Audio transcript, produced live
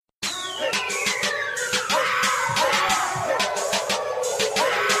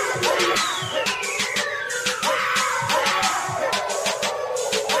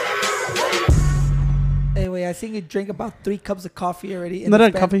think you drank about 3 cups of coffee already. Not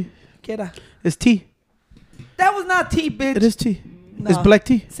that coffee. ¿Qué era? It's tea. That was not tea, bitch. It is tea. No. It's black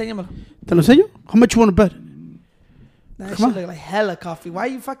tea. Enséñamelo. ¿Te lo enseño? How much you want to bet? That shit look like hella coffee. Why are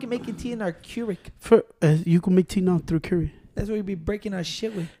you fucking making tea in our Keurig? You can make tea now through Keurig. That's what we be breaking our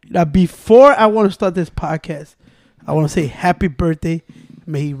shit with. Now, before I want to start this podcast, I want to say happy birthday.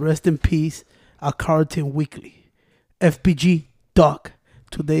 May he rest in peace. Al Carlton Weekly. FPG Doc.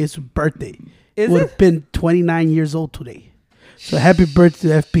 Today is his birthday. Would have been 29 years old today. So happy birthday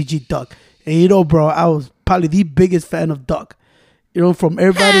to FPG Doc. And you know, bro, I was probably the biggest fan of Doc. You know, from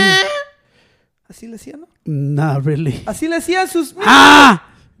everybody. ¿Así le hacían, no? Nah, really. Así le hacían sus... ¡Ah!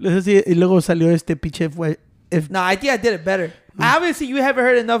 Y luego salió este pinche... No, I think I did it better. Obviously, you haven't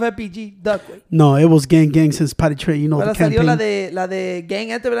heard enough FPG Duck. Way. No, it was Gang since Potty Train. You know, Pero the campaign. salió la de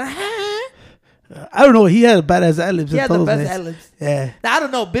Gang Anthem. I don't know. He had badass ad-libs. He had the best ad-libs. Yeah. Now, I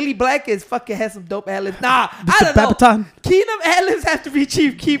don't know. Billy Black has some dope ad-libs. Nah, I don't Babaton. know. King of ad-libs have to be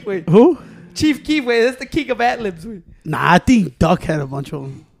Chief Keef. Way. Who? Chief Keef. Way. That's the king of ad-libs. Way. Nah, I think Duck had a bunch of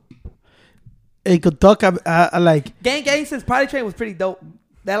them. Hey, Duck, I like. Gang since Potty Train was pretty dope.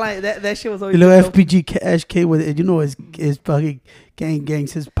 That shit was always You know, dope. FPG Cash K with it. You know, his fucking gang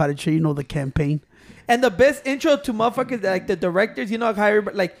since Potty Train. You know, the campaign. And the best intro to motherfuckers, like the directors, you know, how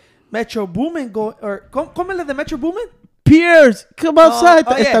everybody, like Metro Boomin go or ¿cómo es de Metro Boomin? Pierce, come outside.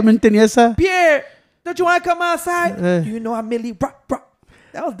 Yeah. También tenía esa. Pierre, don't you want to come outside? You know I'm Millie Rock.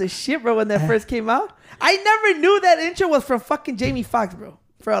 That was the shit, bro, when that first came out. I never knew that intro was from fucking Jamie Foxx, bro,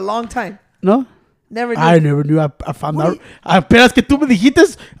 for a long time. No? Never knew. I never knew. I found out. Apenas que tú me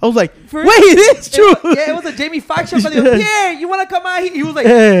dijiste, I was like, For wait, it is true. It was a Jamie Foxx show. Pierre, you want to come out here? He was like,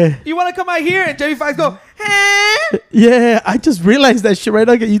 you want to come out here? And Jamie Foxx go, Yeah, I just realized that shit right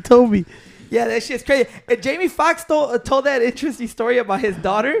now that you told me. Yeah, that shit's crazy. And Jamie Foxx told that interesting story about his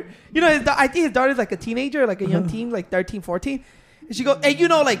daughter. You know, I think his daughter's like a teenager, like a young teen, like 13, 14. And she goes, hey, you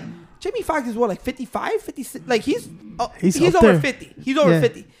know, like, Jamie Foxx is what, like 55, 56? Like, he's over there. 50. He's over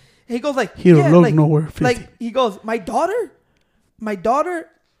 50. And he goes like, he don't look like, nowhere 50. Like, he goes, my daughter,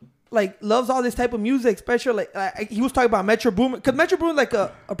 like, loves all this type of music, especially, like, he was talking about Metro Boomin. Because Metro Boomin like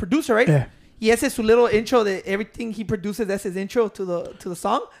a producer, right? Yeah. He has his little intro that everything he produces, that's his intro to the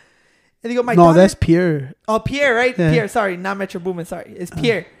song. And he goes, my no, daughter. that's Pierre. Oh, Pierre, right? Yeah. Pierre, sorry, not Metro Boomin, sorry. It's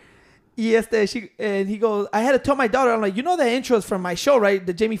Pierre. Yes, and he goes, I had to tell my daughter, I'm like, you know that intro is from my show, right?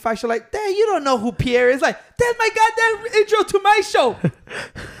 The Jamie Foxx show. Like, Dad, you don't know who Pierre is. Like, that's my goddamn intro to my show.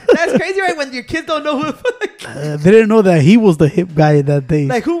 That's crazy, right? When your kids don't know who. They didn't know that he was the hip guy that day.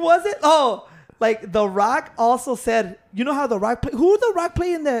 Like, who was it? Oh, like The Rock also said, you know how The Rock play? Who did The Rock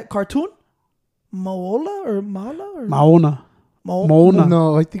play in the cartoon? Moana or Mala? Or? Moana.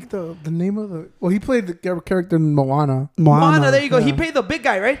 No, I think the name of the... Well, he played the character in Moana. Moana, there you go. Yeah. He played the big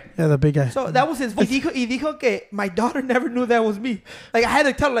guy, right? Yeah, the big guy. So that was his voice. Y dijo que my daughter never knew that was me. Like, I had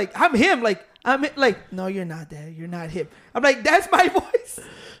to tell her, like, I'm him. Like, no, you're not Dad. You're not him. I'm like, that's my voice.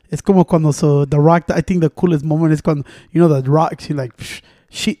 It's como cuando The Rock, I think the coolest moment is cuando, you know, The Rock, su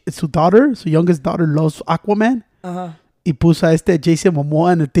youngest daughter loves Aquaman. Uh-huh. Y puso a Jason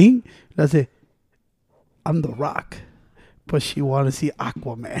Momoa in the thing. Le hace, I'm The Rock. But she wanted to see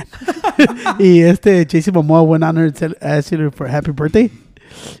Aquaman. Y Jason Momoa went on her and asked her for happy birthday.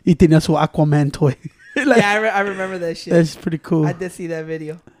 Y tenía su Aquaman toy. Like, yeah, I remember that shit. That's pretty cool. I did see that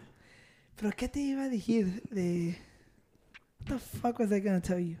video. Pero ¿qué te iba a decir? What the fuck was I going to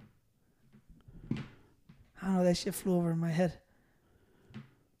tell you? I don't know. That shit flew over my head.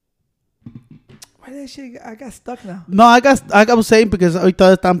 Why did that shit? I got stuck now. No, I was saying because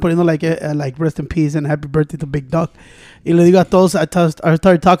ahorita están poniendo like rest in peace and happy birthday to Big Duck. Y le digo a todos, I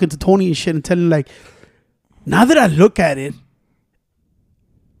started talking to Tony and shit and telling him, like, now that I look at it,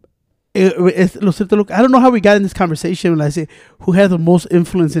 I don't know how we got in this conversation when I say who had the most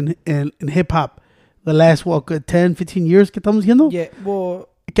influence in hip hop the last 10, 15 years que estamos diciendo? Yeah, well,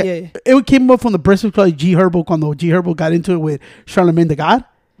 yeah. It came up from the Breakfast Club G Herbo cuando G Herbo got into it with Charlamagne the God.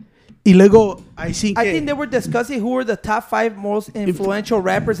 Y luego, I think they were discussing who were the top 5 most influential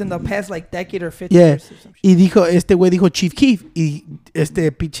rappers in the past like decade or 50 years. Or some shit. Y dijo, güey dijo Chief Keef. Y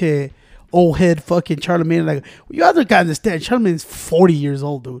pinche old head fucking Charlamagne, like, you other guys understand, Charlamagne's 40 years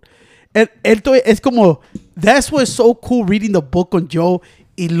old, dude. And es como, that's what's so cool reading the book on Joe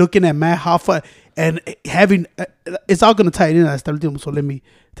y looking at Matt Hoffa and having, it's all going to tie it in hasta el último, so let me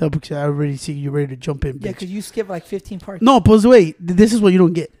tell because I already see you ready to jump in, bitch. Yeah, because you skipped like 15 parts. No, pues wait, this is what you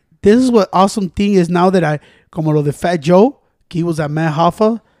don't get. This is what awesome thing is now that como lo de Fat Joe, que he was at Matt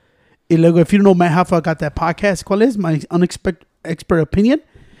Hoffa. Y luego, if you don't know, Matt Hoffa got that podcast, ¿cuál es? My Unexpected Expert Opinion.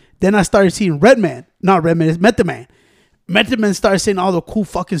 Then I started seeing it's Method Man. Method Man started saying all the cool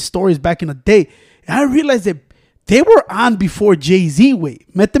fucking stories back in the day. And I realized that they were on before Jay-Z, way.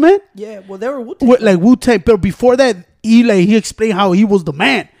 Met the man? Yeah, well, they were Wu-Tang. Like Wu-Tang, but before that, he explained how he was the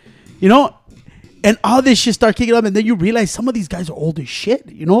man, you know? And all this shit started kicking up, and then you realize some of these guys are old as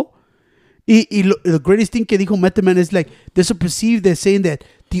shit, you know? The greatest thing que dijo Method Man is like, there's a perceived, they're saying that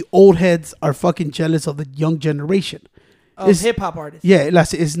the old heads are fucking jealous of the young generation. Of hip-hop artists. Yeah,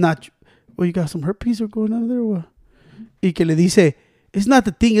 it's not, well, you got some herpes or going on there? Or what? Y que le dice, it's not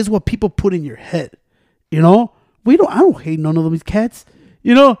the thing, it's what people put in your head, you know? I don't hate none of these cats,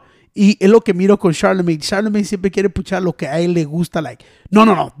 you know? Y es lo que miro con Charlemagne. Charlemagne siempre quiere puchar lo que a él le gusta, like,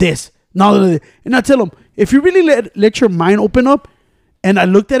 no, this. No. And I tell him, if you really let your mind open up, and I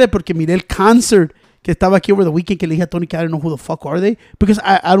looked at it porque miré el concert que estaba aquí over the weekend que le dije a Tony que I don't know who the fuck are they, because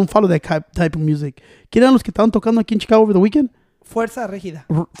I don't follow that type of music. ¿Quién eran los que estaban tocando aquí en Chicago over the weekend? Fuerza Régida.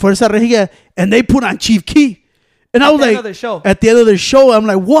 Fuerza Régida, and they put on Chief Keef. And I was like, at the end of the show, I'm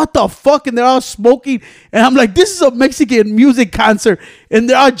like, what the fuck? And they're all smoking. And I'm like, this is a Mexican music concert. And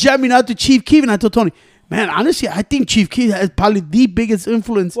they're all jamming out to Chief Keef. And I told Tony, man, honestly, I think Chief Keef has probably the biggest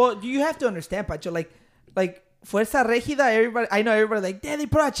influence. Well, you have to understand, Pacho, like Fuerza Régida, I know everybody like, yeah, they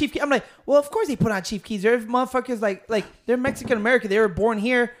put on Chief Keef. I'm like, well, of course they put on Chief Keef. They're motherfuckers like they're Mexican American. They were born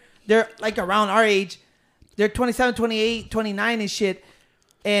here. They're like around our age. They're 27, 28, 29 and shit.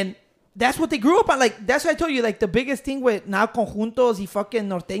 And that's what they grew up on. Like, that's what I told you. Like, the biggest thing with now conjuntos y fucking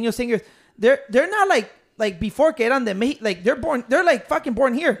norteño singers, they're not like before que eran de Mexico. Like, they're like fucking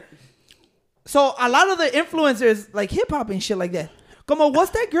born here. So a lot of the influencers like hip hop and shit like that. Como,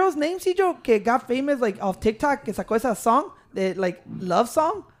 what's that girl's name, Cijo, que got famous like off TikTok, que sacó esa song, the like love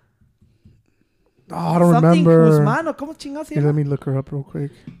song? Oh, I don't Something remember. Guzman, o ¿cómo chingados se Here, llama? let me look her up real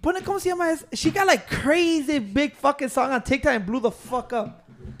quick. Pone, ¿cómo se llama? She got like crazy big fucking song on TikTok and blew the fuck up.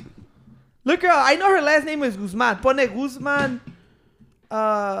 Look her up. I know her last name is Guzman. Pone Guzman,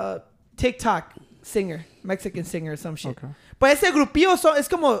 TikTok singer, Mexican singer or some shit. Okay. But ese grupillo es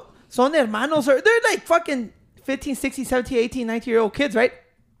como, son hermanos. Or they're like fucking 15, 16, 17, 18, 19-year-old kids, right?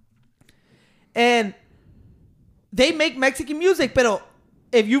 And they make Mexican music, pero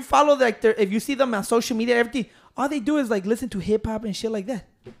if you follow like if you see them on social media, everything, all they do is like listen to hip hop and shit like that.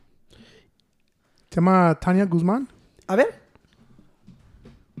 Se llama Tania Guzman. A ver.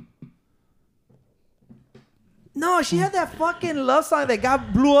 No, she had that fucking love song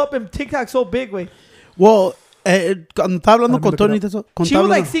that blew up in TikTok so big, way. Well, cuando estaba hablando con Tony, she was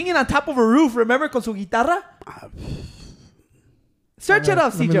like singing on top of a roof, remember, con su guitarra? Search it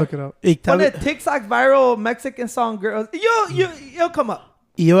up, Let me CJ. look it up. On that TikTok viral Mexican song, girls. You'll come up.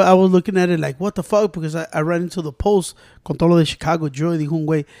 I was looking at it like, what the fuck? Because I ran into the post con todo lo de Chicago Drill. Dijo un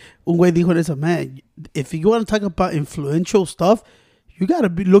güey dijo eso, man, if you want to talk about influential stuff, you got to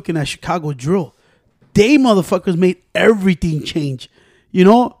be looking at Chicago Drill. They motherfuckers made everything change. You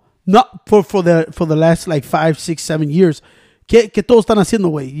know? Not for the last like 5, 6, 7 years. Que todos están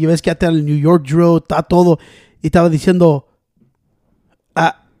haciendo, güey. Y ves que hasta el New York Drill está todo. Y estaba diciendo,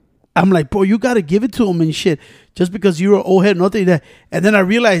 I'm like, bro, you got to give it to them and shit. Just because you're an old head, nothing that. And then I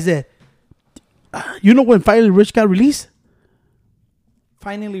realized that, you know when Finally Rich got released?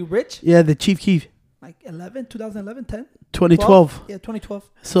 Finally Rich? Yeah, the Chief Keef. Like 2011, 10? 2012. Yeah, 2012.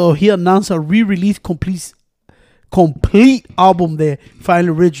 So he announced a re-release complete album there.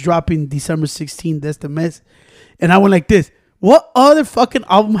 Finally Rich dropping December 16th. That's the mess. And I went like this. What other fucking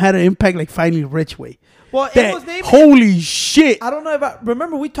album had an impact like Finally Rich, way? Well, it was named... Holy shit. I don't know if I...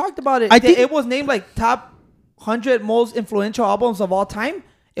 Remember, we talked about it. I think it was named like top 100 most influential albums of all time.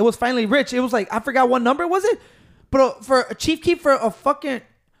 It was Finally Rich. It was like... I forgot what number was it. But for a Chief Keef, for a fucking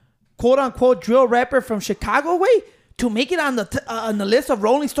quote-unquote drill rapper from Chicago, way, to make it on the list of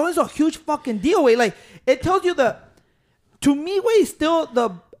Rolling Stones is a huge fucking deal, way. Like, it tells you to me, way, still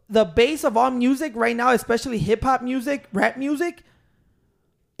the base of all music right now, especially hip-hop music, rap music,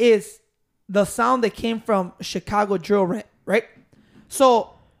 is the sound that came from Chicago drill rap, right?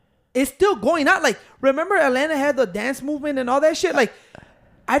 So it's still going on. Like, remember Atlanta had the dance movement and all that shit? Like,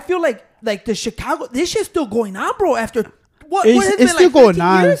 I feel like the Chicago, this shit's still going on, bro. After what has it's been still like going 15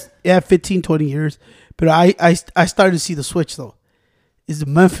 on. years? Yeah, 15, 20 years. But I started to see the switch, though. Is the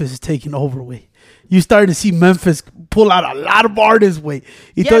Memphis is taking over, way. You started to see Memphis pull out a lot of artists, way.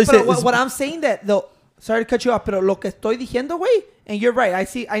 Yeah, but what I'm saying that, though, sorry to cut you off, pero lo que estoy diciendo, way, and you're right,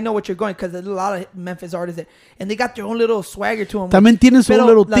 I know what you're going, because there's a lot of Memphis artists there, and they got their own little swagger to them. También tienen su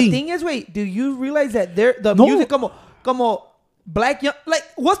little thing. The thing is, wait, do you realize that the music como Black Young, like,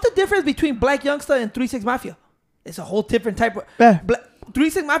 what's the difference between Black Youngster and 3 6 Mafia? It's a whole different type of... Yeah. 3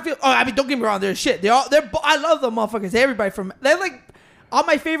 6 Mafia, I mean, don't get me wrong, they're shit. I love the motherfuckers. Everybody from... They're like... All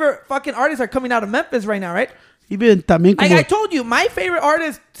my favorite fucking artists are coming out of Memphis right now, right? Even también como... I told you, my favorite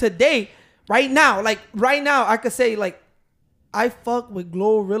artist today, right now, I could say like I fuck with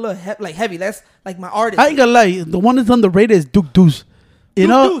Glorilla heavy. That's like my artist. I ain't gonna lie. The one that's underrated is Duke Deuce. You Duke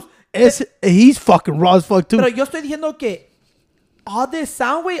know, Deuce. he's fucking raw as fuck too. Pero yo estoy diciendo que all this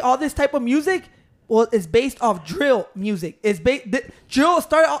soundwave, all this type of music, well, it's based off drill music. Drill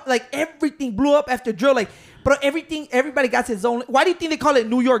started off, like everything blew up after drill. Like, but everybody got his own. Why do you think they call it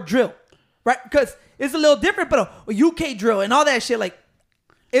New York drill? Right? Because it's a little different, but UK drill and all that shit. Like,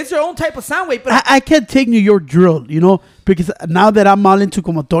 it's their own type of sound wave. But I can't take New York drill, you know, because now that I'm all into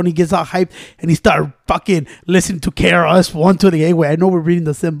como Tony gets all hyped and he started fucking listening to KRS 1 to the 8 way. I know we're reading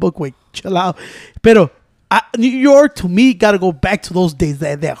the same book, wait, chill out. Pero New York, to me, got to go back to those days,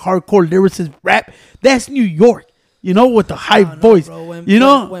 that hardcore lyricist rap. That's New York, you know, with the high voice. Bro,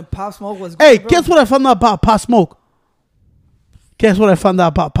 when Pop Smoke was hey, bro. Guess what I found out about Pop Smoke? Guess what I found out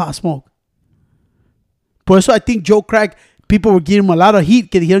about Pop Smoke? Por eso I think Joe Crack, people were giving him a lot of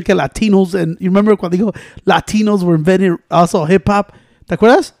heat que dijeron que Latinos, and you remember cuando dijo Latinos were inventing also hip hop? ¿Te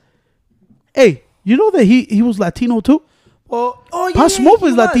acuerdas? Hey, you know that he was Latino too? Well, yeah, Pop Smoke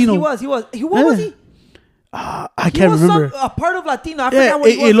was Latino. He was. What was he? I can't remember. A part of Latino. I forgot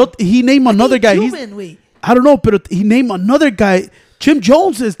what he was. He named another guy. Cuban, wait. I don't know, but he named another guy. Jim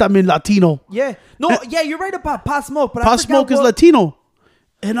Jones is también Latino. Yeah. No, yeah, you're right about Pop Smoke. But Pop Smoke is Latino.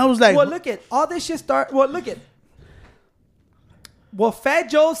 And I was like... Well, look at all this shit look at... What Fat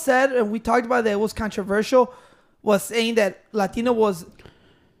Joe said, and we talked about that, it was controversial, was saying that Latino was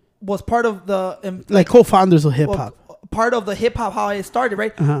part of the... like co-founders of hip-hop. Part of the hip-hop, how it started,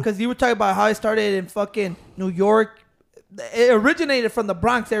 right? Because you were talking about how it started in fucking New York. It originated from the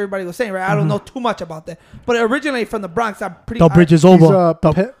Bronx, everybody was saying, right? I don't know too much about that. But it originated from the Bronx. The bridge is over.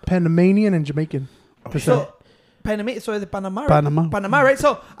 He's Panamanian and Jamaican. So, so is it Panama, right? Panama, right?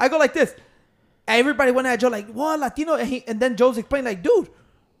 So I go like this. Everybody went at Joe like, what, Latino? And then Joe's explaining like, dude,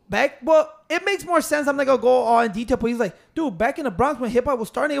 it makes more sense. I'm not going to go all in detail, but he's like, dude, back in the Bronx when hip-hop was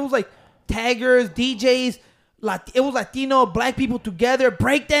starting, it was like taggers, DJs, it was Latino, black people together,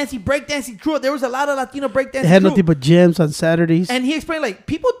 breakdancing crew. There was a lot of Latino breakdancing. They had nothing but jams on Saturdays. And he explained like,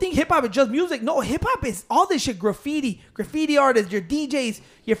 people think hip hop is just music. No, hip hop is all this shit. Graffiti artists, your DJs,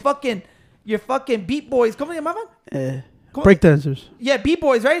 your fucking beat boys. ¿Cómo se llamaban? Breakdancers. Yeah, beat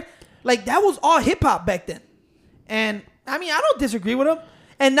boys, right? Like that was all hip hop back then. And I mean, I don't disagree with him.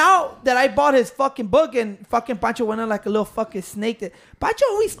 And now that I bought his fucking book and fucking Pancho went on like a little fucking snake, that Pancho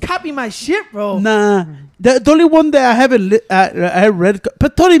always copy my shit, bro. Nah, the only one that I haven't I read,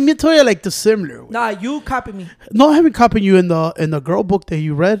 but Tony, me tell you like the similar. Nah, you copy me. No, I haven't copied you in the girl book that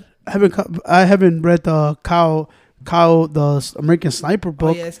you read. I haven't read the Cow the American Sniper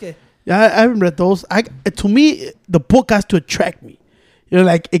book. Oh, yeah, it's good. Yeah, I haven't read those. To me, the book has to attract me. You know,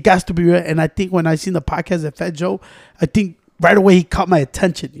 like it has to be real. And I think when I seen the podcast at Fat Joe, I think right away he caught my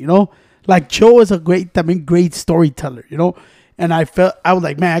attention. You know, like Joe is a great storyteller. You know, and I was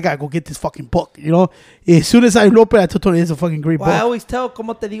like, man, I gotta go get this fucking book. You know, as soon as I opened it, I told Tony it's a fucking great book. I always tell,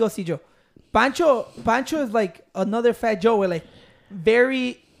 como te digo, Sillo, Pancho is like another Fat Joe, where like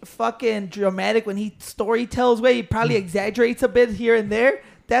very fucking dramatic when he story tells. Way he probably exaggerates a bit here and there.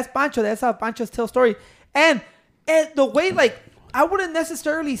 That's Pancho. That's how Pancho tells story. And the way, like, I wouldn't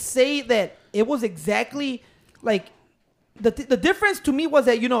necessarily say that it was exactly like the difference to me was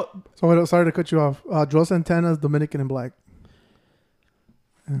that, you know. So sorry to cut you off. Joel Santana is Dominican and black.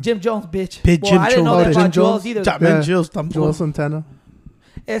 Jim Jones, bitch. I didn't know that about Joel's either. Joel Santana.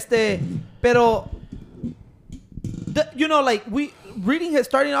 Pero, you know, like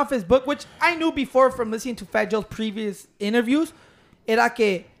starting off his book, which I knew before from listening to Fat Joe's previous interviews, era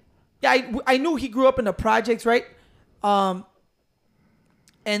que, yeah, I knew he grew up in the projects, right?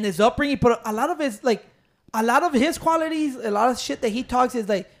 And his upbringing, but a lot of his qualities, a lot of shit that he talks is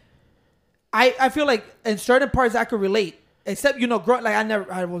like, I feel like in certain parts I could relate. Except, you know, like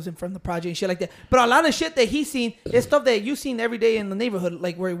I wasn't from the project and shit like that. But a lot of shit that he's seen is stuff that you seen every day in the neighborhood,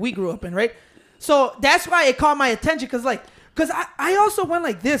 like where we grew up in, right? So that's why it caught my attention, because I also went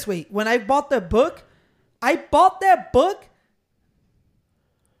like this, when I bought that book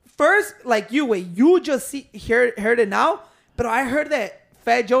first, like you just heard it now, but I heard that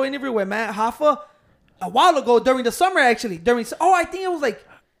Fat Joe interview with Matt Hoffa a while ago during the summer, actually. I think it was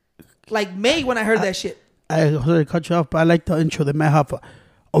like May when I heard that shit. I sorry to cut you off, but I like the intro that Matt Hoffa,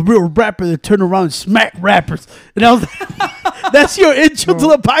 a real rapper that turned around and smack rappers. And I was like, that's your intro to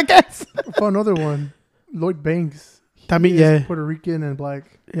the podcast? For another one, Lloyd Banks. Yeah. Puerto Rican and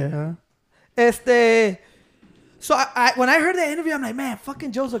black. Yeah. So I when I heard that interview, I'm like, man,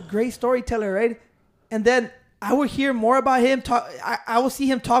 fucking Joe's a great storyteller, right? And then I would hear more about him talk. I would see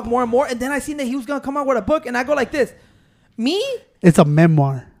him talk more and more. And then I seen that he was going to come out with a book. And I go like this. Me? It's a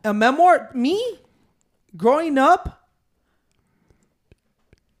memoir. a memoir. Me, growing up,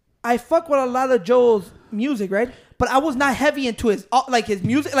 I fuck with a lot of Joe's music, right? But I was not heavy into his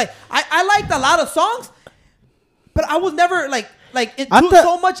music. Like I liked a lot of songs, but I was never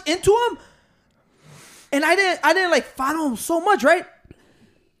so much into him. And I didn't like follow him so much, right?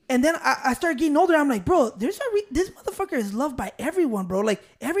 And then I started getting older. I'm like, bro, this motherfucker is loved by everyone, bro. Like,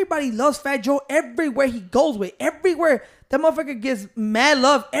 everybody loves Fat Joe everywhere he goes with. Everywhere. That motherfucker gets mad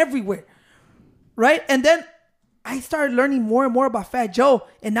love everywhere. Right? And then I started learning more and more about Fat Joe.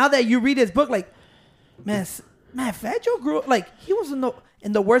 And now that you read his book, like, man, Fat Joe grew up, like, he was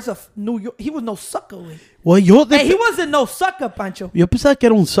in the words of New York, he was no sucker, güey. Well, he wasn't no sucker, Pancho. Yo pensaba que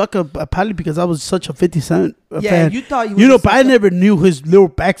era un sucker, probably because I was such a 50 Cent fan. You thought you was but I never knew his little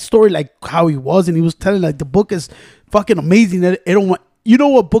backstory, like how he was, and he was telling like the book is fucking amazing. That it don't want, you know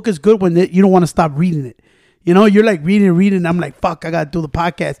what book is good when you don't want to stop reading it. You know, you're like reading. And I'm like, fuck, I gotta do the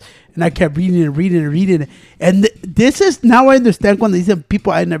podcast, and I kept reading it. And this is now I understand when they said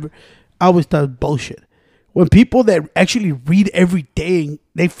people I always thought bullshit. When people that actually read every day,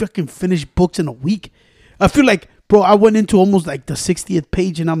 they fucking finish books in a week. I feel like, bro, I went into almost like the 60th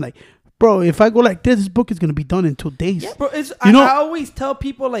page, and I'm like, bro, if I go like this book is gonna be done in 2 days. Yeah, bro. I always tell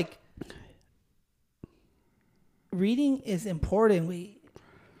people like, reading is important.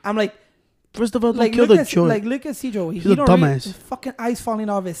 I'm like, first of all, like kill the joy. Like, look at Cedro. He's a dumbass. His fucking eyes falling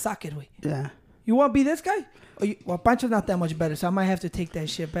off his socket. Yeah. You want to be this guy? Well, Pancho's not that much better, so I might have to take that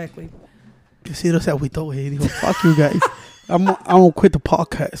shit back. Cedro se agüitó, güey. Dijo, fuck you guys. I'm gonna quit the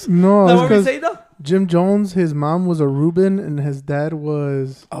podcast. No, what were you saying though? Jim Jones, his mom was a Reuben and his dad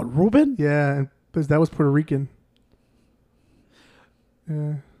was a Reuben? Yeah, and his dad was Puerto Rican.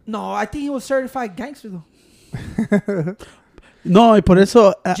 Yeah. No, I think he was certified gangster though. No, y por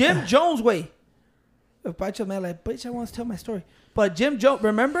eso Jim Jones, way. Pancho, man, like, bitch, I want to tell my story. But Jim Jones,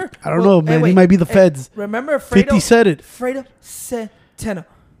 remember? I don't know, man. He might be the feds. Remember Fredo? 50 said it. Fredo Santana.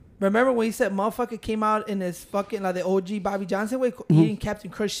 Remember when he said motherfucker came out in his fucking, like the OG Bobby Johnson way, eating Captain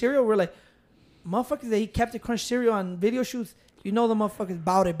Crunch cereal? We're like, motherfuckers that eat Captain Crunch cereal on video shoots, you know the motherfuckers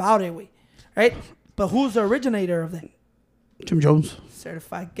bout it way. Right? But who's the originator of that? Jim Jones.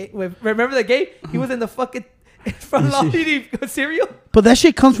 Certified gay. Remember the gay? He was in the fucking front lawn eating cereal. But that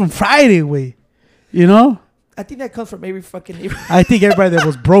shit comes from Friday, way. You know? I think that comes from every fucking neighborhood. I think everybody that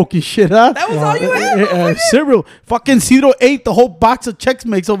was broke and shit, huh? That was all you had, cereal. Fucking Cedro ate the whole box of Chex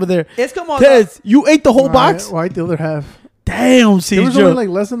Mix over there. It's come on. Tez, you ate the whole box? Well, I ate the other half. Damn, Cedro. There was only like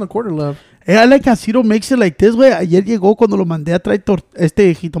less than a quarter left. I like how Cedro makes it like this, güey. Ayer llegó cuando lo mandé a traer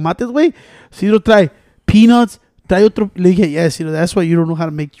jitomates, güey. Cedro trae peanuts, trae otro. Le dije, yeah, Cedro, that's why you don't know how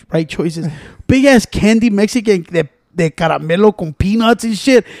to make right choices. Big ass candy Mexican de caramelo con peanuts and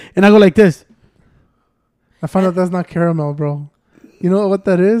shit. And I go like this. I found out that's not caramel, bro. You know what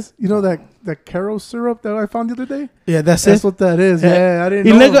that is? You know that Caro syrup that I found the other day? Yeah, that's what that is. Yeah, I didn't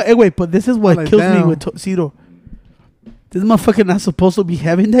know. Luego, wait, but this is what kills me with Cedro. This motherfucker not supposed to be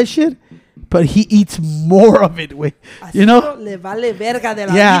having that shit, but he eats more of it, güey. You know? Le vale verga de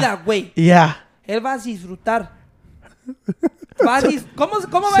la vida, güey. Yeah. Él va a disfrutar. ¿Cómo va se esa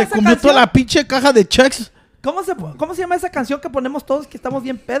comió canción? toda la pinche caja de Chex. ¿Cómo se llama esa canción que ponemos todos que estamos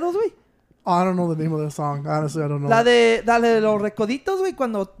bien pedos, güey? Oh, I don't know the name of the song. Honestly, I don't know. La de los recoditos, güey,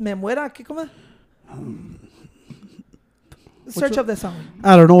 cuando me muera, ¿qué cómo? Search up the song.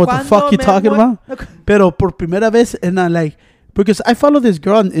 I don't know what the fuck you're talking about. Okay. Pero por primera vez, and I like, because I follow this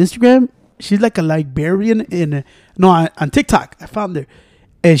girl on Instagram. She's like a librarian on TikTok. I found her.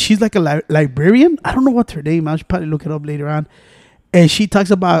 And she's like a librarian. I don't know what's her name. I should probably look it up later on. And she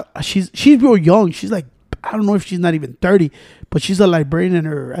talks about, she's real young. She's like, I don't know if she's not even 30, but she's a librarian in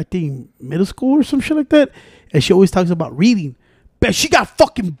her, I think, middle school or some shit like that. And she always talks about reading. But she got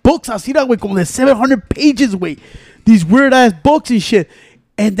fucking books. I see that, güey, como de 700 pages, güey. These weird ass books and shit.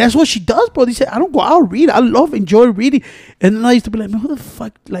 And that's what she does, bro. They said, I don't go out read. I enjoy reading. And then I used to be like, man, who the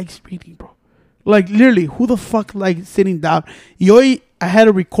fuck likes reading, bro? Like, literally, who the fuck likes sitting down? I had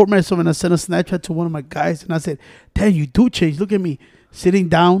to record myself and I sent a Snapchat to one of my guys. And I said, damn, you do change. Look at me. Sitting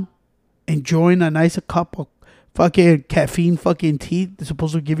down, enjoying a nice cup of fucking caffeine fucking tea. They're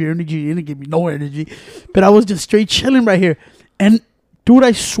supposed to give you energy. It didn't give me no energy. But I was just straight chilling right here. And dude,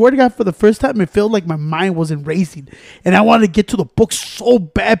 I swear to God, for the first time, it felt like my mind wasn't racing. And I wanted to get to the book so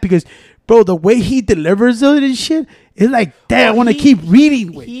bad because, bro, the way he delivers it and shit, it's like, damn, I want to keep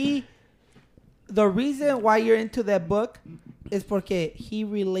reading. The reason why you're into that book is porque he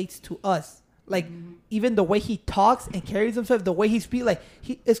relates to us. Like, even the way he talks and carries himself, the way he speaks, like,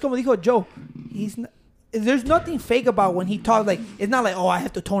 it's como dijo Joe, there's nothing fake about when he talks. Like, it's not like, oh, I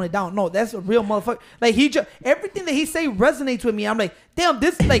have to tone it down. No, that's a real motherfucker. Like, everything that he say resonates with me. I'm like, damn,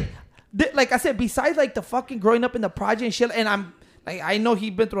 this, like I said, besides like the fucking growing up in the project and shit, and I'm like, I know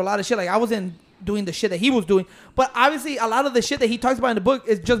he's been through a lot of shit. Like, I wasn't doing the shit that he was doing, but obviously a lot of the shit that he talks about in the book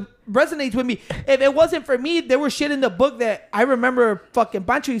is just resonates with me. If it wasn't for me, there was shit in the book that I remember fucking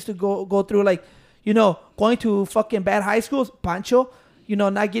Pancho used to go through, like, you know, going to fucking bad high schools, Pancho, you know,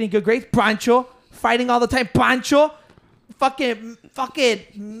 not getting good grades, Pancho, fighting all the time, Pancho, fucking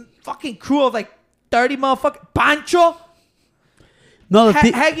crew of like 30 motherfuckers, Pancho, No,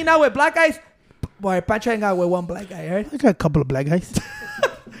 hanging out with black guys. Boy, Pancho hang out with one black guy, right? I got a couple of black guys.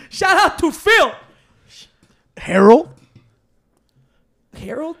 Shout out to Phil. Harold?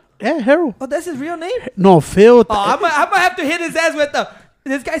 Harold? Yeah, Harold. Oh, that's his real name? No, Phil. Oh, I'm gonna have to hit his ass with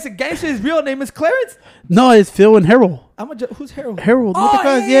this guy's a gangster. His real name is Clarence. No, it's Phil and Harold. Who's Harold? Harold. Oh, What the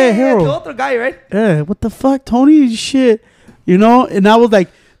guy? Yeah, Harold. The other guy, right? Yeah, what the fuck, Tony? Shit, you know. And I was like,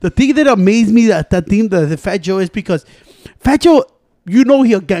 the thing that amazed me that thing, the Fat Joe, is because Fat Joe, you know,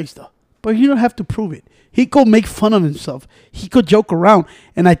 he a gangster, but you don't have to prove it. He could make fun of himself. He could joke around.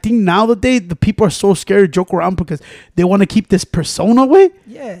 And I think nowadays the people are so scared to joke around because they want to keep this persona away.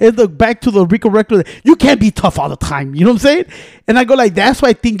 Yeah. And look back to the Rico Reckless. You can't be tough all the time. You know what I'm saying? And I go like, that's why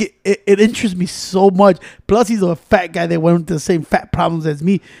I think it interests me so much. Plus, he's a fat guy that went through the same fat problems as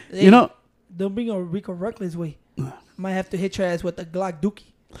me. Hey, you know? Don't bring a Rico Reckless way. Might have to hit your ass with a Glock Dookie.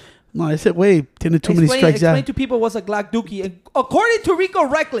 No, I said, wait, too many strikes out. Explain to people what's a Glock Dookie. According to Rico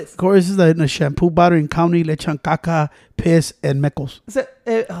Reckless. Of course, it's in a shampoo bottle in county, le echan caca, piss, and mecos.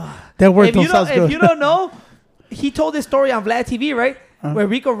 That word don't sound good. If you don't know, he told this story on Vlad TV, right? Where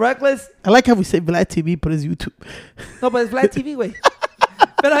Rico Reckless. I like how we say Vlad TV, but it's YouTube. No, but it's Vlad TV, way.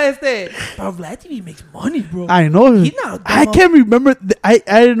 Pero bro, Vlad TV makes money, bro. I know. He's not I can't remember. I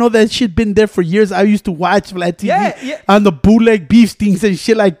didn't know that shit been there for years. I used to watch Vlad TV on the bootleg beef stings and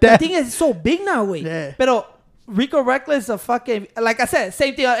shit like that. The thing is, it's so big now, way. Yeah. Pero Rico Reckless, a fucking, like I said,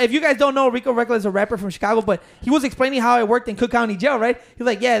 same thing. If you guys don't know, Rico Reckless is a rapper from Chicago, but he was explaining how it worked in Cook County Jail, right? He's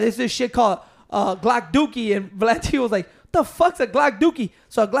like, yeah, there's this shit called Glock Dookie, and Vlad TV was like, the fuck's a Glock Dookie?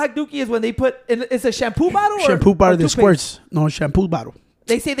 So a Glock Dookie is when they put, it's a shampoo bottle? Shampoo bottle that toothpaste? squirts. No, shampoo bottle.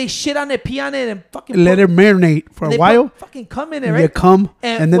 They say they shit on it, pee on it, and fucking Let it marinate for a while. Fucking cum in it, And right? you come,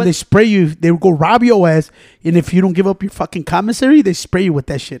 and then they spray you. They go rob your ass, and if you don't give up your fucking commissary, they spray you with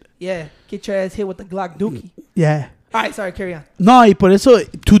that shit. Yeah, get your ass hit with the Glock Dookie. Yeah. All right, sorry, carry on. No, y por eso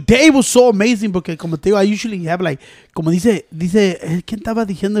today was so amazing porque como te digo, I usually have like, como dice, ¿quién estaba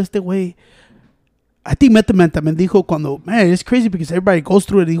diciendo este güey? I think Method Man también dijo cuando, man, it's crazy because everybody goes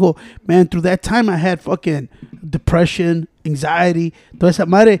through it. Dijo, man, through that time I had fucking depression, anxiety, toda esa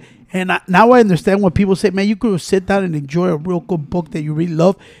madre. And now I understand when people say, man, you could sit down and enjoy a real good book that you really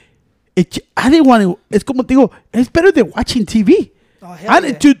love. I didn't want to, it's como te digo, it's better than watching TV. Oh, hell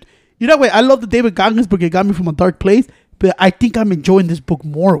yeah. Dude, you know what? I love the David Goggins book. It got me from a dark place. But I think I'm enjoying this book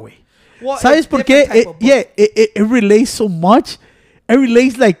more, way. Well, ¿Sabes por qué? It relates so much. It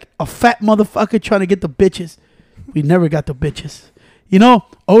relates like a fat motherfucker trying to get the bitches. We never got the bitches. You know,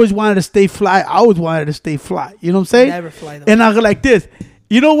 always wanted to stay fly. I always wanted to stay fly. You know what I'm saying? Never fly though. And I go like this.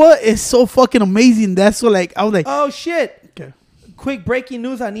 You know what? It's so fucking amazing. That's what, like, I was like, Oh shit! okay. Quick breaking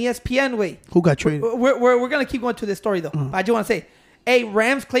news on ESPN. Wait, Who got traded? we're gonna keep going to this story though. But I just want to say, hey,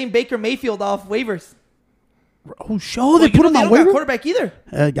 Rams claim Baker Mayfield off waivers. Oh, show they put him on got waiver. quarterback either.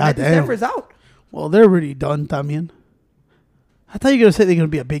 Matthew Goddamn. Stafford's out. Well, they're already done, también. I thought you were gonna say they're gonna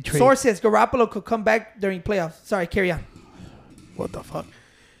be a big trade. Source says Garoppolo could come back during playoffs. Sorry, carry on. What the fuck?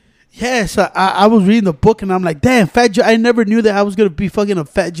 Yeah, so I was reading the book and I'm like, damn, Fat Joe. I never knew that I was gonna be fucking a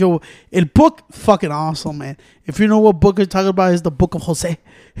Fat Joe. El book, fucking awesome, man. If you know what book you're talking about, is the Book of Jose.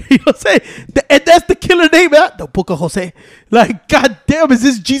 You know what I'm saying? And that's the killer name, man. The Book of Jose. Like, goddamn, is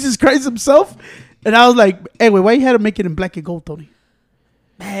this Jesus Christ himself? And I was like, hey, wait, why you had to make it in black and gold, Tony?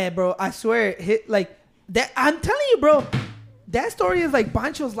 Man, bro, I swear, like that. I'm telling you, bro, that story is like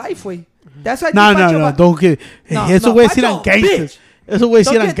Pancho's life, way. That's why. No, don't get. It's a way to see on gangsters. It's a way to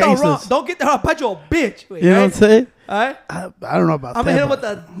see on gangsters. Don't get that wrong. Pancho, a bitch. Wait, you know what I'm saying? All right. I don't know about that. I'm gonna hit him with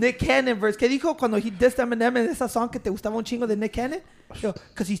the Nick Cannon verse. ¿Qué dijo cuando he dissed Eminem en esa song que te gustaba un chingo de Nick Cannon?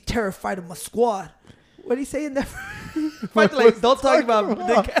 Because he's terrified of my squad. What did he say in that? Like, don't talk about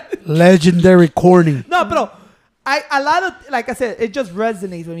Nick Cannon. Legendary corny. No, pero a lot of, like I said, it just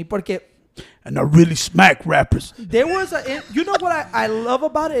resonates with me porque and I really smack rappers. there was you know what I love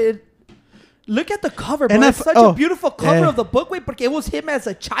about it? Look at the cover, bro. And It's such a beautiful cover of the book, way, porque it was him as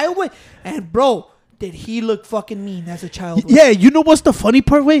a child, way. And bro, did he look fucking mean as a child? Yeah, you know what's the funny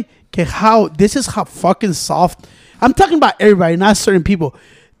part, way? This is how fucking soft. I'm talking about everybody, not certain people.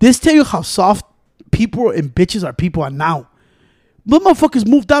 This tell you how soft people and bitches our people are now. But motherfuckers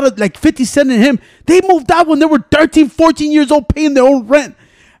moved out of like 50 Cent and him. They moved out when they were 13, 14 years old paying their own rent.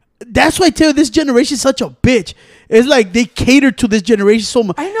 That's why I tell you this generation is such a bitch. It's like they cater to this generation so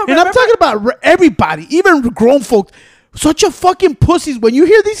much. I know, and I'm talking about everybody, even grown folks. Such a fucking pussies. When you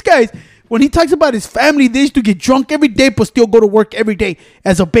hear these guys, when he talks about his family, they used to get drunk every day but still go to work every day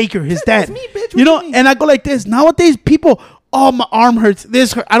as a baker, his dad. That's me, bitch. You know, What you mean? and I go like this. Nowadays, people, oh, my arm hurts.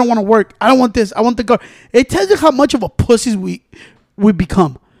 This hurt. I don't want to work. I don't want this. I want the car. It tells you how much of a pussies we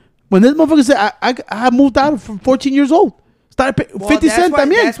become. When this motherfucker said, I moved out from 14 years old. Started paying 50 cents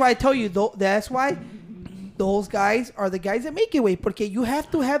también. That's why I tell you, that's why those guys are the guys that make it, way. Porque you have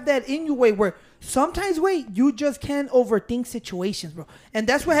to have that in you, way, where sometimes, way, you just can't overthink situations, bro. And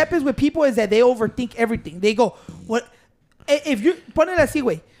that's what happens with people is that they overthink everything. They go, what? If you, pon it así,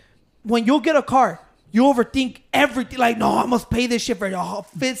 way, when you get a car, you overthink everything. Like, no, I must pay this shit for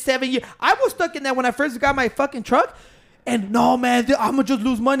 7 years. I was stuck in that when I first got my fucking truck. And no, man, I'm going to just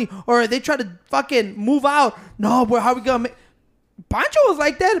lose money. Or they try to fucking move out. No, bro, how we going to make... Pancho was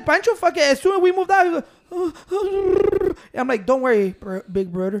like that. Pancho fucking, as soon as we moved out, he was like, I'm like, don't worry,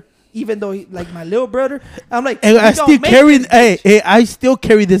 big brother. Even though he, like my little brother, I'm like, and I still carry. I still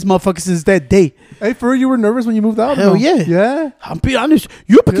carry this motherfucker since that day. Hey, for you were nervous when you moved out? Hell no? yeah. Yeah. I'm being honest.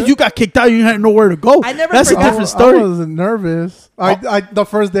 Because you got kicked out, you had nowhere to go. I never That's forgot. a different story. I wasn't nervous. I the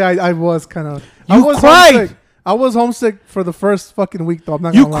first day I was kind of. You cried. Homesick. I was homesick for the first fucking week though. I'm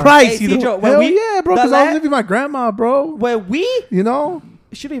not You gonna lie. cried. Hey, Cedro. Cedro, when Hell we, yeah, bro. Because I was living with my grandma, bro. when we, You know.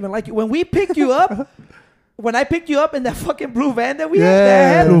 should even like you. When we picked you up, when I picked you up in that fucking blue van that we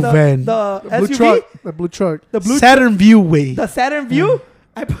Yeah. had, Blue van. the The blue SUV, truck. The blue truck. the blue Saturn View way. the Saturn View.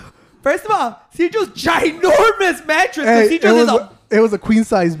 First of all, Cedro's ginormous mattress. Hey, Cedro's it was a queen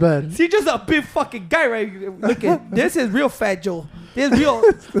size bed. Cedro's a big fucking guy, right? Look at this is real Fat Joe. This is real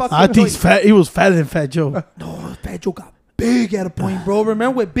fucking. I think he's fat. He was fatter than Fat Joe. No, Fat Joe got big at a point, bro.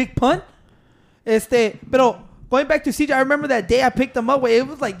 Remember with Big Pun? Pero going back to CJ, I remember that day I picked him up. Where it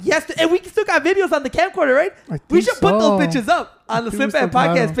was like yesterday, and we still got videos on the camcorder, right? We should put those bitches up on the Slip and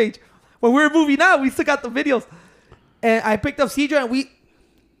Podcast page. When we were moving out, we still got the videos. And I picked up CJ, and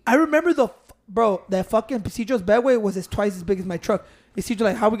I remember that fucking CJ's bedway was twice as big as my truck. And CJ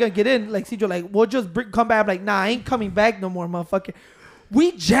like, how we gonna get in? Like CJ like, we'll just come back. I'm like, nah, I ain't coming back no more, motherfucker.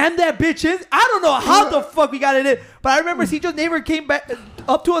 We jammed that bitch in. I don't know how the fuck we got it in, but I remember CJ's neighbor came back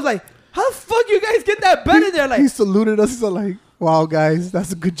up to us like, how the fuck you guys get that bed in there? Like, He saluted us. He's like, wow, guys,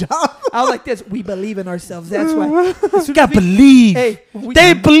 that's a good job. I was like this. We believe in ourselves. That's why. As soon You as gotta believe. Hey,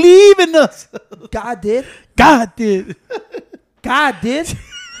 They believe in us. God did. God did. God did.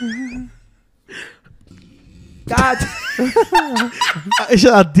 God.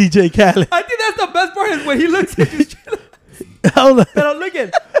 Shout out DJ Khaled. I think that's the best part is when he looks at you. Hold on. But look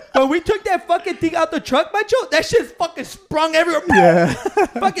at when we took that fucking thing out the truck, Macho, that shit fucking sprung everywhere. Yeah.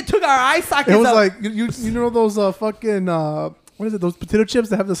 Fucking took our eye sockets It was out. like you know those fucking what is it? Those potato chips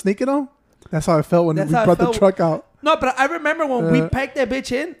that have the snake in them. That's how I felt when we That's how I brought the felt. truck out. No, but I remember when we packed that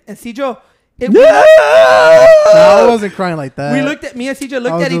bitch in and CJ, No, I wasn't crying like that. we looked at me and CJ I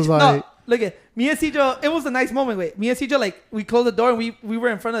looked was at each just no, like- look at me and CJ. It was a nice moment. Wait, me and CJ like we closed the door and we were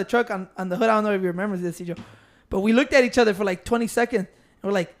in front of the truck on the hood. I don't know if you remember this, CJ, but we looked at each other for like 20 seconds and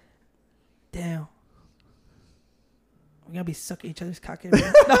we're like, damn, we're gonna be sucking each other's cock every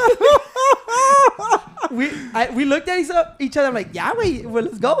day. We looked at each other. I'm like, yeah, wait, well,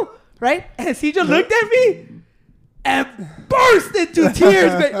 let's go, right? And CJ looked at me and burst into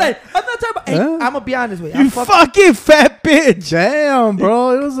tears. Man. Like, I'm not talking about. Hey, I'm gonna be honest with you. You fucking fat bitch. Damn,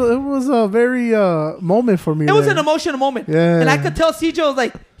 bro, it was a very moment for me. It was there. an emotional moment. Yeah. And I could tell CJ was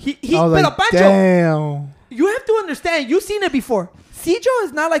like, he I was but like, Pancho, damn. you have to understand, you've seen it before. CJ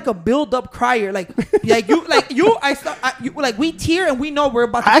is not like a build-up crier. Like we tear and we know we're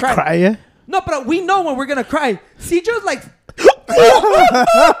about to I cry. cry, yeah. No, but we know when we're gonna cry. CJ's like,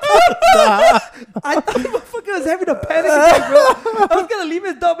 I thought the motherfucker was having a panic attack, bro. I was gonna leave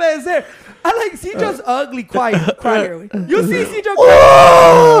his dumb ass there. I like CJ's ugly crier. You see CJ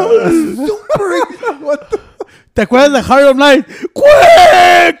cry? Super. What the? ¿Te acuerdas de Harlem Nights?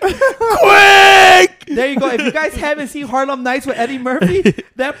 Quick! Quick! There you go. If you guys haven't seen Harlem Nights with Eddie Murphy,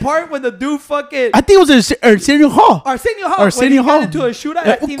 that part when the dude fucking I think it was Arsenio Hall. Arsenio Hall, Arsenio when he Hall. got into a shootout.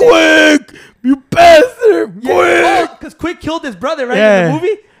 Yeah, I think quick! You bastard! Quick! because Quick killed his brother, right, Yeah. in the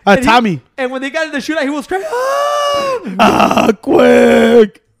movie. And Tommy. And when they got in the shootout, he was crying. Ah! Ah,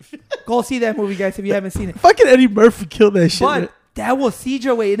 quick! Go see that movie, guys, if you haven't seen it. Fucking Eddie Murphy killed that shit. man. But that was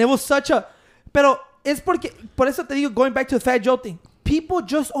CJ way, and it was such a. Pero es porque por eso te digo, going back to the Fat Joe thing. people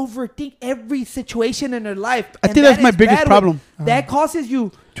just overthink every situation in their life. I think that's my biggest problem. That causes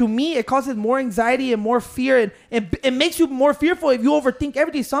you, to me, it causes more anxiety and more fear. And it makes you more fearful if you overthink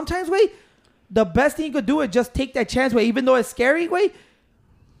everything. Sometimes, the best thing you could do is just take that chance, even though it's scary,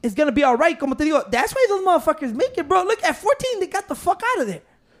 it's going to be all right. Como te digo, that's why those motherfuckers make it, bro. Look, at 14, they got the fuck out of there.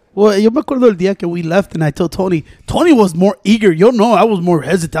 Well, yo me acuerdo el día que we left and I told Tony was more eager. I was more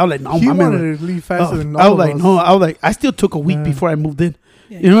hesitant. I was like, no, he my man. wanted to leave faster than I all was of like, us. no. I was like, I still took a week before I moved in.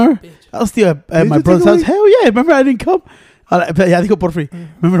 Yeah, you know? bitch. I was still at Did my you brother's take a house. week? Hell yeah. Remember I didn't come? Ya dijo por free.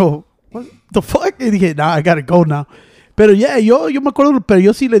 Remember, what the fuck? Y dije, nah, I gotta go now. Pero yeah, yo me acuerdo, pero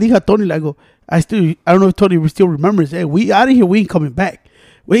yo sí le dije a Tony, like, I don't know if Tony still remembers. Hey, we out of here, we ain't coming back.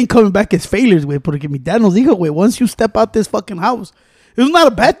 We ain't coming back as failures, güey. Porque mi dad nos dijo, güey, once you step out this fucking house, it's not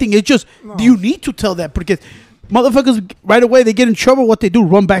a bad thing. It's just, you need to tell that because motherfuckers, right away, they get in trouble. What they do,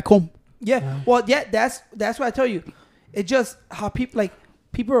 run back home. Yeah. Well, yeah, that's what I tell you. It's just how people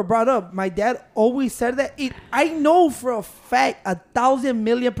are brought up. My dad always said that. I know for a fact,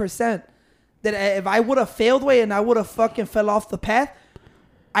 1,000,000,000% that if I would have failed and I would have fucking fell off the path,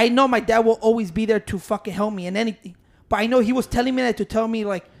 I know my dad will always be there to fucking help me in anything. But I know he was telling me that to tell me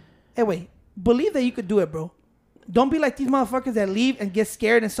like, hey, wait, believe that you could do it, bro. Don't be like these motherfuckers that leave and get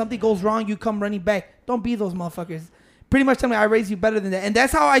scared and something goes wrong, you come running back. Don't be those motherfuckers. Pretty much tell me I raised you better than that. And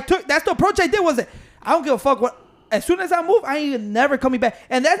that's how that's the approach I did, was it? I don't give a fuck what. As soon as I move, I ain't never coming back.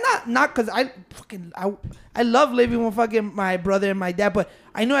 And that's not because I love living with fucking my brother and my dad, but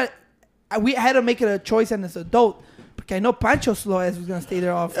I know we had to make it a choice and as an adult. Because I know Pancho Sloas was going to stay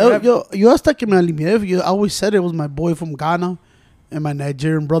there all forever. Yo hasta que me alivié. I always said it was my boy from Ghana and my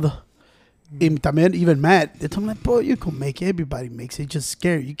Nigerian brother. Y también, even Matt, they told me, like, bro, you can make it. Everybody makes it. Just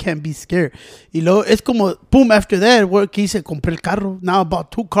scared. You can't be scared. Y luego, es como, boom, after that, work, hice, compré el carro. Now I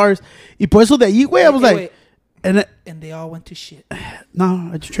bought 2 cars. Y por eso de ahí, güey, I was like... And they all went to shit. No,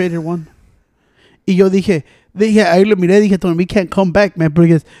 I just traded one. Y yo dije, ahí lo miré, dije, Tony, we can't come back, man.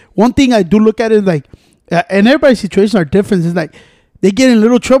 Because one thing I do look at is like, and everybody's situations are different. It's like, they get in a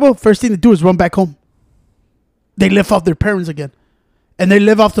little trouble, first thing they do is run back home. They live off their parents again. And they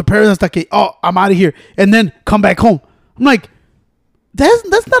live off their parents hasta que, I'm out of here. And then come back home. I'm like,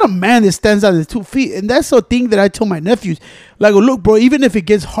 that's not a man that stands on his 2 feet. And that's the thing that I tell my nephews. Like, look, bro, even if it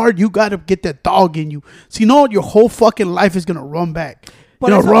gets hard, you got to get that dog in you. So you know your whole fucking life is going to run back.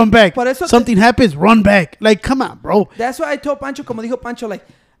 Run back. Something happens, run back. Like, come on, bro. That's why I told Pancho, como dijo Pancho, like,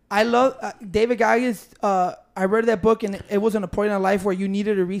 I love David Goggins. I read that book, and it wasn't a point in life where you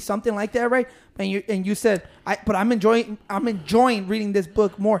needed to read something like that, right? And you said, but I'm enjoying reading this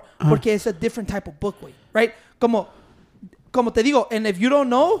book more porque it's a different type of book, right? Como te digo, and if you don't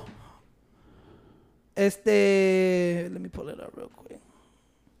know, let me pull it up real quick.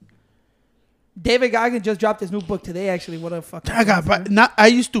 David Goggins just dropped his new book today. Actually, what a fuck! I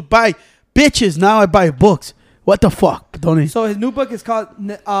used to buy bitches. Now I buy books. What the fuck, Tony? So his new book is called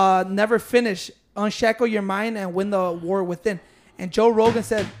Never Finish. Unshackle Your Mind and Win the War Within. And Joe Rogan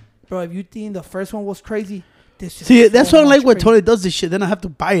said, bro, if you think the first one was crazy, this is see, that's what I like when Tony does this shit. Then I have to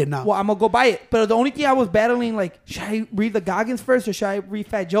buy it now. Well, I'm going to go buy it. But the only thing I was battling, like, should I read the Goggins first or should I read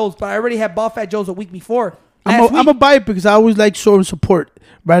Fat Joe's? But I already had bought Fat Joe's a week before. I'm going to buy it because I always like showing support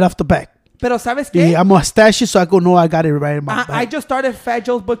right off the back. Pero ¿sabes qué? Yeah, I'm going to stash it so I go know I got it right in my bag. I just started Fat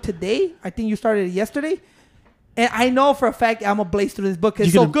Joe's book today. I think you started it yesterday. And I know for a fact I'm going to blaze through this book because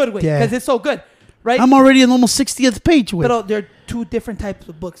it's so good. Because it's so good. Right? I'm already on almost 60th page. But there are 2 different types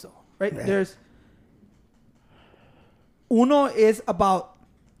of books, though, right? Yeah. There's uno is about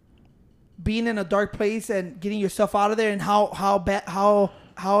being in a dark place and getting yourself out of there, and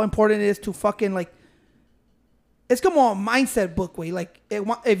how important it is to fucking like. It's como a mindset book, way like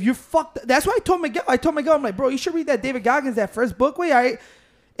if you're fucked. That's why I told Miguel. I'm like, bro, you should read that David Goggins, that first book, way.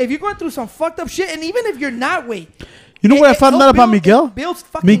 If you're going through some fucked up shit, and even if you're not, way. You know what I found out about Miguel?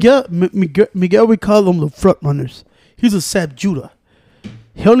 Miguel, we call them the front runners. He's a Sab Judah.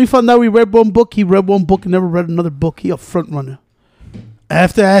 He only found out we read one book. He read one book and never read another book. He a front runner.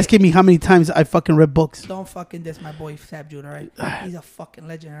 After asking me how many times I fucking read books. Don't fucking diss my boy Sab Judah, right? He's a fucking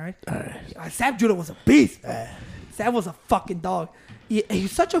legend, all right? Sab Judah was a beast. Sab was a fucking dog.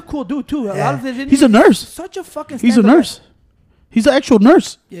 He's such a cool dude, too. He's a nurse. Such a fucking He's a nurse. He's an actual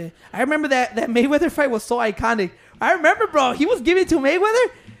nurse. Yeah. I remember that Mayweather fight was so iconic. I remember, bro, he was giving it to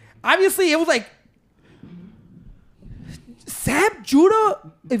Mayweather. Obviously, it was like Sab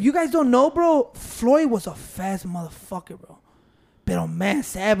Judah. If you guys don't know, bro, Floyd was a fast motherfucker, bro. But man,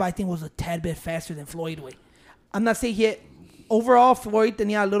 Sab, I think, was a tad bit faster than Floyd. Way. I'm not saying overall, Floyd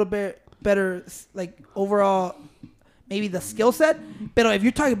tenía a little bit better, like overall maybe the skill set. But if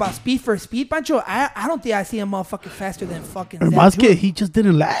you're talking about speed for speed, Pancho, I don't think I see a motherfucker faster than fucking Zab Vasquez, Judah. he just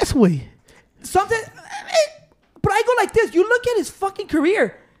didn't last way. Something, but I go like this. You look at his fucking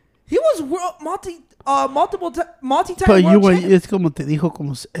career. He was multi-time But world champion. es como te dijo,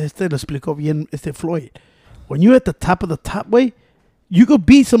 como lo explicó bien Floyd. When you're at the top of the top way, you could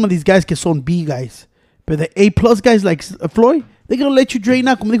beat some of these guys que son B guys. But the A plus guys like Floyd, they're going to let you drain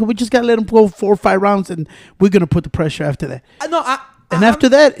out. Como dijo, we just got to let them go 4 or 5 rounds and we're going to put the pressure after that. And after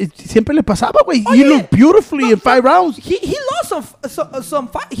that, siempre le pasaba, güey. Oh, You yeah. look beautifully in 5 rounds. He lost some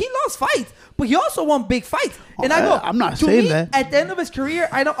fight. He lost fights, but he also won big fights. And I'm not to saying me, that. At the end of his career,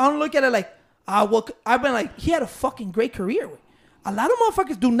 I don't look at it like, well, I've been like, he had a fucking great career. Wey. A lot of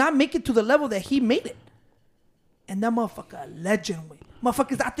motherfuckers do not make it to the level that he made it. And that motherfucker, a legend, way.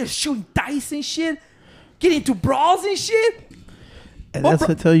 Motherfuckers out there shooting dice and shit, getting into brawls and shit. And that's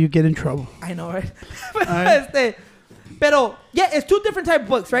until you get in trouble. I know, right? Pero, yeah, it's 2 different type of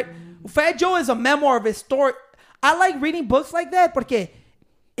books, right? Fat Joe is a memoir of his story. I like reading books like that porque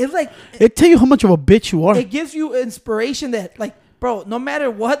it's like... It tell you how much of a bitch you are. It gives you inspiration that, like, bro, no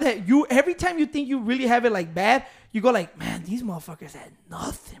matter what, that you... Every time you think you really have it, like, bad, you go like, man, these motherfuckers had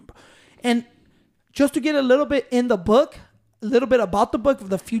nothing, bro. And just to get a little bit in the book, a little bit about the book,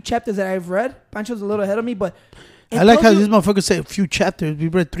 the few chapters that I've read, Pancho's a little ahead of me, but... I like how these motherfuckers say a few chapters. We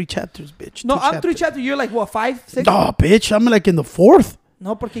read 3 chapters, bitch. No, 2 I'm 3 chapters. You're like, what, 5, 6? No, bitch. I'm like in the 4th.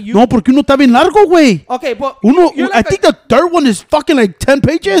 No, porque you... No, porque uno está bien largo, güey. Okay, but... I think the 3rd one is fucking like 10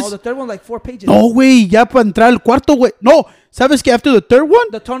 pages. No, the 3rd one's like 4 pages. No, güey. Ya para entrar al cuarto, güey. No, ¿sabes que after the 3rd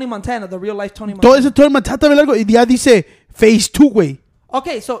one? The Tony Montana, the real life Tony Todo Montana. ese Tony Montana está bien largo. Y ya dice phase 2, güey.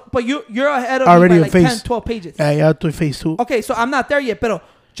 Okay, so, but you're ahead of Already me by like phase. 10, 12 pages. Ya estoy phase 2. Okay, so I'm not there yet, pero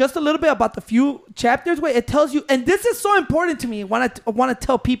just a little bit about the few chapters where it tells you, and this is so important to me when I want to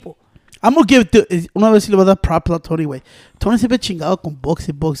tell people. I'm going to give it to... Una vez le voy a dar props a Tony, güey. Tony siempre chingado con books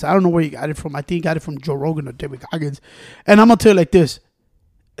and books. I don't know where you got it from. I think he got it from Joe Rogan or David Goggins. And I'm going to tell you like this.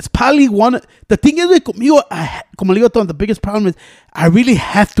 It's probably one... The thing is, güey, conmigo, como le digo a Tony, the biggest problem is I really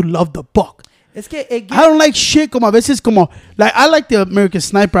have to love the book. Es que it I don't like shit como a veces como... Like, I like the American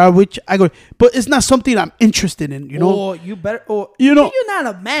Sniper, which I go... But it's not something I'm interested in, you know? Oh, you better... Oh, You know- you're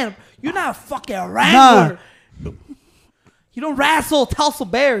not a man. You're not a fucking wrangler. You don't wrestle tussle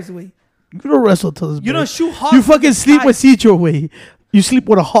bears, güey. You don't wrestle till this You don't bitch. shoot hogs. You fucking in the sleep sky. with Cicho, güey. You sleep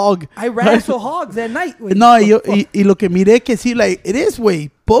with a hog. I wrestle hogs at night, güey. No, y lo que miré que sí, like, it is, way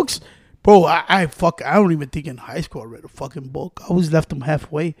books, bro. I don't even think in high school I read a fucking book. I always left them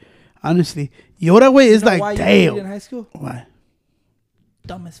halfway, honestly. Y ahora, güey, it's You know like, why you didn't damn. read in high school? Why?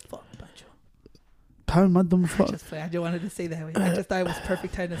 Dumb as fuck, Pancho. How am I dumb fuck? I just wanted to say that, güey. I just thought it was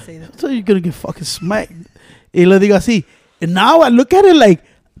perfect time to say that. So you're gonna get fucking smacked. Y le digo así. And now I look at it like,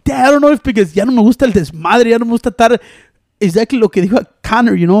 damn, I don't know if because ya no me gusta el desmadre, ya no me gusta estar exactly lo que dijo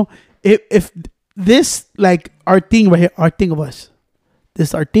Connor, you know? If this, like, our thing right here, our thing of us,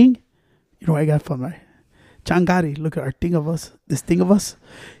 this our thing, you know where I got it from, right? Changari, look at our thing of us, this thing of us.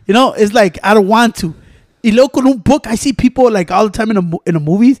 You know, it's like, I don't want to. Y luego con un book, I see people like all the time in the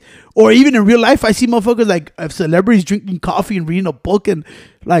movies, or even in real life, I see motherfuckers like celebrities drinking coffee and reading a book, and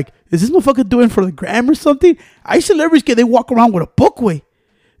like, is this motherfucker doing for the gram or something? I see celebrities que they walk around with a book, way.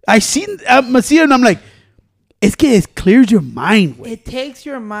 I see it and I'm like, it's que it clears your mind, way. It takes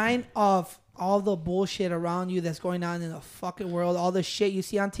your mind off all the bullshit around you that's going on in the fucking world, all the shit you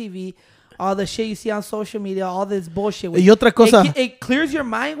see on TV, all the shit you see on social media, all this bullshit. Y otra cosa. It clears your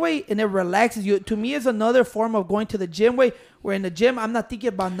mind, way, and it relaxes you. To me, it's another form of going to the gym, way, where in the gym, I'm not thinking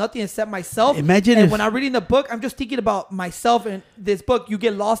about nothing except myself. Imagine and if- when I'm reading the book, I'm just thinking about myself and this book. You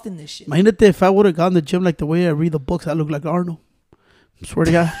get lost in this shit. Imagínate if I would have gone to the gym like the way I read the books, I look like Arnold. Swear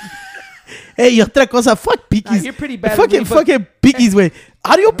to God. Hey, y otra cosa, fuck Pickies. Nah, you're pretty bad at Fucking Pickies, way.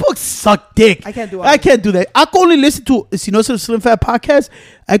 Audiobooks suck dick. I can't do I can't do that. I can only listen to, si no es el Slim Fat podcast,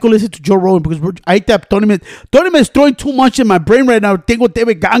 I can listen to Joe Rogan because I tap Tony Me is throwing too much in my brain right now. Tengo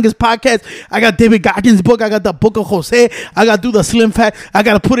David Goggins podcast. I got David Goggins book. I got the book of Jose. I got to do the Slim Fat. I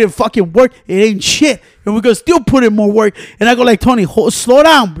got to put in fucking work. It ain't shit. And we're going to still put in more work. And I go like, Tony, slow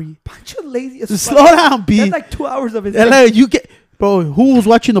down, bro. Bunch of lazy as Slow fuck. down, B. That's like 2 hours of his And day. like, you get, bro, who was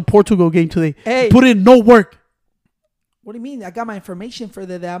watching the Portugal game today? Hey. Put in no work. What do you mean? I got my information for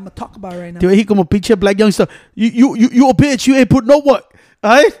that I'm gonna talk about right now. Dude, he como pinche black youngster. You a bitch. You ain't put no work.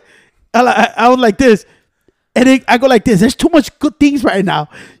 All right? I was like this. And then I go like this. There's too much good things right now.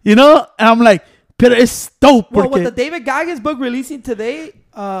 You know? And I'm like, pero es dope. Well, Porque with the David Goggins book releasing today,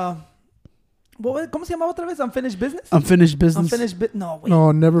 ¿cómo se llama otra vez? Unfinished Business? Unfinished business. Unfinished Business. No, wait.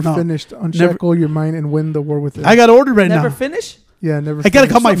 No, never No. finished. Unshackle your mind and win the war with it. I got ordered right Never now. finish? Yeah, never. I gotta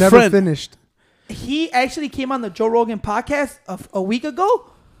finished. call my Never friend. finished. he actually came on the Joe Rogan podcast a week ago.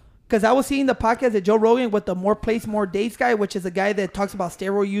 Because I was seeing the podcast of Joe Rogan with the More Place, More Dates guy, which is a guy that talks about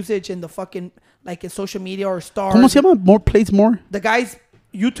steroid usage in the fucking, like in social media or stars. ¿Cómo se llama? More Plates More? The guy's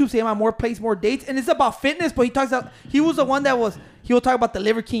YouTube se llama More Place, More Dates. And it's about fitness, but he was the one that he will talk about the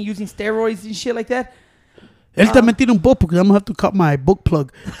Liver King using steroids and shit like that. Él también tiene un book because I'm going to have to cut my book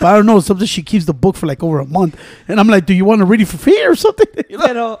plug. But I don't know. Sometimes she keeps the book for like over a month. And I'm like, do you want to read it for free or something? You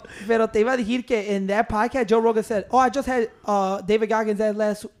know? Pero te iba a decir que in that podcast, Joe Rogan said, I just had David Goggins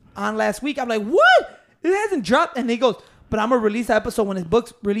last week. I'm like, what? It hasn't dropped. And he goes, but I'm going to release the episode when his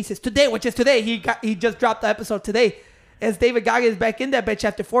book releases today, which is today. He just dropped the episode today. As David Goggins back in that bitch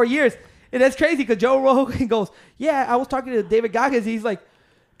after 4 years. And that's crazy because Joe Rogan goes, yeah, I was talking to David Goggins. He's like,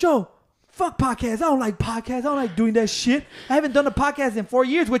 Joe, fuck podcasts. I don't like podcasts. I don't like doing that shit. I haven't done a podcast in 4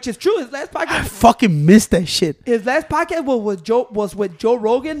 years, which is true. His last podcast. I fucking missed that shit. His last podcast was with Joe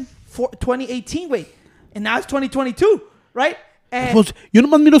Rogan for 2018, and now it's 2022, right? And Pues, yo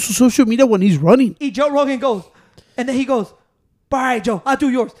nomás miro su social media when he's running. Joe Rogan goes, and then he goes, all right, Joe, I'll do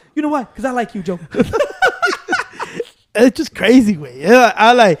yours. You know why? Because I like you, Joe. It's just crazy, güey. Yeah,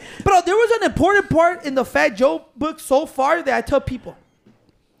 I like. But there was an important part in the Fat Joe book so far that I tell people.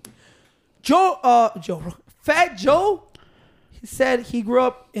 Fat Joe, he said he grew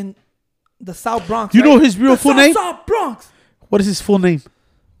up in the South Bronx. You right? know his real full name? South Bronx. What is his full name?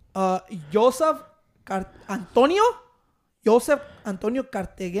 Joseph Antonio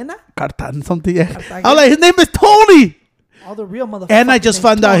Cartagena. Cartan something. Yeah. Cartagena. I'm like, his name is Tony. All the real motherfuckers. And I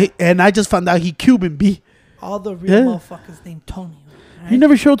just found out he Cuban. B. All the real motherfuckers named Tony. Right? He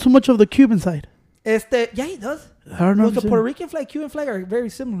never showed too much of the Cuban side. Yeah, he does. I don't know. Was the Puerto Rican flag, Cuban flag are very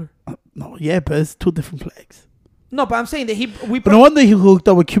similar. No, yeah, but it's two different flags. No, but I'm saying that But no wonder he hooked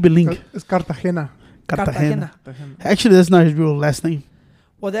up with Cuban Link. It's Cartagena. Cartagena. Actually, that's not his real last name.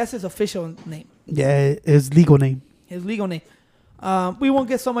 Well, that's his official name. Yeah, his legal name. His legal name. We won't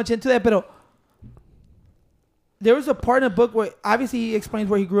get so much into that, but there was a part in the book where obviously he explains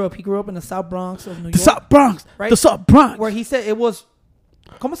where he grew up. He grew up in the South Bronx of New York. The South Bronx. Right? The South Bronx. Where he said it was,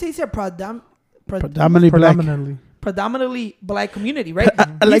 ¿cómo se dice? Predominantly black community, right?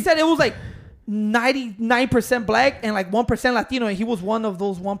 He said it was like 99% black and like 1% Latino, and he was one of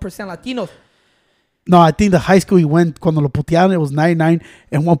those 1% Latinos. No, I think the high school he went, cuando lo putearon, it was 99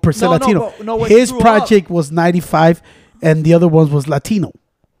 and 1% Latino. No, his project was 95 and the other ones was Latino.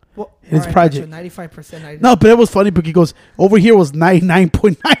 Well, his project. 95%. No, but it was funny because he goes, over here was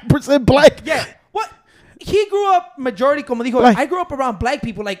 99.9% black. Yeah. What? He grew up majority, como dijo, Black. I grew up around black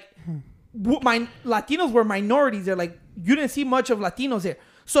people. Like, my Latinos were minorities there. Like, you didn't see much of Latinos there.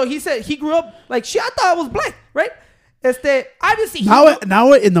 So he said he grew up like, shit, I thought I was black, right? Obviously.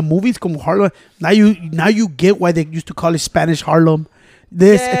 Now in the movies como Harlem, now you get why they used to call it Spanish Harlem.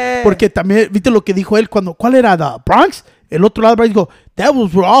 Porque también, viste lo que dijo él cuando, ¿cuál era? The Bronx? El otro lado, Bronx, go, that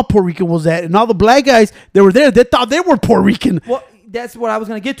was where all Puerto Rican was at. And all the black guys, they were there, they thought they were Puerto Rican. Well, that's what I was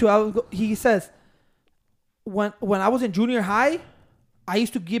going to get to. He says, when I was in junior high, I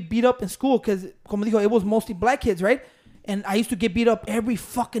used to get beat up in school because, como dijo, it was mostly black kids, right? And I used to get beat up every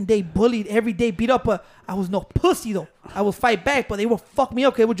fucking day, bullied every day, beat up. But I was no pussy, though. I would fight back, but they would fuck me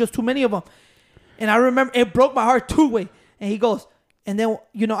up because it was just too many of them. And I remember it broke my heart two-way. And he goes, and then,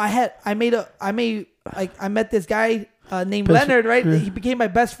 you know, I met this guy named Leonard, right? Yeah. He became my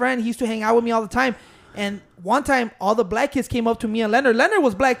best friend. He used to hang out with me all the time. And one time, all the black kids came up to me and Leonard. Leonard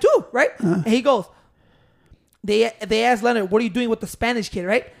was black too, right? And he goes, they asked Leonard, what are you doing with the Spanish kid,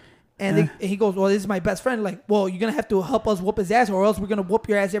 right? And he goes, well, this is my best friend. Like, well, you're going to have to help us whoop his ass or else we're going to whoop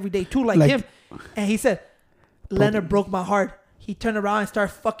your ass every day too, like him. And he said, Leonard broke my heart. He turned around and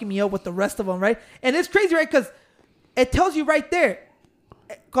started fucking me up with the rest of them, right? And it's crazy, right? Because it tells you right there,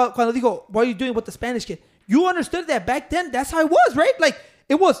 cuando digo, what are you doing with the Spanish kid? You understood that back then, that's how it was, right? Like,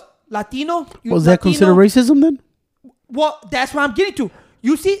 it was Latino. Was that considered racism then? Well, that's what I'm getting to.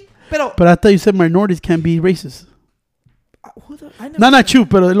 You see, but I thought you said minorities can't be racist. Not you,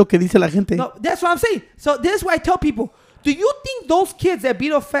 pero es lo que dice la gente. No, that's what I'm saying. So this is why I tell people, do you think those kids that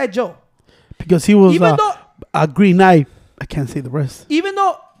beat up Fat Joe, because he was a green eye, I can't say the rest. Even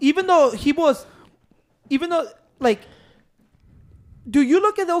though like, do you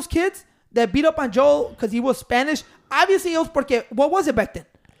look at those kids that beat up on Joe because he was Spanish? Obviously, it was porque, what was it back then?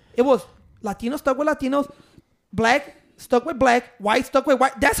 It was Latinos stuck with Latinos, black stuck with black, white stuck with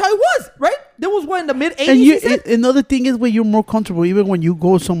white. That's how it was, right? There was one in the mid-'80s. And another thing is where you're more comfortable. Even when you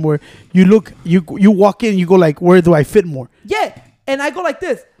go somewhere, you walk in, you go like, where do I fit more? Yeah, and I go like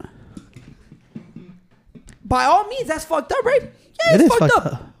this. By all means, that's fucked up, right? Yeah, it's fucked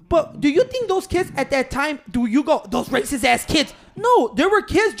up. But do you think those kids at that time, do you go, those racist ass kids? No, there were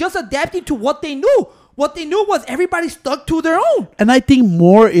kids just adapting to what they knew. What they knew was everybody stuck to their own. And I think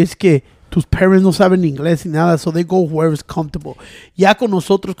more es que tus parents no saben inglés ni nada, so they go wherever's comfortable. Ya con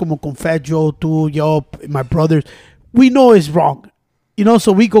nosotros, como con Fat Joe, tú, yo, my brothers, we know it's wrong. You know,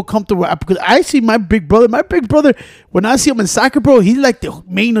 so we go comfortable. Because I see my big brother, when I see him in soccer, bro, he's like the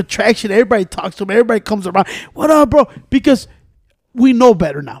main attraction. Everybody talks to him. Everybody comes around. What up, bro? Because we know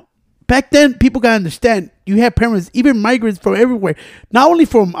better now. Back then, people gotta understand. You had parents, even migrants from everywhere. Not only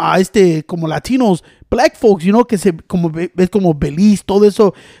from como Latinos, black folks, you know, que se como Belize, todo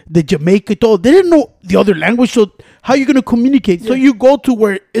eso, de Jamaica, todo. They didn't know the other language, so how you gonna communicate? Yeah. So you go to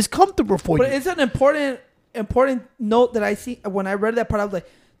where it's comfortable for you. But it's an important note that I see when I read that part. I was like,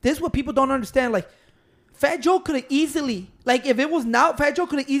 this is what people don't understand. Like, Fat Joe could have easily, like, if it was now, Fat Joe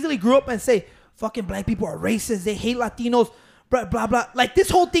could have easily grew up and say, fucking black people are racist. They hate Latinos. Blah, blah, blah. Like this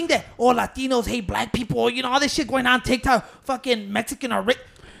whole thing that, oh, Latinos hate black people, you know, all this shit going on TikTok, fucking Mexican or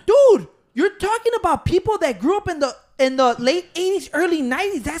dude, you're talking about people that grew up in the late 80s, early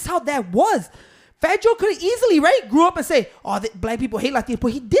 90s. That's how that was. Fat Joe could have easily, right, grew up and say, oh, black people hate Latinos,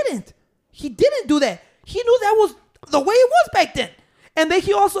 but he didn't. He didn't do that. He knew that was the way it was back then. And then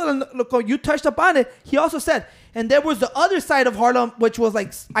he also, look, you touched upon it, he also said, and there was the other side of Harlem, which was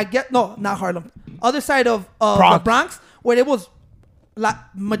like, not Harlem, other side of the Bronx, where it was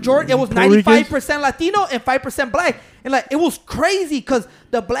majority, it was 95% Latino and 5% black. And like, it was crazy because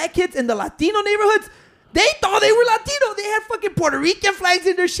the black kids in the Latino neighborhoods, they thought they were Latino. They had fucking Puerto Rican flags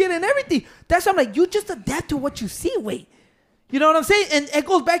in their shit and everything. That's why I'm like, you just adapt to what you see, wait. You know what I'm saying? And it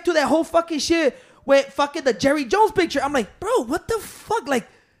goes back to that whole fucking shit with fucking the Jerry Jones picture. I'm like, bro, what the fuck? Like,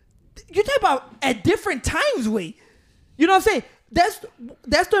 you're talking about at different times, wait. You know what I'm saying? That's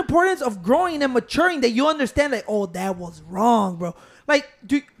the importance of growing and maturing, that you understand that, oh, that was wrong, bro. Like,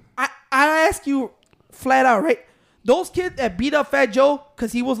 I ask you flat out, right? Those kids that beat up Fat Joe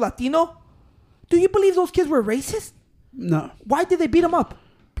because he was Latino, do you believe those kids were racist? No. Why did they beat him up?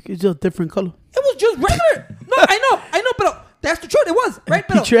 Because it's a different color. It was just regular. No, I know, but that's the truth. It was, right?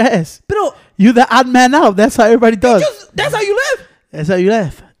 Beat your ass. But you the odd man out. That's how everybody does. That's how you live. That's how you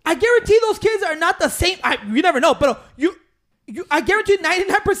live. I guarantee those kids are not the same. You never know, but I guarantee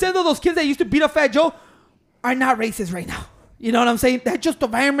 99% of those kids that used to beat up Fat Joe are not racist right now. You know what I'm saying? That's just the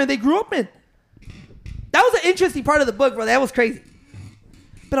environment they grew up in. That was an interesting part of the book, bro. That was crazy.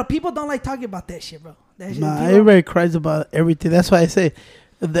 But people don't like talking about that shit, bro. Everybody cries about everything. That's why I say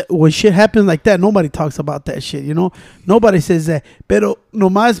that when shit happens like that, nobody talks about that shit, you know? Nobody says that. Pero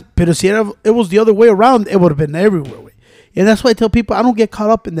si it was the other way around, it would have been everywhere. And that's why I tell people, I don't get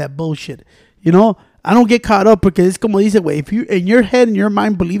caught up in that bullshit, you know? I don't get caught up because it's como dice, güey, if you in your head and your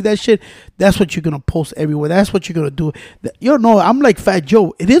mind believe that shit, that's what you're going to post everywhere. That's what you're going to do. You know, I'm like Fat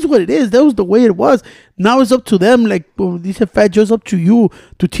Joe. It is what it is. That was the way it was. Now it's up to them. Like, well, they said Fat Joe's up to you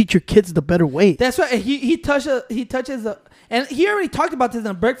to teach your kids the better way. That's right. He touches and he already talked about this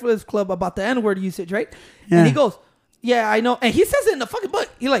in Breakfast Club about the N-word usage, right? Yeah. And he goes, yeah, I know. And he says it in the fucking book.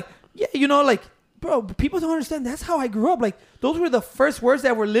 He like, yeah, you know, like, bro, people don't understand. That's how I grew up. Like, those were the first words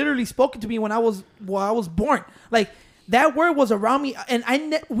that were literally spoken to me when I was born. Like, that word was around me, and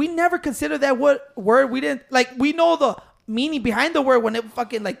we never considered that word. We didn't, like, we know the meaning behind the word when it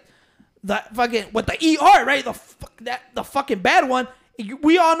fucking, like, the fucking with the ER, right? The fucking bad one.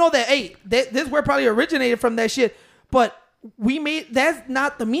 We all know that. Hey, this word probably originated from that shit, but that's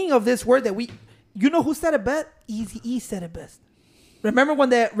not the meaning of this word that we. You know who said it best? Eazy-E said it best. Remember when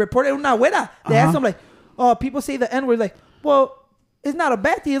they reported una güera? They asked them like, oh, people say the N-word. Like, well, it's not a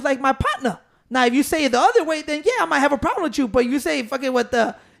bad thing. It's like my partner. Now, if you say it the other way, then yeah, I might have a problem with you. But if you say fucking with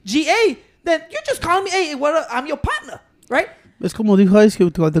the GA, then you're just calling me, hey, I'm your partner, right? Es como dijo Ice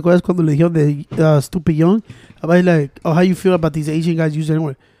Cube, ¿te acuerdas cuando le dijeron de Stupid Young? About like, oh, how you feel about these Asian guys using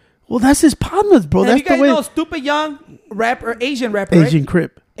N-word? Well, that's his partners, bro. And that's you guys the way. know Stupid Young rapper, Asian rapper, Asian right?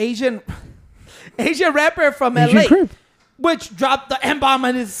 Crip. Asian rapper from Asian LA. Crip. Which dropped the M-bomb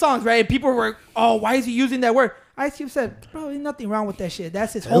in his songs, right? And people were, oh, why is he using that word? Ice Cube said, bro, there's nothing wrong with that shit.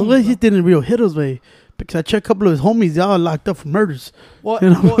 That's his homie. He didn't real hit us, way. Because I checked a couple of his homies, they all locked up for murders. Well, you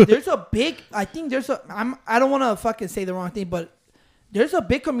know? Well, there's a big, I think I don't want to fucking say the wrong thing, but there's a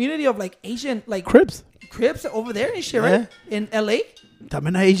big community of like Asian, like Crips over there and shit, right? In LA.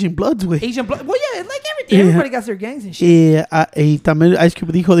 También hay Asian Bloods, güey. Asian Blood. Well, yeah, like everything. Yeah. Everybody got their gangs and shit. Yeah, también Ice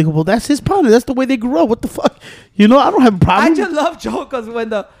Cube dijo, well, that's his partner. That's the way they grew up. What the fuck? You know, I don't have a problem. I just love Joe because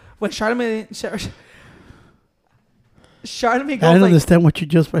when Charlemagne goes I don't understand what you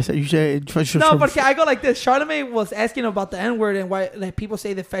just said. You said no, but I go like this. Charlemagne was asking about the N-word and why like people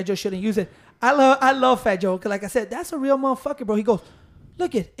say that Fat Joe shouldn't use it. I love Fat Joe because, like I said, that's a real motherfucker, bro. He goes,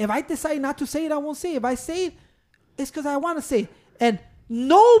 look it. If I decide not to say it, I won't say it. If I say it, it's because I want to say it. And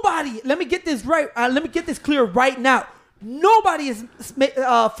nobody, let me get this right. Let me get this clear right now. Nobody is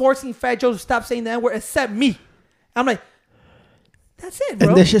forcing Fat Joe to stop saying the N-word except me. I'm like, that's it, bro.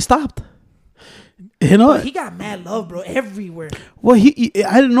 And that shit stopped. You know, He got mad love, bro, everywhere. well,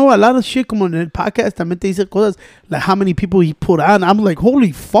 I don't know, a lot of shit como en el podcast también te dice cosas like how many people he put on. I'm like,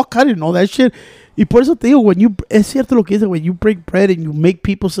 holy fuck, I didn't know that shit. Y por eso te digo, es cierto lo que dice, when you break bread and you make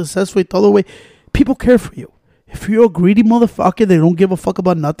people successful y todo, way, people care for you. If you're a greedy motherfucker, they don't give a fuck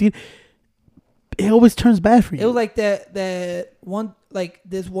about nothing. It always turns bad for you. It was like that one, like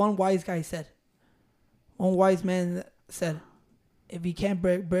this one wise guy said. One wise man said, if he can't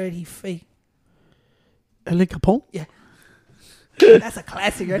break bread, he fake. El Capone? Yeah. That's a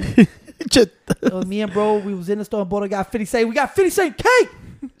classic, right? Shit. It was me and bro, we was in the store and Bono got 50 Cent. We got 50 Cent cake!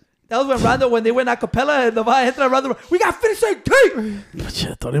 That was when Rondo, when they went a cappella and the vibe hit Rondo, we got 50 Cent cake!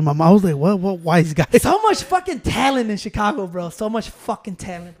 Shit, I thought in my mouth, I was like, what wise guy? So much fucking talent in Chicago, bro. So much fucking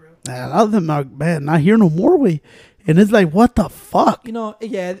talent, bro. A lot of them are, man, not here no more, way. And it's like, what the fuck? You know,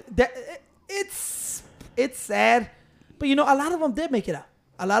 yeah, it's sad. But, you know, a lot of them did make it out.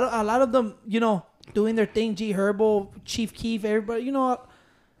 A lot of them, you know, doing their thing. G Herbo, Chief Keef, everybody, you know.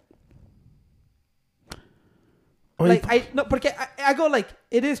 Like, I go like,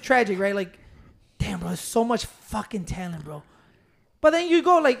 it is tragic, right? Like, damn, bro, there's so much fucking talent, bro. But then you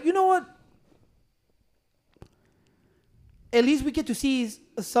go like, you know what? At least we get to see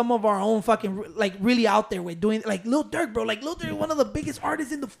some of our own fucking, like, really out there with doing, like, Lil Durk, bro. Like, Lil Durk is one of the biggest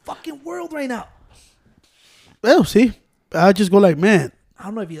artists in the fucking world right now. Well, see, I just go like, man. I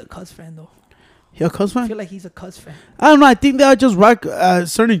don't know if he's a Cuz fan, though. He a Cuz I fan? feel like he's a Cuz fan. I don't know. I think they just rock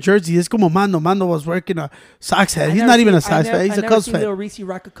certain jerseys. It's como Mando. Mando was working a Sox hat. He's not even a Sox fan. He's a Cuz fan. Lil Reese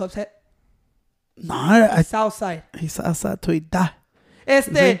rock a Cubs hat. No, I South side. he's outside to die.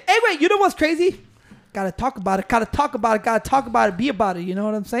 Hey, wait, you know what's crazy? Gotta talk about it. Gotta talk about it. Gotta talk about it. Be about it. You know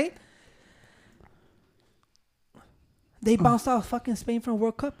what I'm saying? They bounced out fucking Spain from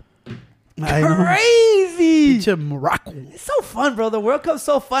World Cup. I know. Crazy. Pinche Morocco. It's so fun, bro. The World Cup's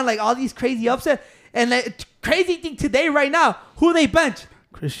so fun. Like all these crazy upsets. And like, crazy thing today, right now, who they bench?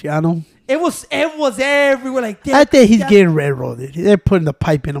 Cristiano. It was everywhere. Like, I think he's getting railroaded. They're putting the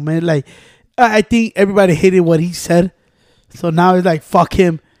pipe in him, man. Like, I think everybody hated what he said. So now it's like, fuck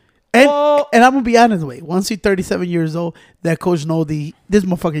him. And and I'm going to be honest, wait. Once he's 37 years old, that coach know this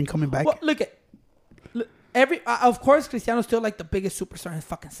motherfucker coming back. Well, look at of course, Cristiano's still like the biggest superstar in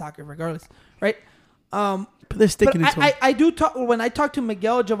fucking soccer, regardless, right? But they're sticking it to him. I do talk when I talk to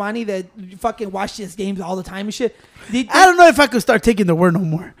Miguel Giovanni that fucking watch his games all the time and shit. I don't know if I could start taking the word no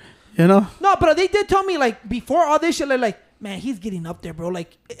more. You know? No, but they did tell me like before all this shit, like, man, he's getting up there, bro.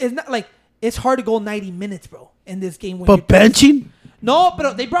 Like it's not like it's hard to go 90 minutes, bro, in this game. When But benching? No,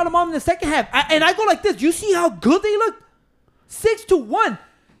 but they brought him on in the second half, and I go like this. You see how good they look? 6-1,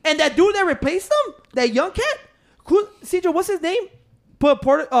 and that dude that replaced them, that young cat, Cedro, what's his name?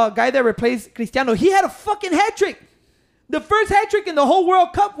 Guy that replaced Cristiano. He had a fucking hat trick, the first hat trick in the whole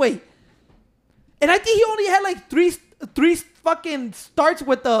World Cup. Wait, and I think he only had like three fucking starts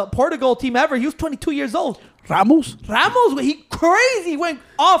with the Portugal team ever. He was 22 years old. Ramos, he crazy went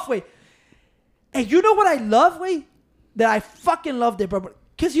off, way. And you know what I love, way? That I fucking loved it, bro.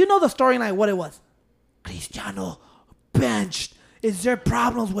 Because you know the storyline, what it was. Cristiano benched. Is there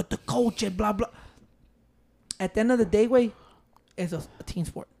problems with the coach and blah, blah. At the end of the day, way, it's a team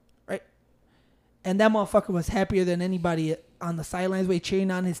sport, right? And that motherfucker was happier than anybody on the sidelines, way,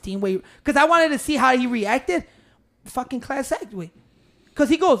 cheering on his team, way. Because I wanted to see how he reacted. Fucking class act, way. Because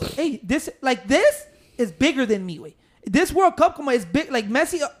he goes, hey, this is bigger than me, way. This World Cup is big. Like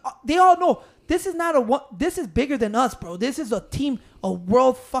Messi, they all know. This is not this is bigger than us, bro. This is a team, a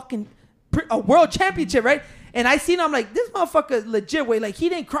world championship, right? And I seen him, I'm like, this motherfucker is legit, way. Like, he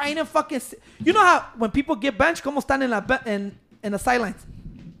didn't cry, he didn't fucking... You know how when people get benched, como están in the sidelines?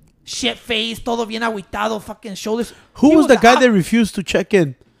 Shit face, todo bien aguitado, fucking shoulders. Who was the guy that refused to check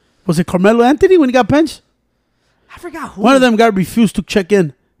in? Was it Carmelo Anthony when he got benched? I forgot who. One of them guys refused to check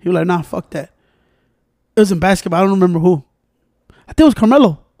in. He was like, nah, fuck that. It was in basketball. I don't remember who. I think it was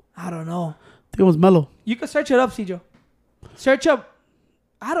Carmelo. I don't know. I think it was Melo. You can search it up, Cedro. Search up.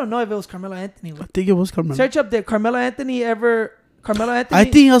 I don't know if it was Carmelo Anthony. I think it was Carmelo. Search up, did Carmelo Anthony ever... Carmelo Anthony... I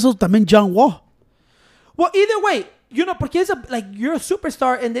think also también John Wall. Well, either way, you know, porque it's you're a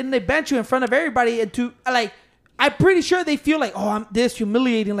superstar and then they bench you in front of everybody and I'm pretty sure they feel like, oh, I'm this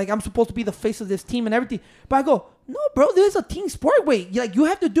humiliating, like I'm supposed to be the face of this team and everything. But I go, no, bro, this is a team sport, way. Like, you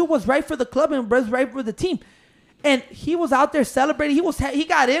have to do what's right for the club and what's right for the team. And he was out there celebrating. He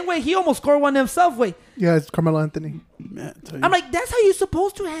got in, way. He almost scored one himself, way. Yeah, it's Carmelo Anthony. Man, I'm like, that's how you're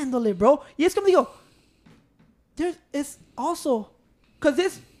supposed to handle it, bro. Y es como digo, it's also, because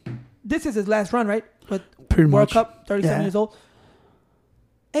this is his last run, right? But Pretty World much. Cup, 37 Yeah. years old.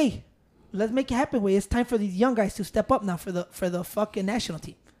 Hey, let's make it happen, way. It's time for these young guys to step up now for the fucking national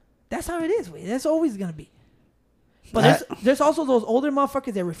team. That's how it is, way. That's always gonna be. But there's also those older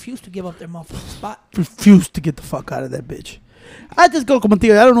motherfuckers that refuse to give up their motherfucking spot. refuse to get the fuck out of that bitch. I just go como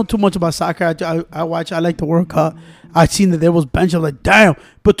tío. I don't know too much about soccer. I watch. I like the World Cup. I seen that there was bench. I'm like, damn.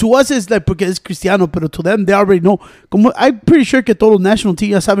 But to us, it's like porque es Cristiano. But to them, they already know. Como I'm pretty sure que todos los national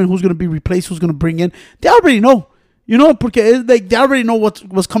team ya saben who's gonna be replaced, who's gonna bring in. They already know. You know, porque it's like they already know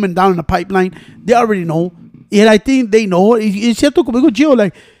what's coming down in the pipeline. They already know, and I think they know. Es cierto como digo Gio,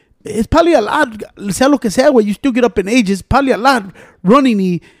 like. It's probably a lot, sea lo que sea, where you still get up in age. It's probably a lot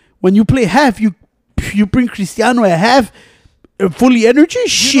running. When you play half, you bring Cristiano at half, fully energy.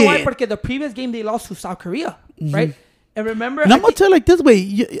 Shit. You know why? Porque the previous game they lost to South Korea, right? And remember, And I'm gonna tell you like this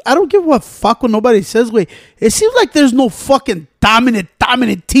way. I don't give a fuck what nobody says. Way it seems like there's no fucking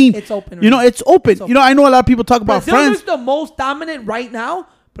dominant team. It's open. You know, it's open. It's open. You know, I know a lot of people talk about Brazil France. is the most dominant right now,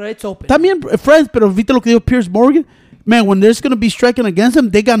 but it's open. También France, pero viste lo que dijo Piers Morgan. Man, when there's gonna be striking against them,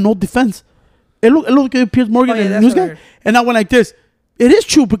 they got no defense. Es lo que dijo Piers Morgan Oh, yeah, en el that's news what I guy. heard. And I went like this. It is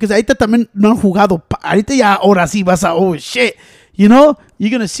true because ahorita también no han jugado. Ahorita ya ahora sí vas a oh shit. You know, you're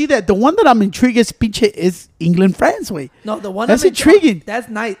gonna see that. The one that I'm intrigued is England France way. No, the one That's I'm intriguing. That's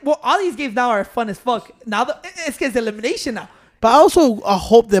nice. Well, all these games now are fun as fuck. Now it's elimination now. But I also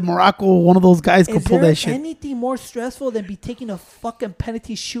hope that Morocco, one of those guys, can Is pull there that shit. anything more stressful than be taking a fucking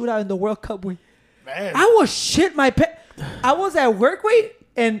penalty shootout in the World Cup? Way? Man. I was shit my I was at work, wait,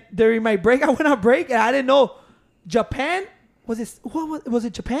 and during my break, I went on break, and I didn't know Japan was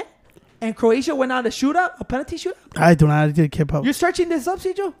it Japan and Croatia went on a shootout, a penalty shootout. I didn't keep up. You're searching this up,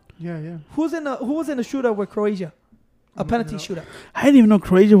 Cijo? Yeah. Who was in the shootout with Croatia? A penalty shootout. I didn't even know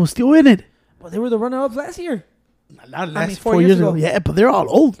Croatia was still in it. Well, they were the runner-ups last year. Not last 4 4 years years ago. ago. Yeah, but they're all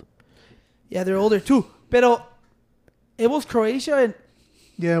old. Yeah, they're older too. But it was Croatia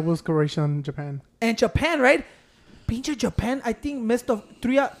Yeah, it was Croatia and Japan. and Japan, right? Pinche Japan, I think missed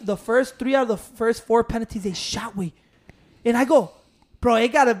three out of the first 4 penalties they shot. We, and I go, bro, it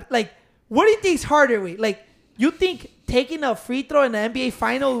gotta like. What do you think's harder? We like you think taking a free throw in the NBA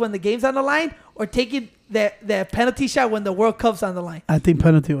Finals when the game's on the line, or taking the penalty shot when the World Cup's on the line? I think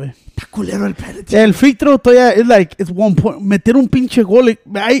penalty way. Está culero el penalty. El free throw todavía is like it's 1 point. Meter un pinche gol.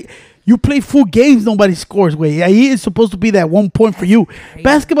 You play full games, nobody scores. Way ahí is supposed to be that 1 point for you. Crazy.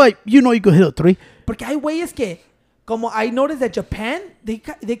 Basketball, you know you can hit a 3. Porque hay güeyes que, como I noticed that Japan, they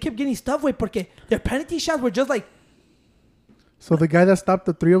kept getting stuff, güey, porque their penalty shots were just like, So the guy that stopped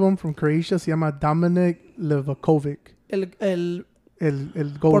the 3 of them from Croatia se llama Dominic Livakovic. el El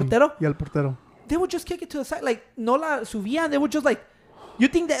goalie. ¿Portero? Yeah, el portero. they would just kick it to the side. Like, no la subían. They would just like, you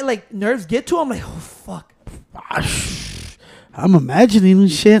think that like nerves get to them? Like, oh, fuck. I'm imagining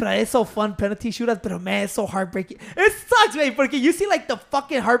shit. But it's so fun, penalty shootouts, but man, it's so heartbreaking. It sucks, man, porque you see like the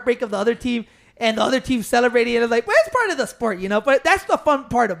fucking heartbreak of the other team and the other team celebrating, and it's like, well, it's part of the sport, you know? But that's the fun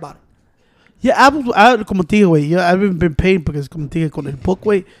part about it. Yeah, I como te digo, güey, I haven't been paying because como te dije, con el book,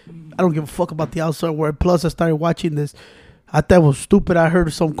 güey, I don't give a fuck about the outside world. Plus, I started watching this. I thought it was stupid. I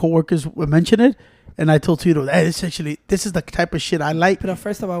heard some coworkers mention it, and I told Tito, hey, this is the type of shit I like. But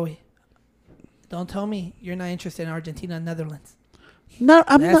first of all, wait, don't tell me you're not interested in Argentina and Netherlands. No,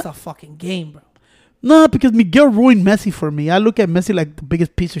 I'm That's not. a fucking game, bro. No, because Miguel ruined Messi for me. I look at Messi like the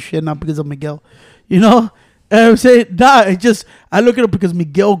biggest piece of shit, not because of Miguel. You know? And I would say, I look at it because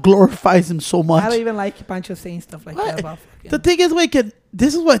Miguel glorifies him so much. I don't even like Pancho saying stuff like that about fucking. The thing is, like,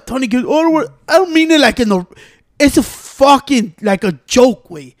 this is why Tony gives. I don't mean it like it's a fucking like a joke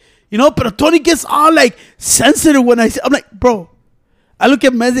way, you know. But Tony gets all like sensitive when I say, I'm like, bro. I look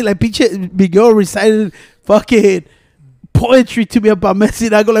at Messi like pinche Miguel recited fucking poetry to me about Messi,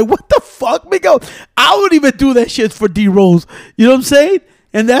 and I go like, what the fuck, Miguel? I wouldn't even do that shit for D Rose. You know what I'm saying?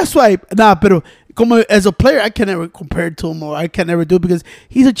 And that's why, pero como as a player, I can never compare it to him, or I can never do it because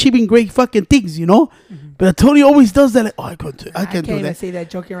he's achieving great fucking things, you know. Mm-hmm. But Tony always does that. Like, oh, I can't do even that. say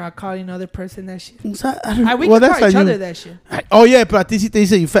that joking around calling another person that shit. We We can call each other that shit. Oh yeah, but they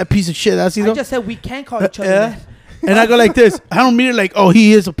say you fat piece of shit. That's I just said we can call each other yeah. that. And I go like this. I don't mean it like, oh,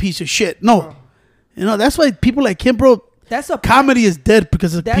 he is a piece of shit. No, you know that's why people like him, bro. That's a Comedy is dead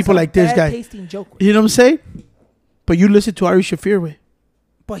because of people like this guy. Tasting joke. You know what I'm saying? But you listen to Ari Shafir, way.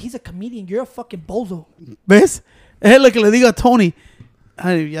 But he's a comedian. You're a fucking bozo. ¿Ves? Es lo que le digo a Tony.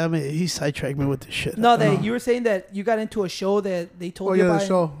 He sidetracked me with this shit. No, that you were saying that you got into a show that they told Oh you yeah, about the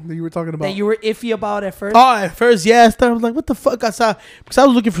show that you were talking about. that you were iffy about at first. Oh, at first, yeah. I started, I was like, what the fuck? I saw, because I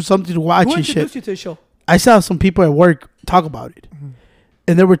was looking for something to watch Who and shit. introduced you to the show? I saw some people at work talk about it.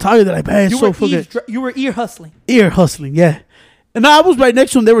 And they were talking, they're like, man, it's so fucking You were ear hustling. ear hustling, yeah. And I was right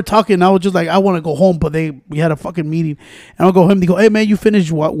next to them. They were talking. And I was just like, I want to go home, but we had a fucking meeting. And I'll go home. They go, hey man, you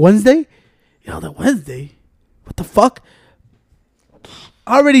finished what, Wednesday? You know, the Wednesday? What the fuck?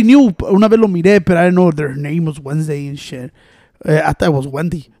 I already knew una vez lo miré, but I didn't know their name was Wednesday and shit. I thought it was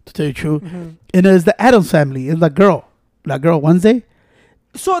Wendy, to tell you the truth. And it's the Addams Family. It's that girl Wednesday.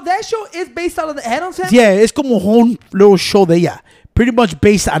 So that show is based out of the Addams Family? Yeah, it's como un little show de ella. Pretty much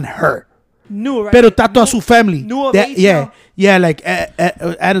based on her. New, right? Pero está toda su family. New of That- age yeah, now? yeah, like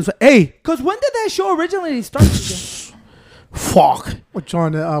Addams. Hey, Because when did that show originally start? again? fuck. Which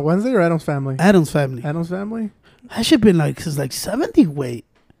one? Wednesday or Adam's Family? Adams Family. Adam's Family. That shit been like since like 70. Wait,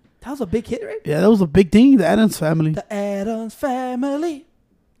 That was a big hit, right? yeah, that was a big thing. The Adams Family. The Addams Family.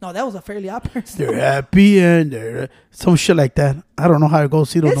 No, that was a Fairly Odd Parents. They're happy and they're some shit like that. I don't know how it goes.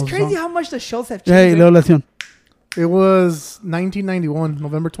 See, don't It's know the crazy song. how much the shows have Hey, changed. Leo right? Lacion. It was 1991,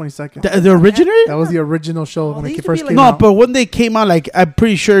 November 22nd. The original? That was the original show Oh, when they it used to first be came No, out. but when they came out, like I'm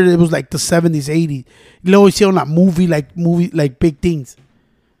pretty sure it was like the 70s, 80s. Luego hicieron la movie, like big things.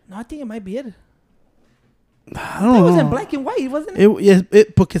 No, I think it might be it. I It don't was know. in black and white, wasn't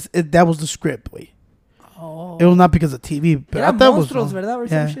it? Because that was the script. Wait, Oh. it was not because of TV. But I Era thought it was Monstruos, wrong. ¿verdad? Or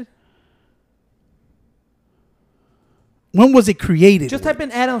Yeah. some shit. When was it created? Just type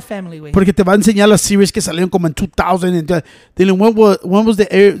in Addams Family, güey. Porque te va a enseñar las series que salieron como en 2000. And then when was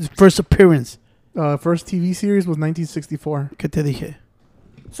the first appearance? First TV series was 1964. ¿Qué te dije?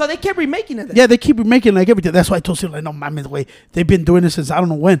 So they kept remaking it then. Yeah, they keep remaking like everything. That's why I told you, like, no mames, way. They've been doing this since I don't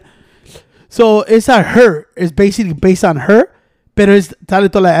know when. So it's not her. It's basically based on her. Pero es tal y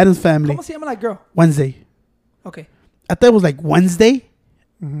toda la Addams Family. ¿Cómo se llama la girl? Wednesday. Okay. I thought it was like Wednesday.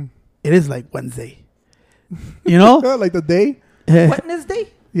 Mm-hmm. It is like Wednesday. You know? Like the day? Wednesday?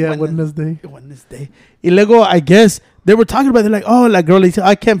 Yeah, Wednesday. Wednesday. Wednesday. Y luego, I guess, they were talking about it. They're like, oh, like, girl, like,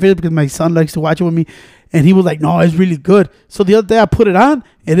 I can't finish because my son likes to watch it with me. And he was like, no, it's really good. So the other day I put it on.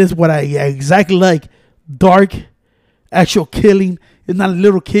 It is what I exactly like. Dark, actual killing. It's not a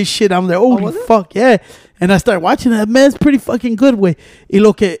little kid shit. I'm like, holy was it? fuck, yeah. And I started watching it. Man, it's pretty fucking good, way. Y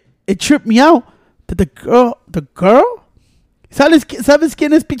lo que, it tripped me out that the girl? ¿Sabes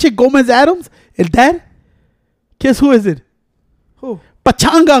quién es pinche Gomez Adams? El dad? Guess who is it? Who?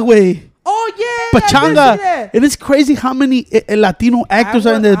 Pachanga, way. Oh, yeah. I did see Pachanga. that. It is crazy how many Latino actors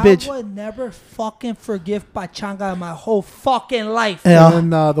are in this bitch. I would never fucking forgive Pachanga in my whole fucking life. Yeah.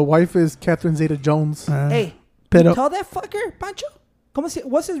 And the wife is Catherine Zeta-Jones. Hey, Pero- you tell that fucker, Pancho?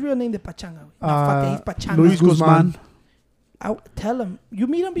 What's his real name de Pachanga? güey? No, fuck it, he's Pachanga. Luis Guzman. Tell him. You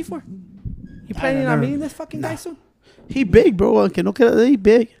meet him before? You planning on meeting this fucking guy soon? He big, bro. Aunque no queda, he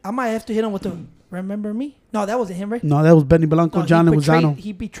big. I might have to hit him with the remember me? No, that wasn't him, right? No, that was Benny Blanco, No, John he betrayed- Leguizano.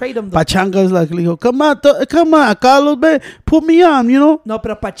 He betrayed him. Though. Pachanga is like, come on, Carlos, man, put me on, you know? No,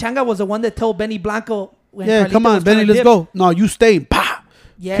 but Pachanga was the one that told Benny Blanco. When Yeah, Carlito come on, was Benny, trying to let's dip. go. No, you stay. Pa!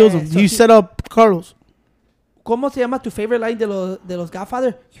 Yeah, Kills him. so You set up Carlos. ¿Cómo se llama tu favorite line de los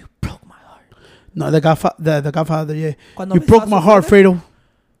Godfather? You broke my heart. No, the Godfather, yeah. Cuando You besaba broke a my su heart, madre. Fredo.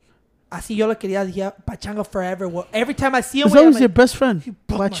 Así yo le quería decir Pachanga forever. Well, every time I see him, It's güey, I'm always like, your best friend. you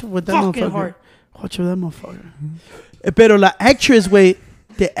broke Watch my with that fucking motherfucker. heart. Watch with that motherfucker. Pero la actress, way,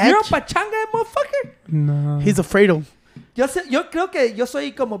 the You're a actress, Pachanga, motherfucker. No. he's a Fredo. Yo creo que yo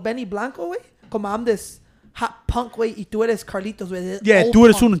soy como Benny Blanco, güey. Como I'm this hot punk, güey. Y tú eres Carlitos, güey. this Yeah, old dude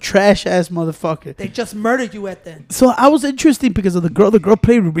is punk. a trash ass motherfucker. They just murdered you at the end. So I was interesting because of the girl. The girl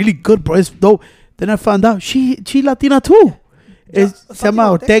played really good, bro. It's dope. Then I found out she Latina too. Se something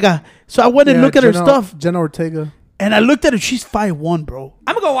llama Ortega. Ortega. So I went and looked at her Jenna- stuff, Jenna Ortega. and I looked at her. She's 5'1", bro.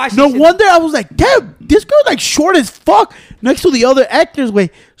 I'm gonna go watch No this shit. wonder I was like, damn, this girl's like short as fuck next to the other actors.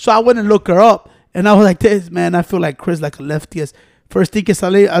 Way. So I went and looked her up, and I was like, this man, I feel like Chris, like a lefty. First thing que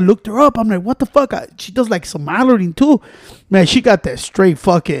sale, I looked her up. I'm like, what the fuck? She does like some hollering too. Man, she got that straight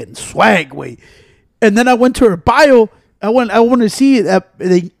fucking swag way. And then I went to her bio. I want to see it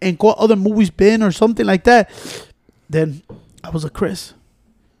and what other movies been or something like that. Then I was a Chris.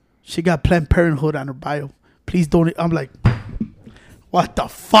 She got Planned Parenthood on her bio. Please don't. I'm like, what the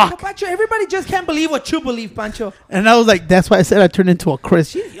fuck? Pancho, everybody just can't believe what you believe, Pancho. And I was like, that's why I said I turned into a Chris.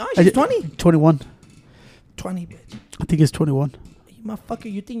 She's young. She's 20. 21. 20, bitch. I think it's 21. You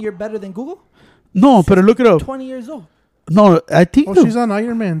motherfucker, you think you're better than Google? No, but look it up. 20 years old. No, I think Oh, so. she's on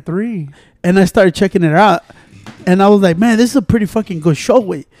Iron Man 3. And I started checking it out. And I was like, man, this is a pretty fucking good show.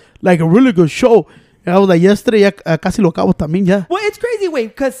 Wait, like a really good show. And I was like, yesterday, ya casi lo acabo también, ya. Well, it's crazy, way,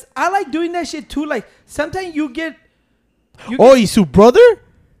 because I like doing that shit too. Like, sometimes you get. Oh, y su brother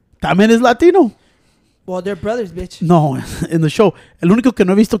también es latino. Well, they're brothers, bitch. No, in the show. El único que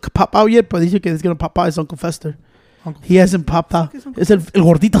no he visto que pop out yet, pero dice que es going to pop out is Uncle Fester. He hasn't popped out. Es el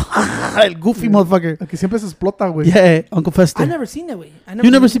gordito. El goofy motherfucker. El que siempre se explota, güey. Yeah, Uncle Fester. I never seen that, way.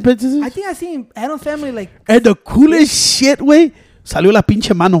 You never seen Princesses? I think I seen Adam's Family, like. And the coolest shit, güey, salió la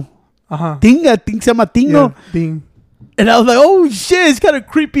pinche mano. Ajá. Tinga, se llama Tingo. Yeah, Ding. And I was like, oh shit, it's kind of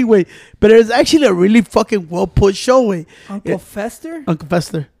creepy, way. But it's actually a really fucking well put show, way. Uncle Fester? Uncle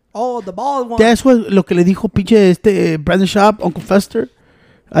Fester. Oh, the bald one. That's what lo que le dijo pinche Brandon Schaub, Uncle Fester,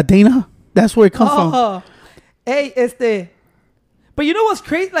 a Dana. That's where it comes from. Hey, But you know what's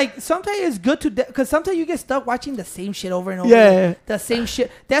crazy? Like, sometimes it's good to... Because sometimes you get stuck watching the same shit over and over. Yeah. Like, the same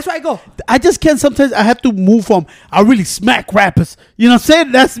shit. That's why I go... I just can't. Sometimes I have to move from, I really smack rappers. You know what I'm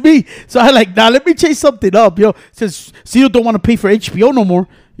saying? That's me. So I like, nah, let me change something up, yo. Since you don't want to pay for HBO no more,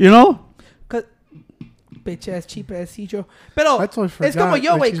 you know? Cause bitch ass, cheap ass Citro. Pero I totally forgot. it's como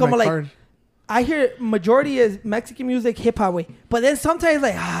yo, I way. changed Como my like... card. I hear majority is Mexican music, hip hop, way. But then sometimes,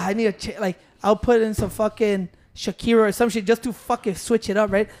 like, I need to... Like, I'll put in some fucking... Shakira or some shit just to fucking switch it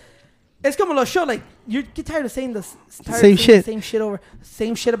up, right? It's como lo show, like, you get tired of saying the same shit over,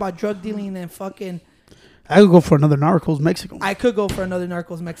 same shit about drug dealing and fucking. I could go for another Narcos Mexico. I could go for another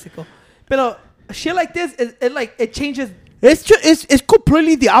Narcos Mexico, but shit like this, it changes. It's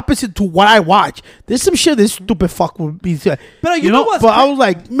completely the opposite to what I watch. There's some shit this stupid fuck would be. But you know what's? But I was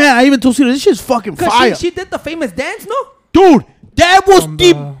like, man, I even told you this shit's fucking fire. She did the famous dance, no? Dude, that was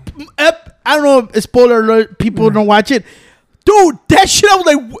I don't know if spoiler alert, people don't watch it. Dude, that shit, I was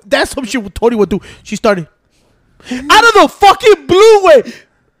like, that's some shit Tony would do. She started out of the fucking blue way.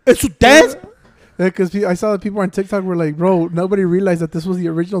 It's a dance. Because I saw that people on TikTok were like, bro, nobody realized that this was the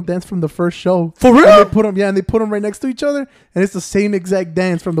original dance from the first show. For real? And they put them right next to each other, and it's the same exact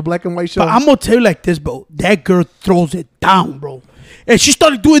dance from the black and white show. But I'm gonna tell you like this, bro. That girl throws it down, bro. And she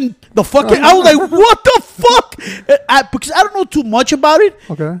started doing the fucking... I was like, what the fuck? Because I don't know too much about it.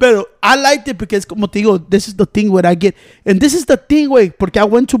 Okay. But I liked it because, como te digo, this is the thing where I get... And this is the thing, güey. Porque I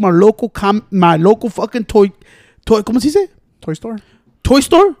went to my local fucking toy... ¿Cómo se dice? Toy store? Toy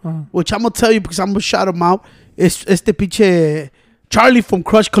store? Which I'm going to tell you because I'm going to shout him out. It's the pinche Charlie from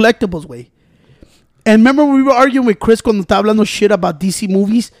Crush Collectibles, güey. And remember we were arguing with Chris cuando estaba hablando shit about DC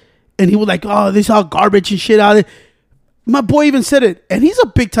movies? And he was like, oh, this is all garbage and shit out of it. My boy even said it, and he's a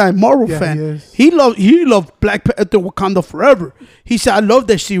big time Marvel fan. He loved Black Panther Wakanda Forever. He said, I love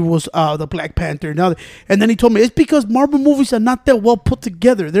that she was the Black Panther. And then he told me, it's because Marvel movies are not that well put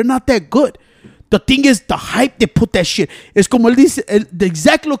together. They're not that good. The thing is, the hype they put that shit. Es como él dice,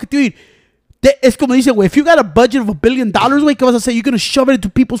 exactly lo que te digo. Es como dice, güey, if you got a budget of $1 billion, güey, ¿qué vas a hacer? You're going to shove it into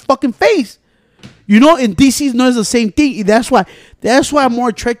people's fucking face. You know, in DC no es the same thing. That's why I'm more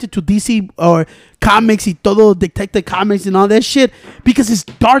attracted to DC or comics y todo detective comics and all that shit, because it's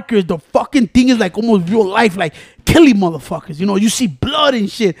darker. The fucking thing is like almost real life, like killing motherfuckers. You know, you see blood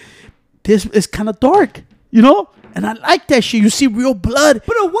and shit. This is kind of dark, you know, and I like that shit. You see real blood.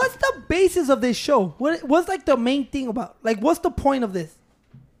 But what's the basis of this show? What's like the main thing about? Like, what's the point of this?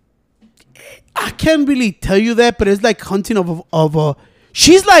 I can't really tell you that, but it's like hunting of a.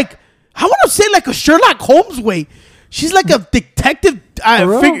 She's like, I want to say like a Sherlock Holmes way. She's like a detective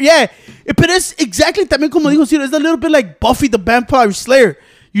figure. Yeah. But it's exactly también como dijo, it's a little bit like Buffy the Vampire Slayer.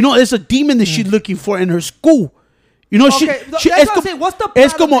 You know, there's a demon that she's looking for in her school. You know, what's the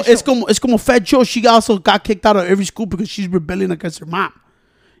plot it's como Fat Joe. She also got kicked out of every school because she's rebelling against her mom.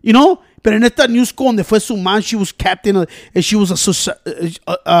 You know? But in esta new school donde fue su mom, she was captain and she was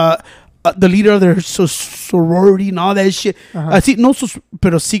the leader of their sorority and all that shit.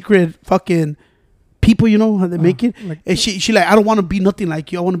 Pero secret fucking people, you know how they make it. And she like, I don't want to be nothing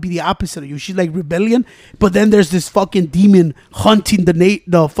like you. I want to be the opposite of you. She's like rebellion, but then there's this fucking demon hunting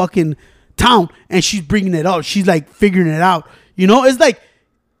the fucking town, and she's bringing it out. She's like figuring it out. You know, it's like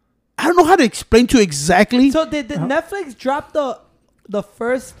I don't know how to explain to you exactly. So did Netflix drop the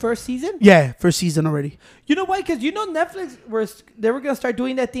first season? Yeah, first season already. You know why? Because you know Netflix they were gonna start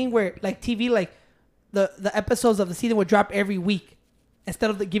doing that thing where like TV, like the episodes of the season would drop every week instead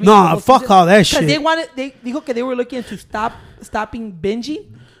of giving. No, fuck all that shit. Because they were looking to stopping binging.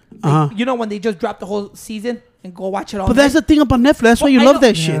 You know, when they just drop the whole season and go watch it all. But that's the thing about Netflix. That's why you love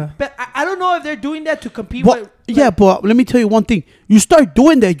that shit. But I don't know if they're doing that to compete with. Yeah, but let me tell you one thing. You start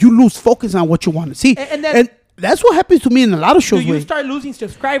doing that, you lose focus on what you want to see. And that's what happens to me in a lot of shows. You start losing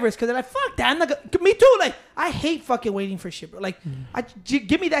subscribers because they're like, fuck that. I'm not gonna, me too. Like, I hate fucking waiting for shit, bro. Like,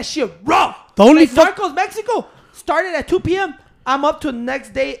 give me that shit raw. The only Narcos Mexico started at 2 p.m. I'm up to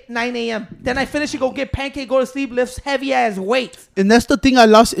next day 9 a.m. Then I finish it, go get pancake, go to sleep, lifts heavy ass weights. And that's the thing. I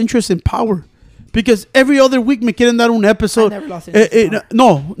lost interest in Power. Because every other week me quieren dar un episode. I never lost interest in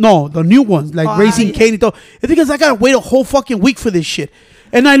Power. No, the new ones like Raising yeah. Kane and todo. It's because I gotta wait a whole fucking week for this shit,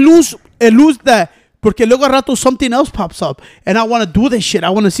 and I lose that. Porque luego a rato something else pops up, and I want to do this shit.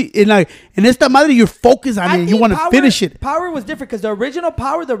 I want to see, and esta madre, you're focused on it, and you want to finish it. Power was different because the original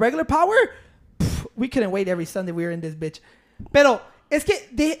Power, the regular Power, we couldn't wait every Sunday we were in this bitch. Pero es que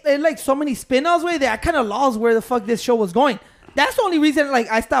they like so many spin-offs way that I kind of lost where the fuck this show was going. That's the only reason like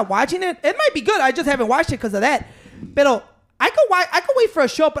I stopped watching it. It might be good. I just haven't watched it because of that. Pero I could wait for a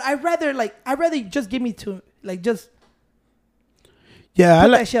show, but I'd rather just give me to like just. Yeah,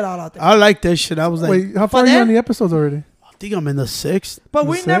 put that shit all out there. I like that shit. I was like, wait, how far are you on the episodes already? I think I'm in the 6th. But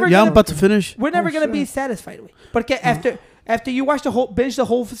we're never. Yeah, I'm about to finish. We're never gonna be satisfied with. Porque after you watch binge the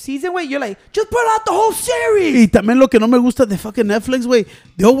whole season, wait, you're like, just put out the whole series. Y también lo que no me gusta de fucking Netflix, way.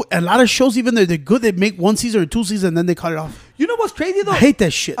 A lot of shows, even though they're good, they make one season or 2 seasons and then they cut it off. You know what's crazy though? I hate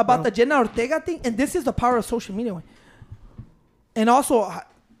that shit about bro. the Jenna Ortega thing, and this is the power of social media. Way. And also,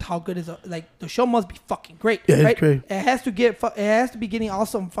 how good is like the show must be fucking great. Yeah, right? it's great. It has to be getting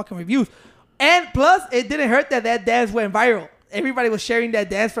awesome fucking reviews, and plus it didn't hurt that dance went viral. Everybody was sharing that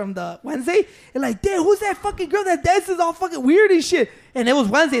dance from the Wednesday, and like, damn, who's that fucking girl that dances all fucking weird and shit? And it was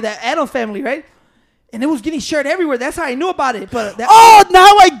Wednesday, that Addams Family, right? And it was getting shared everywhere. That's how I knew about it. But now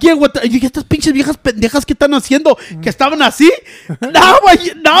I get what you get estas pinches viejas pendejas que están haciendo que estaban así. Now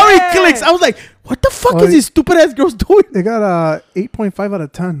it clicks. I was like, what the fuck is these stupid ass girls doing? They got 8.5 out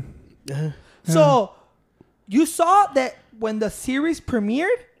of 10. So you saw that when the series premiered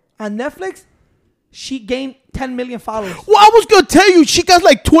on Netflix, she gained 10 million followers. Well, I was gonna tell you, she got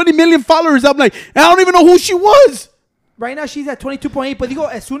like 20 million followers. I'm like, I don't even know who she was. Right now, she's at 22.8. But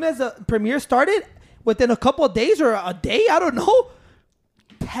digo, as soon as the premiere started, within a couple of days or a day, I don't know,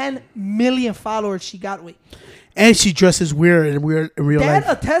 10 million followers she got with. And she dresses weird in real life.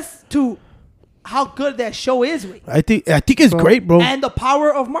 That attests to how good that show is, with. I think it's great, bro. And the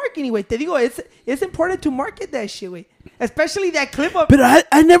power of marketing, with. Te digo, it's important to market that shit, with. Especially that clip of. But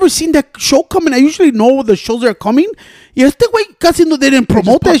I never seen that show coming. I usually know the shows that are coming. Y este güey casi no, they didn't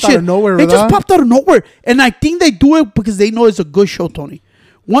promote that shit. It just popped out of nowhere. And I think they do it because they know it's a good show, Tony.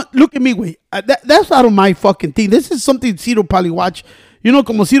 Look at me, güey. That's out of my fucking thing. This is something Ciro probably watch. You know,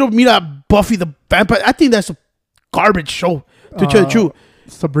 como Ciro mira Buffy the Vampire. I think that's a garbage show, to tell the truth.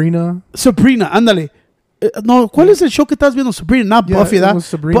 Sabrina, ándale. No, ¿cuál es el show que estás viendo? Sabrina, not Buffy. It was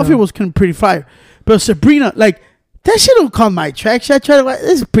Sabrina. Buffy was kind of pretty fire. But Sabrina, like, that shit don't come my tracks. I try to,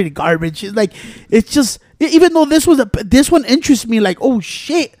 this is pretty garbage. It's like, it's just, even though this one interests me, like, oh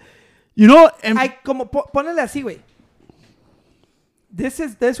shit. You know? And como ponele así, güey. This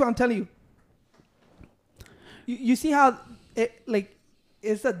is what I'm telling you. You see how it, like,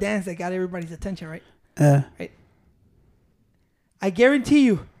 it's a dance that got everybody's attention, right? Right. I guarantee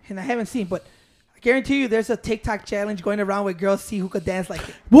you, and I haven't seen, but I guarantee you there's a TikTok challenge going around where girls see who could dance like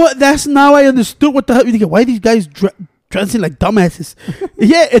it. Well, that's now I understood what the hell. You think, why are these guys dancing like dumbasses?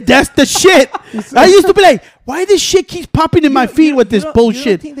 Yeah, that's the shit. I used to be like, why this shit keeps popping in my feet with this bullshit?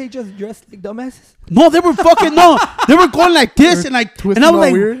 You don't think they just dressed like dumbasses? No, they were fucking, no. They were going like this and like, and I was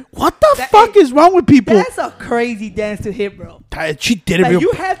like, weird. what the fuck is wrong with people? That's a crazy dance to hit, bro. She did it Like, real.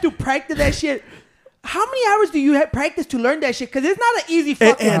 you have to practice that shit. How many hours do you have practice to learn that shit? Because it's not an easy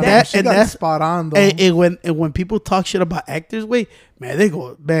fucking dance. she got spot on though. And when people talk shit about actors, wait, man,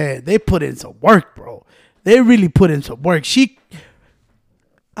 they put in some work, bro. They really put in some work.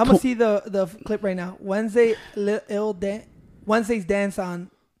 I'm gonna see the clip right now. Wednesday's dance on.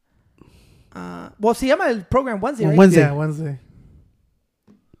 Well, se llama el program Wednesday, right? Wednesday. Yeah, Wednesday.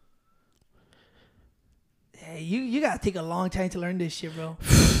 Hey, you gotta take a long time to learn this shit, bro.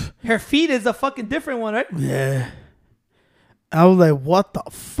 Her feet is a fucking different one, right? Yeah. I was like, what the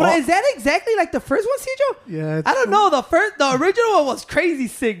fuck? But is that exactly like the first one, Cijo? Yeah. I don't know. The original one was crazy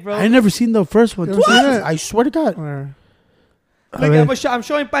sick, bro. I never seen the first one. You ever seen it? I swear to God. Where? Look, I'm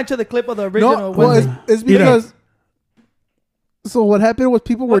showing Pancho the clip of the original. No, well, Wednesday. it's because. So what happened was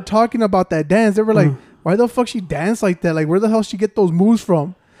people were talking about that dance. They were like, "Why the fuck she dance like that? Like, where the hell she get those moves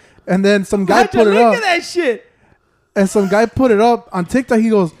from?" And then some guy Pancho, put it look up. at that shit. And some guy put it up on TikTok. He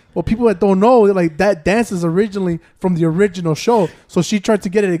goes, well, people that don't know, they're like, that dance is originally from the original show. So she tried to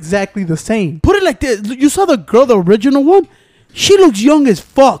get it exactly the same. Put it like this. You saw the girl, the original one? She looks young as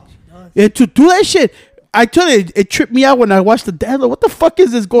fuck. Yeah, to do that shit, I tell you, it tripped me out when I watched the dance. Like, what the fuck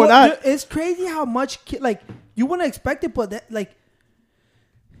is this going on? It's crazy how much, like, you wouldn't expect it, but that, like,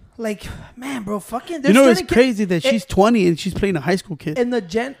 Like, man, bro, fucking. You there's know, it's certain crazy that it- she's 20 and she's playing a high school kid. in the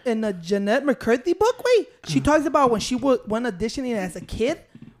Jeanette McCarthy book, she talks about when she went auditioning as a kid,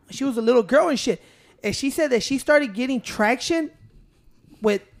 when she was a little girl and shit, and she said that she started getting traction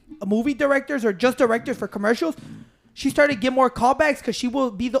with movie directors or just directors for commercials. She started to get more callbacks because she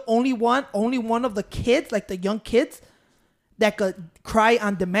will be the only one of the kids, like the young kids, that could cry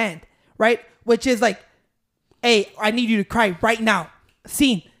on demand, right? Which is like, hey, I need you to cry right now,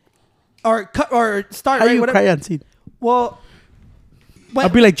 scene, or cut or start. How right, you whatever. cry on scene? Well, I'll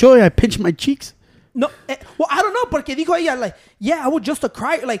be like, Joey, I pinch my cheeks. no, well, I don't know, porque dijo ella, like, yeah, I would just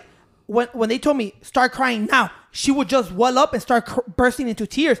cry. Like, when they told me, start crying now, she would just well up and start bursting into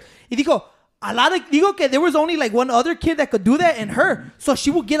tears. Y dijo, digo que there was only like one other kid that could do that and her. So she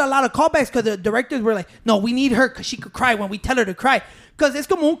would get a lot of callbacks because the directors were like, no, we need her because she could cry when we tell her to cry. Because it's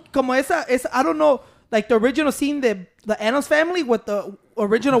como esa, I don't know, like the original scene, the Addams Family with the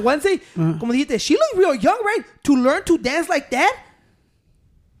original Wednesday. Como dijiste, she looked real young, right? To learn to dance like that.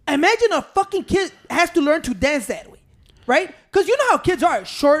 Imagine a fucking kid has to learn to dance that way, right? Because you know how kids are.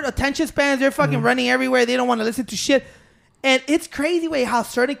 Short attention spans. They're fucking running everywhere. They don't want to listen to shit. And it's crazy, way how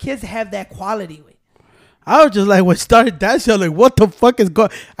certain kids have that quality, way. I was just like, when started dancing, I was like, what the fuck is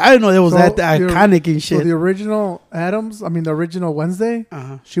going? I didn't know there was that iconic and shit. So the original the original Wednesday,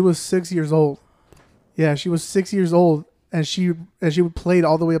 she was 6 years old. Yeah, she was 6 years old, and she played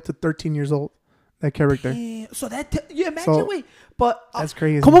all the way up to 13 years old. That character. Damn. So you imagine, wait, but That's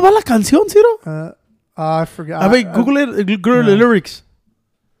crazy. ¿Cómo va la canción, Ciro? I forgot. I mean, Google it, Google the lyrics.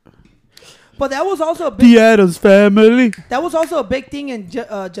 but that was also a big. The Addams Family. That was also a big thing in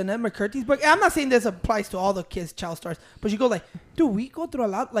Jeanette McCarthy's book. And I'm not saying this applies to all the kids' child stars, but you go like, dude, we go through a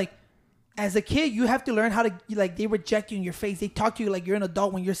lot. Like, as a kid, you have to learn how to, like, they reject you in your face. They talk to you like you're an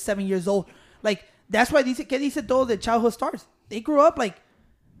adult when you're 7 years old. Like, that's why these todos the childhood stars, they grew up like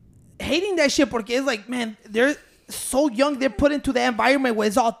hating that shit porque it's like, man, they're so young, they're put into the environment where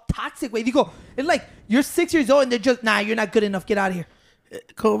it's all toxic. Way you go, it's like you're 6 years old and they're just, nah, you're not good enough. Get out of here.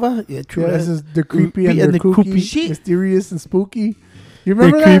 ¿Cómo va? Yeah, true. Yeah, this is the creepy and the kooky. kooky, mysterious and spooky. You The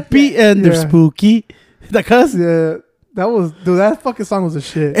remember that? creepy and the Yeah. spooky. The cuss? Yeah, that fucking song was a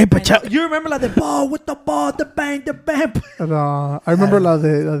shit. Hey, but You remember like the ball with the ball, the bang, the bang. And, I remember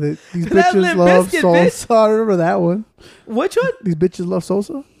these That's bitches Limp love Bizkit, Sosa. bitch. I remember that one. Which one? These bitches love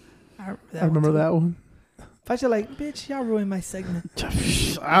Sosa. I I remember that one. Fasha like, bitch, y'all ruined my segment.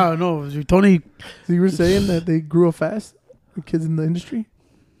 I don't know. Tony. So you were saying that they grew up fast, the kids in the industry?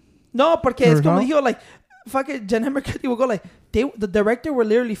 No, porque es como How? dijo, like, fucking Jeanette McCarthy will go like, the director will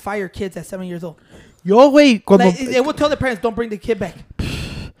literally fire kids at 7 years old. Yo, güey, cuando... Like, they will tell the parents, don't bring the kid back.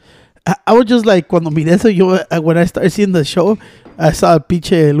 I was just like, cuando miré eso, when I started seeing the show, I saw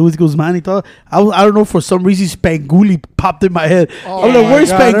pinche Luis Guzman y todo. I don't know, for some reason, Spanguli popped in my head. Oh I'm like, my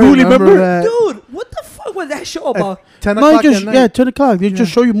where's God, I Spanguli, remember? that. Dude, what the fuck was that show about? 10 No, o'clock just, at night. yeah, 10 o'clock. They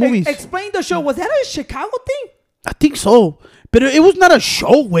just show you movies. Explain the show. Was that a Chicago thing? I think so. But it was not a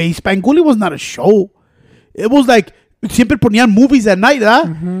show, güey. Spanguli was not a show. It was like, siempre ponían movies at night, ¿ah?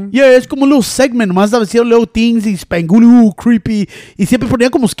 Yeah, es como un little segment. Más hacían little things y Spanguli, creepy. Y siempre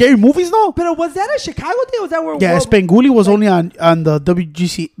ponían como scary movies, ¿no? But was that a Chicago thing? Was that where? Yeah, Spanguli was only on the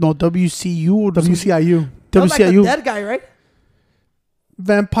WCU or WCIU. that was like the WCIU. dead guy, right?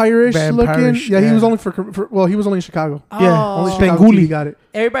 Vampire-ish looking. Vampire-ish, Yeah, he yeah. was only he was only in Chicago. Yeah, Oh. Only Chicago Spanguli. TV got it.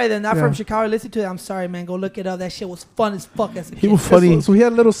 Everybody that's not Yeah. from Chicago, listen to it. I'm sorry, man. Go look it up. That shit was fun as fuck as a kid. He was funny. So he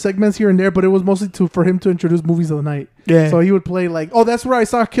had little segments here and there, but it was mostly for him to introduce movies of the night. Yeah. So he would play like, oh, that's where I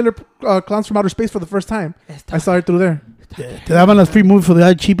saw Killer Clowns from Outer Space for the first time. I saw it through there. Te daban las free movies for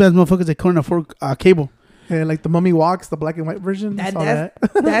the cheap ass motherfuckers that couldn't afford cable. And like The Mummy Walks, the black and white version. I saw that.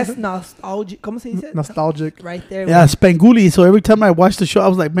 That's nostalgic. ¿Cómo se dice? Nostalgic. Right there. Yeah, Spanguli. So every time I watched the show, I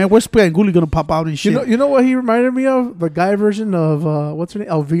was like, man, where's Spanguli gonna pop out and shit? You know what he reminded me of? The guy version of what's her name?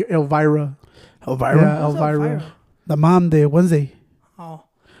 Elvira. Elvira? Yeah, Who's Elvira. The mom de Wednesday. Oh.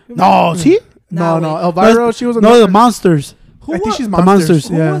 No, see? No, Nah, wait. Elvira. She was No, the another- monsters. Who I think was, she's The monsters. Monsters.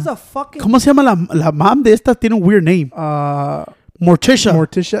 who Yeah. was a fucking... ¿Cómo se llama la mom de esta? Tiene un weird name. Morticia.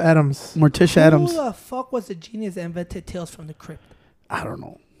 Morticia Adams. Morticia Who Adams. the fuck was the genius that invented Tales from the Crypt? I don't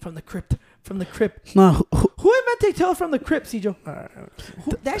know. From the Crypt. From the Crypt. No, Who invented Tales from the Crypt, Cijo?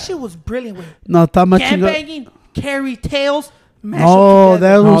 That shit was brilliant. With no, está más gang chinga. banging, carry tails, mash No, up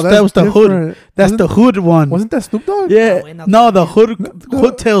together. that was the hood. different. That's the hood one. Wasn't that Snoop Dogg? Yeah. No, wait, not No, that. the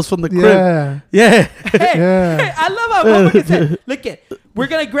hood tales from the crib. Yeah. Yeah. Hey, Yeah. hey, I love how motherfuckers said, look at, we're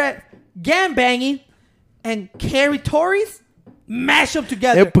gonna grab gang banging and carry Tories, mash them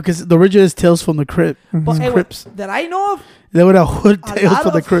together. Yeah, because the original is tales from the crib. But hey, Crips. that I know of, They would have hood a tales lot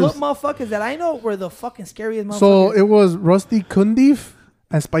from the of hood cribs. motherfuckers that I know were the fucking scariest motherfuckers. So it was Rusty Cundiff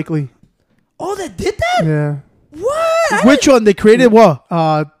and Spike Lee. Oh, that did that? Yeah. What? Which one? They created what?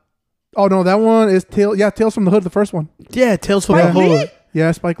 Oh no, that one is Tales from the Hood, the first one. Yeah, Tales from Spike the Lee? Hood.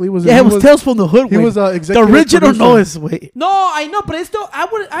 Yeah, Spike Lee was. Yeah, it was Tales from the Hood. He wait. was the executive original producer. noise. Wait, No, I know, but it's still.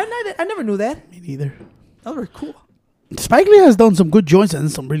 I never knew that. me neither. That was cool. Spike Lee has done some good joints and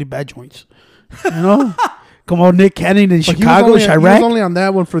some really bad joints. You know, come on, Nick Cannon in But Chicago, he was Chirac, only on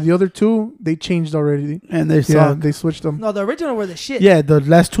that one. For the other two, they changed already. and they Yeah, sucked. they switched them. No, the original were the shit. Yeah, the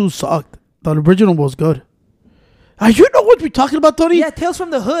last two sucked. The original was good. You know what we're talking about, Tony? Yeah, Tales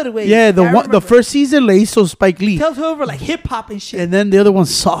from the Hood. Wait, Yeah, I the remember. first season, le hizo Spike Lee, Tales from the Hood were like hip hop and shit. and then the other one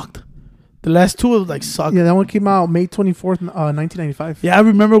sucked. The last two was like sucked. Yeah, that one came out May 24th, 1995. Yeah, I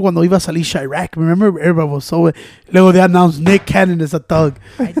remember cuando iba a salir Chirac. Remember everybody was so... Luego they announced Nick Cannon as a thug.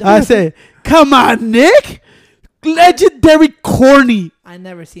 I said, come on, Nick! Legendary corny. I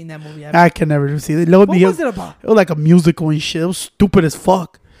never seen that movie. Ever. I can never see it. Luego What dijeron- was it about? It was like a musical and shit. It was stupid as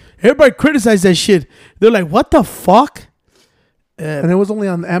fuck. Everybody criticized that shit. They're like, what the fuck? And it was only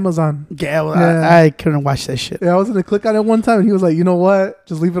on Amazon. Yeah, well, Yeah. I couldn't watch that shit. Yeah, I was gonna click on it one time, and he was like, "You know what?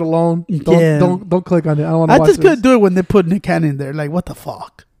 Just leave it alone. Yeah. Don't click on it. I don't want to I watch just this." couldn't do it when they put Nick Cannon there. Like, what the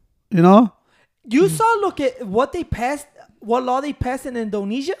fuck? You know? You saw, look at what they passed, what law they passed in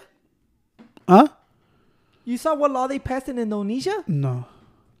Indonesia? Huh? You saw what law they passed in Indonesia? No.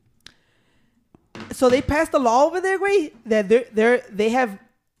 So they passed a law over there, way that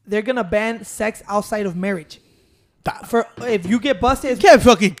they're gonna ban sex outside of marriage. For if you get busted, You it's can't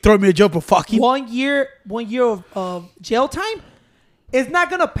fucking throw me a joke for fucking. 1 year of jail time. It's not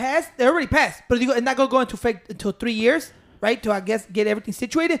gonna pass. They already passed, but it's not gonna go into effect until 3 years, right? To I guess get everything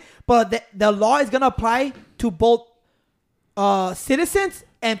situated. But the law is gonna apply to both citizens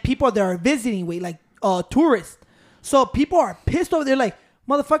and people that are visiting, like tourists. So people are pissed over there, like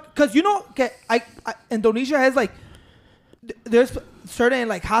motherfucker, because you know, Indonesia has like there's certain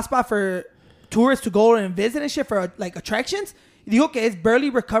like hotspot for tourists to go and visit and shit for like attractions. Digo que it's barely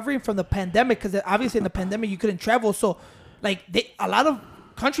recovering from the pandemic because obviously in the pandemic you couldn't travel. So like a lot of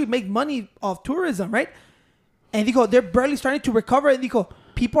countries make money off tourism, right? And digo, they're barely starting to recover. And digo,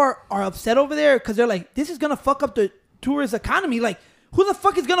 people are upset over there because they're like, this is going to fuck up the tourist economy. Like, who the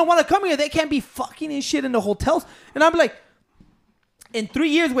fuck is going to want to come here? They can't be fucking and shit in the hotels. And I'm like, in 3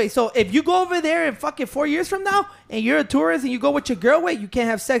 years, wait. So if you go over there and fucking 4 years from now, and you're a tourist and you go with your girl, wait, you can't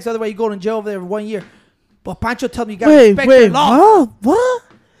have sex. Otherwise, you go to jail over there for 1 year. But Pancho told me you gotta respect the law. What?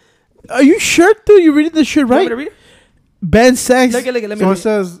 Are you sure, dude? You reading this shit You want me right? to read it? Ban sex. Look it. Let me So read it it.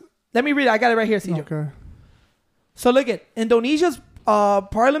 says, Let me read it. I got it right here, CJ. okay. So look at Indonesia's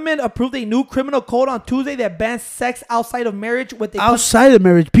parliament approved a new criminal code on Tuesday that bans sex outside of marriage with a Outside of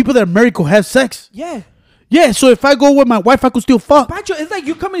marriage, people that are married could have sex. Yeah. Yeah, so if I go with my wife, I could still fuck. Pancho, it's like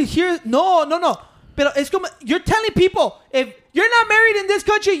you coming here. No. But it's como, you're telling people if you're not married in this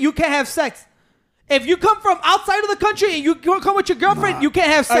country, you can't have sex. If you come from outside of the country and you come with your girlfriend, you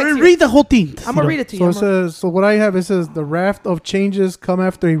can't have sex. I here. read the whole thing. I'm gonna read it to So you. it says, so what I have, it says the raft of changes come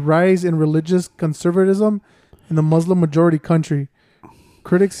after a rise in religious conservatism in the Muslim majority country.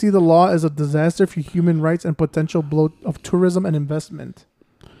 Critics see the law as a disaster for human rights and potential blow of tourism and investment.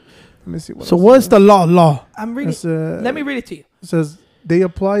 Let me see what. So else what's it the law? I'm reading. It's, Let me read it to you. It says they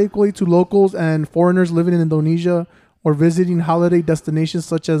apply equally to locals and foreigners living in Indonesia or visiting holiday destinations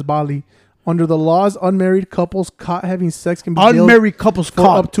such as Bali. Under the laws, unmarried couples caught having sex can be jailed Unmarried couples for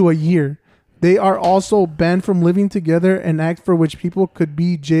caught. up to a year. They are also banned from living together, an act for which people could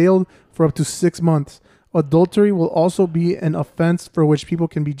be jailed for up to 6 months. Adultery will also be an offense for which people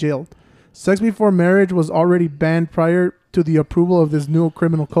can be jailed. Sex before marriage was already banned prior to the approval of this new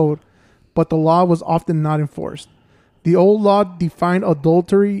criminal code, but the law was often not enforced. The old law defined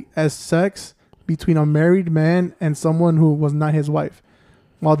adultery as sex between a married man and someone who was not his wife,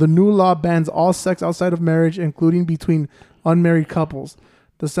 while the new law bans all sex outside of marriage, including between unmarried couples.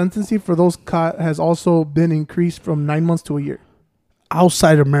 The sentencing for those caught has also been increased from 9 months to a year.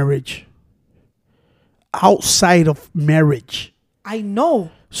 Outside of marriage. Outside of marriage. I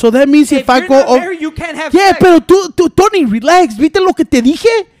know. So that means if I you're go... not married, you can't have Yeah, sex. pero tú, Tony, relax. ¿Viste lo que te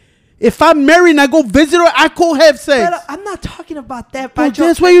dije? If I'm married and I go visit her, I could have sex. But I'm not talking about that, Well, Pancho.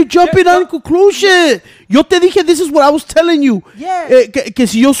 that's why you're jumping You're- on conclusion. Yo te dije, this is what I was telling you. Yeah. Que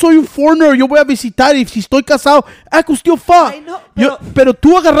si yo soy un foreigner, yo voy a visitar y si estoy casado, I could still fuck. I know, Pero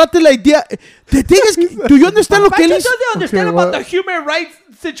tú agarraste la idea. The thing is, do you understand lo que Pancho él es? doesn't understand Okay, about what? the human rights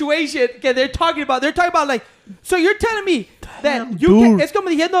situation that they're talking about. They're talking about like, so you're telling me that you can, dude. it's como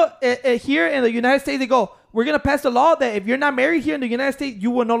diciendo here in the United States, they go, we're going to pass the law that if you're not married here in the United States, you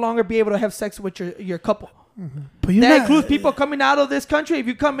will no longer be able to have sex with your couple. But you're That not- includes people coming out of this country. If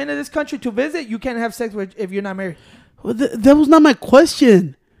you come into this country to visit, you can't have sex with if you're not married. Well, that was not my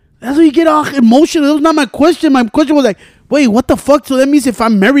question. That's why you get all emotional. That was not my question. My question was like, wait, what the fuck? So that means if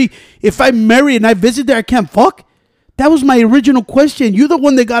I'm married and I visit there, I can't fuck? That was my original question. You're the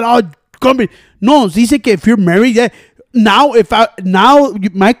one that got all grumpy. No, dice que if you're married, yeah.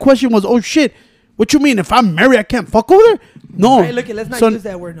 My question was, oh shit, what you mean? If I'm married, I can't fuck over there? No. Hey, look, let's not use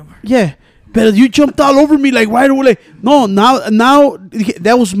that word no more. Yeah. But you jumped all over me like right away. No, now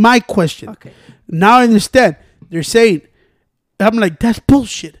that was my question. Okay. Now I understand. They're saying, I'm like, that's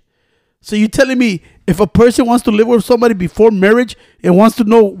bullshit. So you're telling me if a person wants to live with somebody before marriage and wants to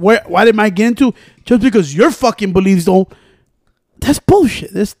know what am I getting into just because your fucking beliefs don't, that's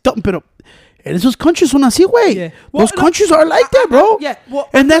bullshit. Let's dump it up. And esos countries son así, güey. Yeah. Well, those countries are like that, bro. Yeah. Well,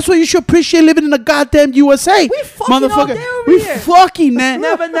 and that's why you should appreciate living in the goddamn USA. We fucking all day over We here. fucking, man.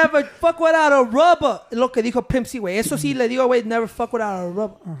 Never fuck without a rubber. Lo que dijo Pimp C, güey. Eso sí le digo, güey, never fuck without a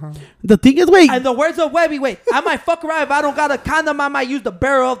rubber. The thing is, güey. And the words of Webby, wait, I might fuck around if I don't got a condom. I might use the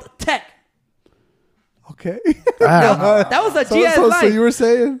barrel of the tech. Okay. That was a GS line. So you were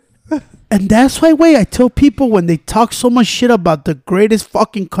saying? And that's why, I tell people when they talk so much shit about the greatest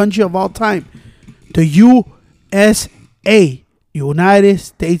fucking country of all time, the USA, United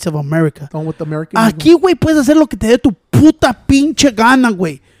States of America. Done with American. Aquí, güey, puedes hacer lo que te dé tu puta pinche gana,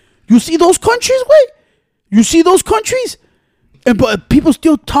 güey. You see those countries, güey? You see those countries? But people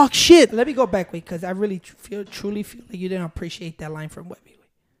still talk shit. Let me go back, wait, because I really truly feel like you didn't appreciate that line from Webby.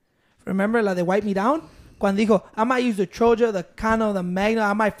 Remember, like, they wiped me down? Cuando dijo, I might use the Troja, the Cano, the Magna.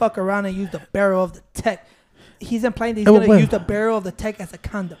 I might fuck around and use the barrel of the tech. He's implying that he's going to use the barrel of the tech as a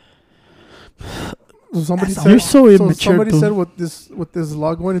condom. So somebody That's said, You're so immature, somebody dude. said with this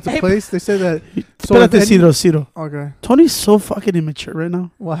law going into place, they said that. Espérate, Ciro. Okay. Tony's so fucking immature right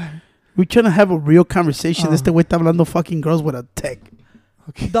now. Why? We're trying to have a real conversation. Este güey está hablando fucking girls with a tech.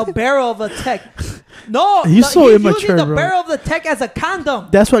 Okay. The barrel of the tech. No, You're so he's immature, using the bro. barrel of the tech as a condom.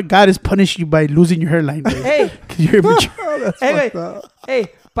 That's why God is punishing you by losing your hairline. Güey. Hey, Because you're immature. Oh, that's hey, fucked wait. up. Hey,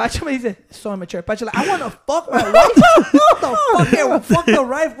 Pacho me dice, so immature. Pacho like, I want to fuck my wife. What the fuck? Yeah, fuck the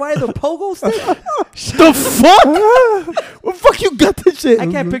right, the pogo stick? The fuck? What fuck you got this shit? I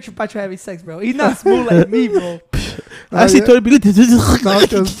can't picture Pacho having sex, bro. He's not smooth like me, bro. I see Tony be like, No,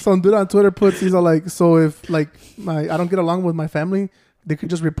 because some dude on Twitter puts, he's all like, so if like I don't get along with my family, they could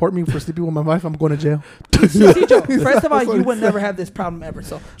just report me for sleeping with my wife. I'm going to jail. Cicho, first of all, you would never have this problem ever.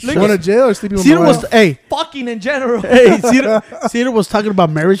 So look Going to at jail or sleeping with Ciro my was, wife? hey, fucking in general. Ciro was talking about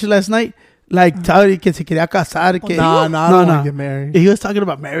marriage last night. Like, telling que se quería casar. Que, Nah, I don't want to get married. He was talking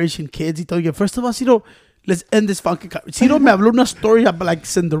about marriage and kids. He told you, first of all, Ciro, let's end this fucking conversation. Ciro me habló una story about like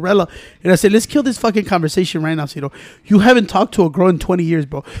Cinderella. And I said, let's kill this fucking conversation right now, Ciro. You haven't talked to a girl in 20 years,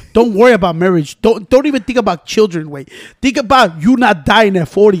 bro. Don't worry about marriage. Don't even think about children, wait. Think about you not dying at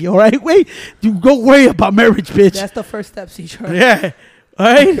 40, all right? Wait. You go worry about marriage, bitch. That's the first step, Cicho. Yeah. All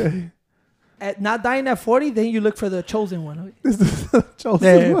right? At not dying at 40, then you look for the chosen one. This is the chosen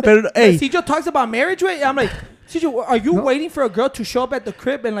Yeah, one. but, hey, Cicho talks about marriage, right? I'm like, Cicho, are you waiting for a girl to show up at the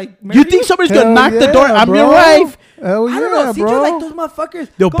crib and like marry you think somebody's going to Hell knock the yeah, door? I'm bro. your wife. Hell I yeah, don't know. Cicho, bro. like those motherfuckers.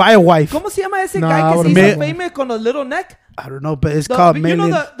 They'll buy a wife. ¿Cómo se llama ese Nah, guy I que se would've hizo made- famous con the little neck? I don't know, but it's called You know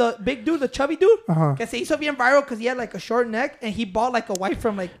Maylin. the big dude, the chubby dude? Uh-huh. Que se hizo bien viral because he had like a short neck and he bought like a wife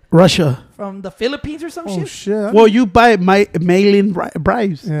from like Russia. from the Philippines or some Oh shit. shit. Well, you buy mailing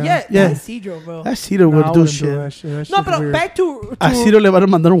bribes. Yeah, Yeah. that's Cedro, bro. That's Ciro Nah, I will do wouldn't shit. that shit. That No, shit's but weird. back to A Ciro le van a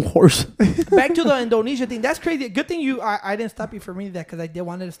mandar un horse. back to the Indonesia thing. That's crazy. Good thing I didn't stop you for me that because I did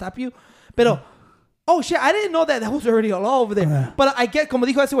wanted to stop you. But oh shit, I didn't know that was already a law over there. Yeah. But I get como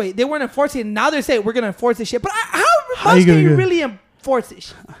dijo ese way, they weren't enforcing it. Now they're saying we're gonna enforce this shit. But how How much you can gonna you get- really enforce this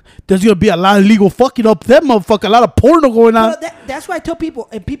shit? There's gonna be a lot of illegal fucking up them motherfucker. A lot of porno going on. But that's why I tell people,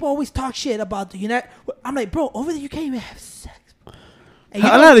 and people always talk shit about the United. I'm like, bro, over there you can't even have sex. And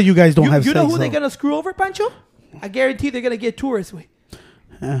A lot of you guys don't have You know sex, who they're though. gonna screw over, Pancho? I guarantee they're gonna get tourists with.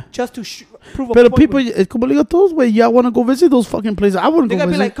 Yeah. Just to prove a Pero point. people, with. como le digo a todos, güey, ya want to go visit those fucking places. I wouldn't They're go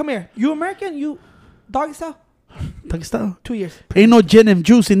gonna be visit. like, come here, you American, you doggy style, Pakistan. 2 years. Ain't no gin and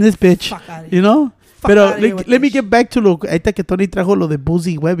juice in this bitch. Fuck outta here. You know? Fuck Pero outta here with let me this get back to lo ahorita que Tony trajo lo de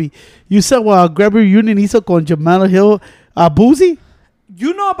Boozy Webby. You saw what Grab Reunion hizo con Jamal Hill Boozy?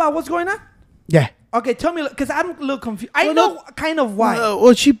 You know about what's going on? Yeah. Okay, tell me, because I'm a little confused. I Well, know no- kind of why.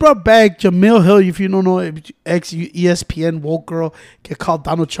 Well, she brought back Jamil Hill, if you don't know, ex ESPN woke girl, get called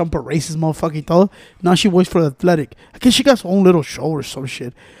Donald Trump a racist motherfucker y todo. Now she works for the Athletic. I guess she got her own little show or some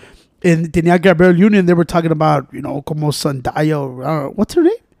shit. And tenía Gabriel Union, they were talking about, you know, como Zendaya, or, what's her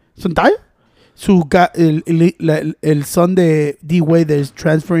name? Zendaya? Su el son de D-Way that is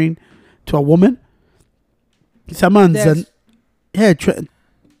transferring to a woman. Se llaman That's-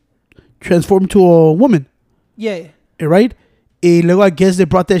 transformed to a woman. Yeah. right? Y luego I guess they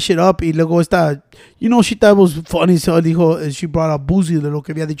brought that shit up. Y luego esta, she thought it was funny. So she brought up Boozy, de lo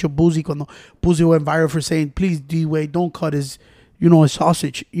que había dicho Boozy cuando Boozy went viral for saying, please, D-Wade, don't cut his, his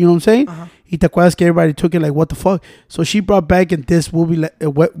sausage. You know what I'm saying? Uh-huh. Y te acuerdas que everybody took it like, what the fuck? So she brought back in this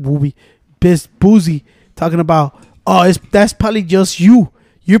this Boozy talking about, that's probably just you.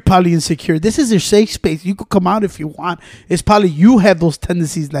 You're probably insecure. This is your safe space. You could come out if you want. It's probably you have those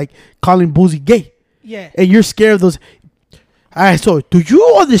tendencies like calling Boozy gay. Yeah. And you're scared of those. All right, so do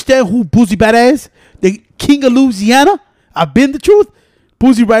you understand who Boozy Badass is? The king of Louisiana? I've been the truth.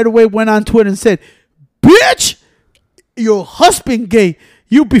 Boozy right away went on Twitter and said, bitch, your husband gay.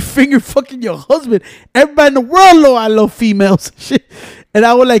 You be finger fucking your husband. Everybody in the world know I love females. Shit. And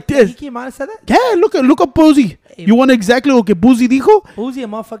I was like He this. came out and said that? Yeah, look up Boozy. Hey, You want exactly what Boozy dijo? Boozy a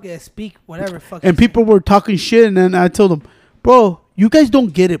motherfucker that speak whatever fucking. And people were talking shit, and then I told them, bro, you guys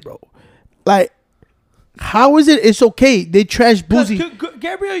don't get it, bro. Like, how is it? It's okay. They trash Boozy.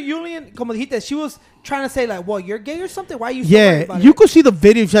 Gabrielle Union, como dijiste, she was trying to say like, well, you're gay or something? Why are you so worried Yeah, about you it? could see the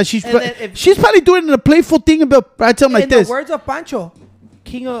video. She's And then if- she's probably doing a playful thing about. I tell them like In this. the words of Pancho,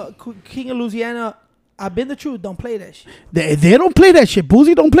 King of Louisiana, I've been the truth. Don't play that shit. They don't play that shit.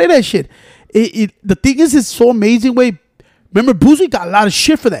 Boozy don't play that shit. The thing is, it's so amazing. Way, remember, Boozy got a lot of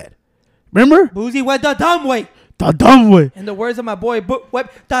shit for that. Remember, Boozy went the dumb way. the dumb way. In the words of my boy,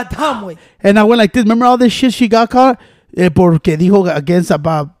 the dumb way. And I went like this. Remember all this shit she got caught? Porque dijo against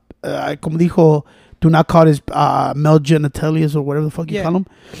about, como dijo, do not call his male genitalias or whatever the fuck you Yeah. call them.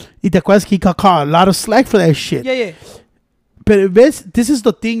 Y te acuerdas que he got caught a lot of slack for that shit. Yeah, yeah. But this is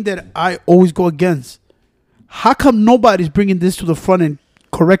the thing that I always go against. How come nobody's bringing this to the front and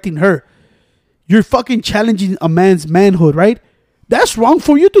correcting her? You're fucking challenging a man's manhood, right? That's wrong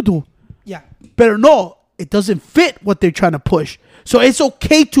for you to do. Yeah. But no, it doesn't fit what they're trying to push. So it's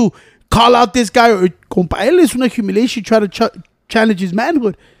okay to call out this guy or compa, él es una humiliation, try to challenge his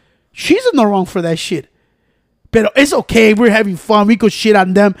manhood. She's in the wrong for that shit. But it's okay. We're having fun. We could shit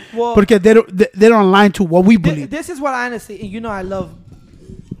on them Well, because they don't align to what we believe. This is what I honestly, and I love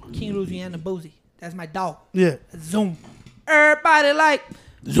King Louisiana Boozy. That's my dog. Yeah. Zoom. Everybody like.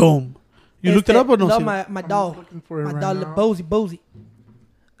 Zoom. You looked it up or no? Love Sid? my dog. looking for it My right dog, now. Boozy.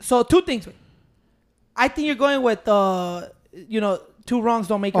 So two things. I think you're going with, two wrongs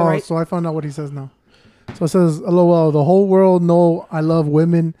don't make a Oh, right. so I found out what he says now. So it says, LOL, the whole world know I love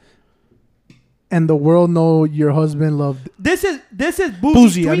women, and the world know your husband loved. This is Boozy's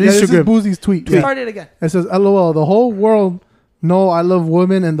Boozy, tweet. on Yeah, this is Instagram. Boozy's tweet. Yeah. Start it again. It says, LOL, the whole world know I love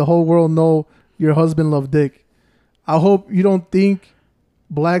women, and the whole world know your husband love dick. I hope you don't think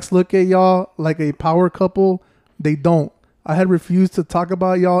blacks look at y'all like a power couple. They don't. I had refused to talk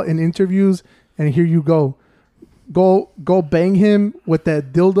about y'all in interviews, and here you go. Go bang him with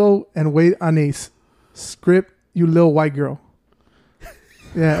that dildo and wait on a script, you little white girl.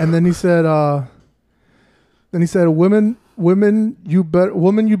 Yeah, and then he said, women, you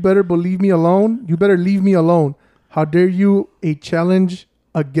better believe me alone. You better leave me alone. How dare you challenge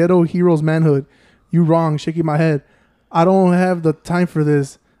a ghetto hero's manhood? You wrong, shaking my head. I don't have the time for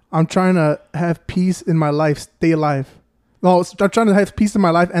this. I'm trying to have peace in my life, stay alive. No, I'm trying to have peace in my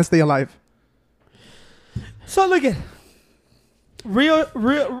life and stay alive. So look at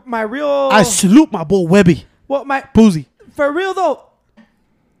my real. I salute my boy Webby. Well, my Boozy. for real though,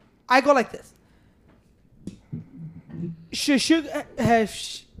 I go like this. She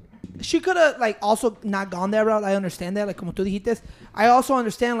could have like also not gone that route. I understand that. Like como tú dijiste, I also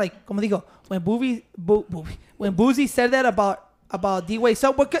understand like como digo when Boozy said that about D-Wade.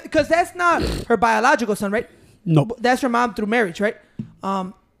 So because that's not her biological son, right? No. That's her mom through marriage, right?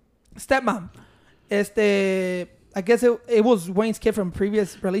 Stepmom. I guess it was Wayne's kid from a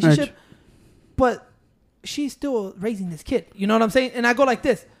previous relationship, Right. but she's still raising this kid. You know what I'm saying? And I go like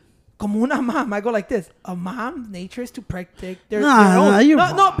this. Como una mom, I go like this. A mom's nature is to protect their own. you're No,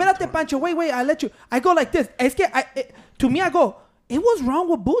 wrong. espérate, Pancho. Wait, I let you. I go like this. Es que to me, I go, it was wrong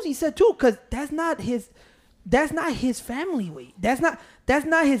what Boozy said too, because that's not his family way. That's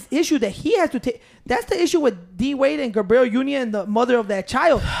not his issue that he has to take. That's the issue with D-Wade and Gabrielle Union and the mother of that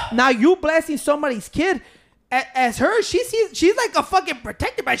child. Now you blasting somebody's kid as her. She's like a fucking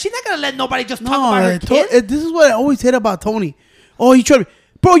protector, but she's not gonna let nobody just talk about her kid. This is what I always hate about Tony. Oh, he tried to...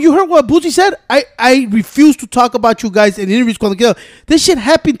 Bro, you heard what Boozy said? I refuse to talk about you guys in interviews. This shit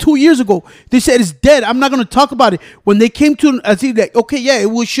happened 2 years ago. They said it's dead. I'm not going to talk about it. When they came to... I see like, okay, yeah,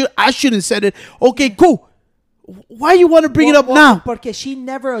 I shouldn't have said it. Okay, cool. Why you want to bring it up now? Because she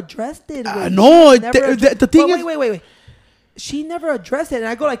never addressed it. No, the thing is... Wait. She never addressed it. And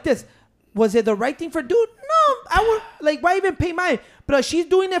I go like this. Was it the right thing for dude? No. I would... Like, why even pay mine? But she's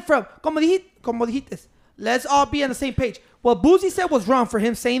doing it from... Como dijiste. let's all be on the same page. What Boozy said was wrong for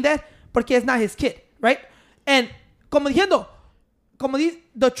him saying that, porque it's not his kid, right? And the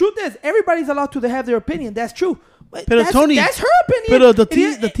truth is, everybody's allowed to have their opinion. That's true. Pero Tony, that's her opinion. Pero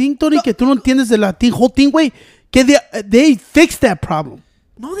the thing, Tony, que tú no entiendes de la whole thing, güey, que they fixed that problem.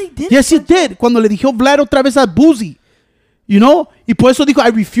 No, they didn't. Yes, it did. Cuando le dijo Vlad otra vez a Boozy. You know? Y por eso dijo, I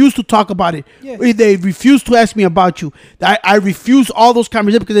refuse to talk about it. Yeah. They refused to ask me about you. I refuse all those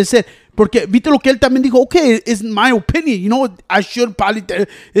conversations because they said, porque viste lo que él también dijo, okay, it's my opinion. You know, I should probably,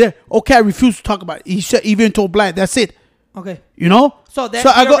 okay, I refuse to talk about it. He said, even told Vlad, that's it. Okay. You know? So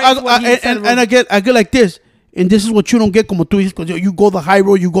I get like this. And this is what you don't get como tú dices, because you go the high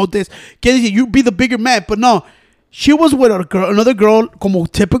road, you go this. Que dice, you be the bigger man. But no, she was with another girl, como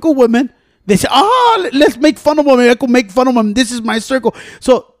typical women. They say, let's make fun of him. I could make fun of him. This is my circle.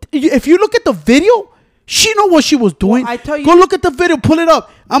 So if you look at the video, she know what she was doing. Well, I tell you, go look at the video, pull it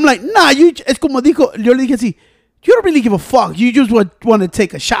up. I'm like, nah, es como dijo, yo le dije así, you don't really give a fuck. You just want to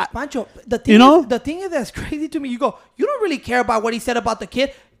take a shot. Pancho, the thing is that's crazy to me. You don't really care about what he said about the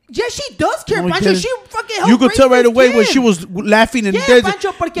kid. Yes, she does care, No, Pancho. She fucking helped you could raise tell right this away kid. when she was laughing and Yeah,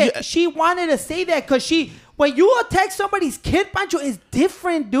 Pancho, porque she wanted to say that because when you attack somebody's kid, Pancho, is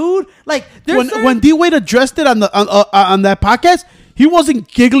different, dude. Like when D-Wade addressed it on that podcast, he wasn't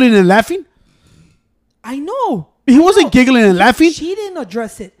giggling and laughing. I know. He wasn't giggling and laughing. She didn't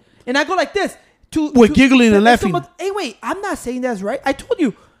address it. And I go like this. Giggling and laughing. Hey, wait, I'm not saying that's right. I told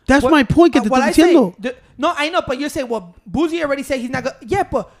you. That's my point. What I say, no, I know, but you're saying, well, Boozy already said he's not going to. Yeah,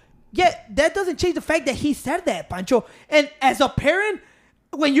 but that doesn't change the fact that he said that, Pancho. And as a parent,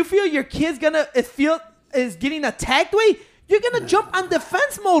 when you feel your kid's is getting attacked, way, you're going to jump on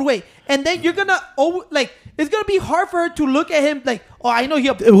defense mode, way. And then you're going to, it's going to be hard for her to look at him like, oh, I know he.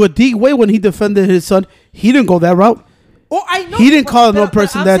 With D-Wade, when he defended his son, he didn't go that route. Oh, I know. He didn't call no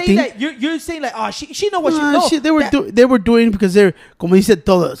person that thing. That you're saying like, oh, she know what she knows. They were doing because they're, como dice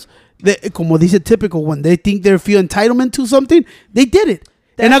todos, como dice typical, when they think they feel entitlement to something, they did it.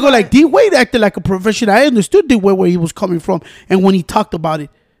 And I go like, D-Wade acted like a professional. I understood D-Wade where he was coming from. And when he talked about it,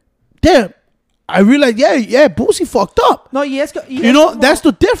 damn, I realized, yeah, Boozy fucked up. No, yes. You know, that's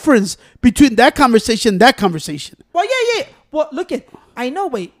the difference between that conversation and that conversation. Well, yeah. Well, look at, I know,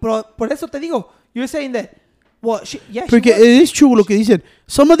 wait, pero por eso te digo, you're saying that, well, Porque it is true lo que dicen.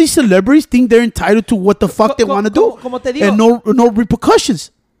 Some of these celebrities think they're entitled to what the fuck they want to do. Como te digo, and no repercussions.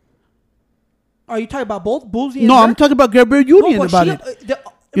 Are you talking about both Boozy and No, her? I'm talking about Gabrielle Union about it.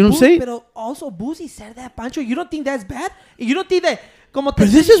 You know what I'm saying? But also, Boozy said that, Pancho. You don't think that's bad? You don't think that... Como But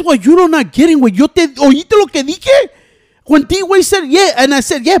this is what you're not getting. When yo te oíste lo que dije? When D-Wade said, yeah, and I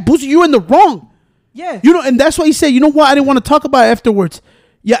said, yeah, Boozy, you're in the wrong. Yeah. You know, and that's why he said, you know what? I didn't want to talk about it afterwards.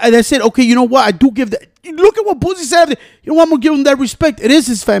 Yeah, and I said, okay, you know what? I do give that. Look at what Boozy said. You know what? I'm going to give him that respect. It is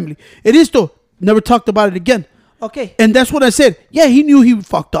his family. It is though. Never talked about it again. Okay. And that's what I said. Yeah, he knew he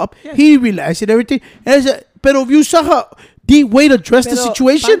fucked up. Yeah. He realized it, everything. And I said, but if you saw how D-Wade addressed the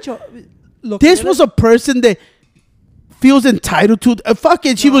situation, Pancho, this was a person that feels entitled to. Fuck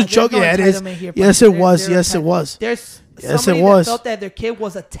it, she was joking. No, yeah, it is. Yes, it was. Yes, it was. There's yes, somebody it was. that felt that their kid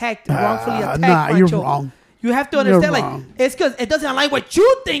was attacked, wrongfully attacked. Nah, Pancho. you're wrong. You have to understand, like, it's because it doesn't like what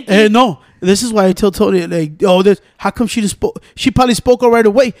you think. No, this is why I tell Tony, like, how come she just spoke? She probably spoke right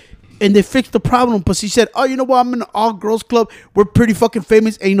away, and they fixed the problem. But she said, oh, you know what? I'm in an all-girls club. We're pretty fucking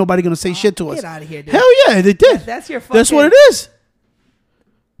famous. Ain't nobody gonna say shit to us. Get out of here, dude. Hell yeah, they did. That's your fucking... That's what it is.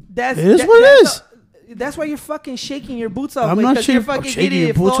 It is what it is. That's why you're fucking shaking your boots off. I'm not shaking. You're fucking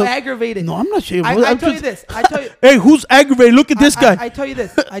getting so aggravated. No, I'm not shaking. I tell you this. I tell you. Hey, who's aggravated? Look at this guy. I tell you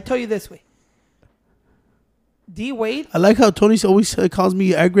this. I tell you this way. D-Wade. I like how Tony always calls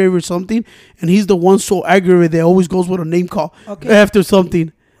me aggravated or something, and he's the one so aggravated that always goes with a name call after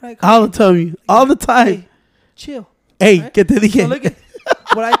something. Right, all the time. All the time. Hey, chill. Hey, right? Que te dije. So look at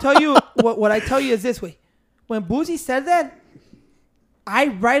what I tell you. What I tell you is this way. When Boozy said that, I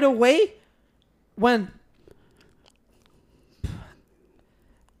right away when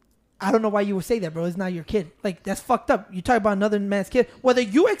I don't know why you would say that, bro. It's not your kid. Like, that's fucked up. You talk about another man's kid. Whether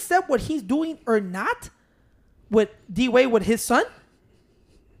you accept what he's doing or not, with D-Wade, with his son,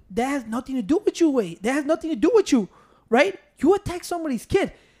 that has nothing to do with you, Wade. That has nothing to do with you, right? You attack somebody's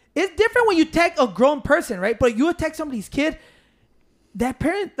kid. It's different when you attack a grown person, right? But you attack somebody's kid, that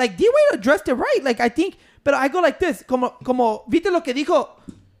parent, like, D-Wade addressed it right. Like, I think, but I go like this. Como viste lo que dijo?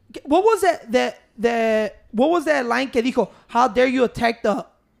 What was what was that line que dijo? How dare you attack the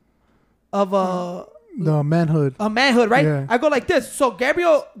manhood. A manhood, right? Yeah. I go like this. So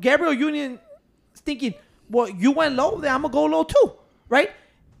Gabrielle Union is thinking, well, you went low, then I'm going to go low too, right?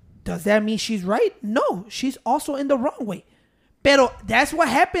 Does that mean she's right? No, she's also in the wrong way. Pero that's what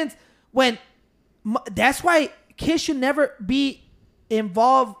happens when That's why kids should never be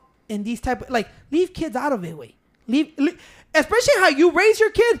involved in these type of, like, leave kids out of it. Leave, especially how you raise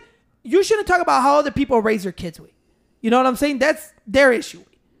your kid. You shouldn't talk about how other people raise their kids. You know what I'm saying? That's their issue.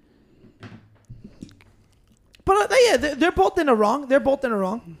 But yeah, they're both in the wrong. They're both in the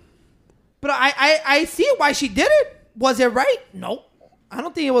wrong. But I see why she did it. Was it right? No. I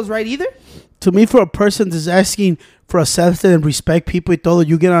don't think it was right either. To me, for a person that's asking for acceptance and respect people y todo,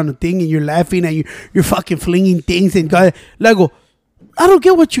 you get on a thing and you're laughing and you're fucking flinging things and God, like, I don't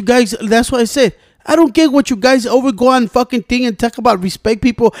get what you guys, that's what I said. I don't get what you guys over go on fucking thing and talk about respect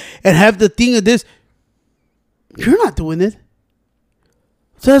people and have the thing of this. You're not doing it.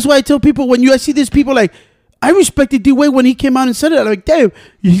 So that's why I tell people when I see these people, like, I respected D-Wade when he came out and said it. I'm like, damn,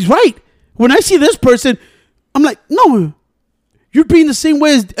 he's right. When I see this person, I'm like, no, you're being the same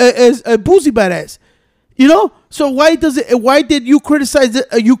way as a Boosie Badass. You know? So why did you criticize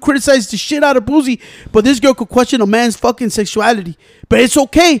the shit out of Boosie, but this girl could question a man's fucking sexuality? But it's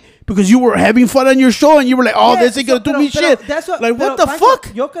okay because you were having fun on your show and you were like, oh, this ain't gonna do me shit. That's what, like, what the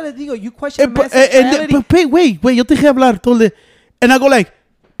fuck? Yo que le digo, you question a man's sexuality. But wait, yo te dejé hablar. And I go like,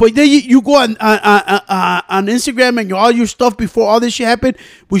 but then you go on Instagram and all your stuff before all this shit happened.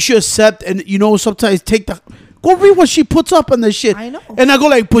 We should accept and, you know, sometimes go read what she puts up on this shit. I know. And I go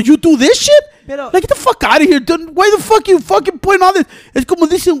like, but you do this shit? Pero, like, get the fuck out of here. Why the fuck you fucking putting all this? It's como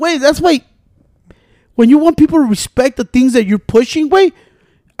dicen, way. That's why when you want people to respect the things that you're pushing, way,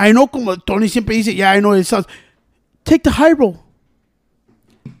 I know como Tony siempre dice, yeah, I know it sounds. Take the high road.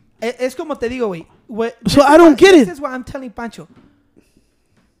 Es como te digo, güey. So I don't get it. This is what I'm telling Pancho.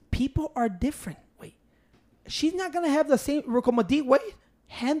 People are different, wait. She's not gonna have the same como D-Wade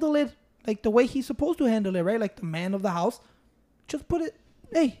handle it like the way he's supposed to handle it, right? Like the man of the house. Just put it,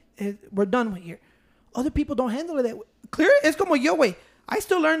 hey, we're done with here. Other people don't handle it that way. Clear? It's como yo, way. I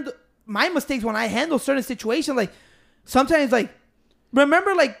still learned my mistakes when I handle certain situations. Like sometimes, like,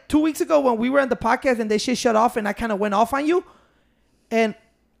 remember like 2 weeks ago when we were on the podcast and they shit shut off and I kind of went off on you, and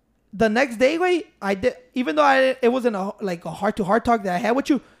the next day, way, I did, even though it wasn't a heart-to-heart talk that I had with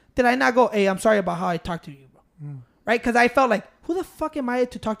you. Did I not go, hey, I'm sorry about how I talked to you, bro? Right? Because I felt like, who the fuck am I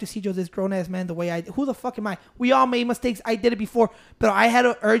to talk to Cedro, this grown-ass man, the way I did? Who the fuck am I? We all made mistakes. I did it before. But I had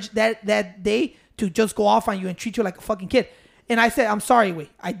an urge that day to just go off on you and treat you like a fucking kid. And I said, I'm sorry, wait.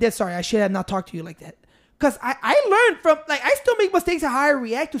 I did sorry. I should have not talked to you like that. Because I learned from, like, I still make mistakes of how I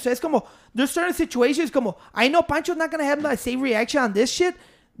react to. So it's como, there's certain situations, como, I know Pancho's not going to have the same reaction on this shit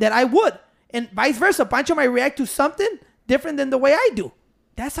that I would. And vice versa. Pancho might react to something different than the way I do.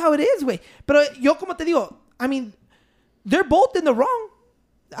 That's how it is, güey. Pero yo como te digo, I mean, they're both in the wrong.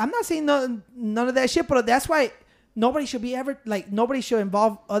 I'm not saying none of that shit, but that's why nobody should be ever, like, nobody should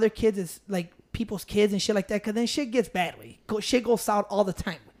involve other kids as, like, people's kids and shit like that, because then shit gets bad, güey. Shit goes south all the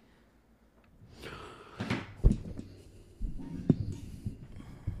time.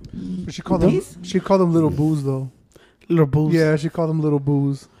 But she called them little boos, though. Little boos. Yeah, she called them little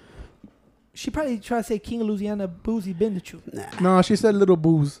boos. She probably tried to say King of Louisiana Boozy been the truth. No, she said little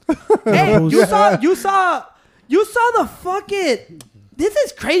boos. Hey, you saw the fucking. This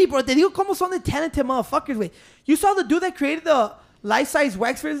is crazy, bro. Te digo cómo son the talented motherfuckers, wait. You saw the dude that created the life-size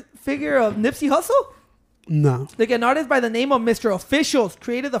wax figure of Nipsey Hussle? No. Like an artist by the name of Mr. Officials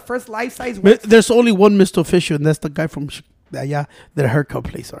created the first life-size wax. There's only one Mr. Official, and that's the guy from that haircut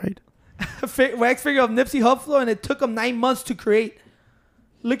place, all right? Wax figure of Nipsey Hussle, and it took him 9 months to create.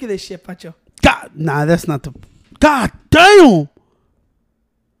 Look at this shit, Pancho. God, nah, that's not the. God damn!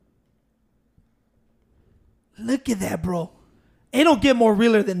 Look at that, bro. It don't get more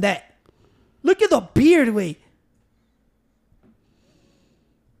realer than that. Look at the beard, wait.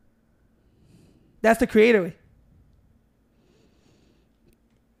 That's the creator, wait.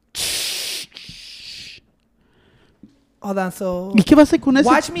 Hold on, so. ¿Y qué va a hacer con eso?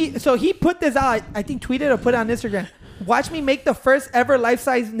 Watch me. So he put this out. I think tweeted or put it on Instagram. Watch me make the first ever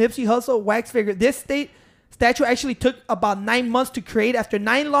life-size Nipsey Hussle wax figure. This statue actually took about 9 months to create. After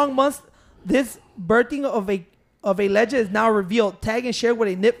 9 long months, this birthing of a legend is now revealed. Tag and share with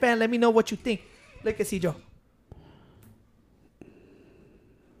a Nip fan. Let me know what you think. Look at Cedro.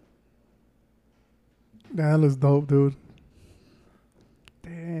 That looks dope, dude.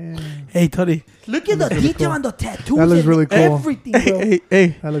 Damn. Hey, Tony. Look at the detail on the tattoos. That looks really cool. Everything, bro.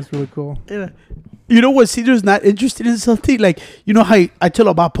 Hey. That looks really cool. You know what? Cedro's not interested in something. Like, you know how I tell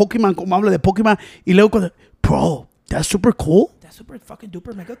about Pokemon, como hablo de Pokemon, y luego cuando, bro, that's super cool. That's super fucking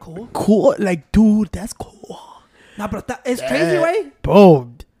duper mega cool. Cool. Like, dude, that's cool. Nah, bro, it's crazy, right?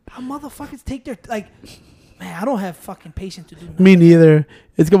 Bro. How motherfuckers take their, like, man, I don't have fucking patience to do that. Me neither.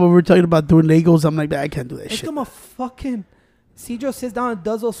 It's like when we were talking about doing Legos. I'm like, I can't do that It's shit. como fucking Cedro sits down and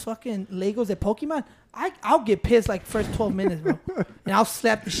does those fucking Legos at Pokemon, I'll get pissed like first 12 minutes, bro. And I'll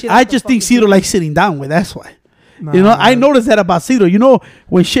slap the shit out I of the just think fucking Cedro likes sitting down with. That's why. Nah, You know, I man. noticed that about Cedro. You know,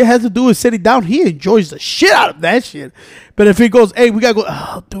 when shit has to do with sitting down, he enjoys the shit out of that shit. But if he goes, hey, we gotta go.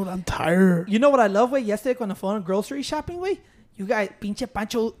 Oh, dude, I'm tired. You know what I love, way? Yesterday on the phone grocery shopping, way? You guys, pinche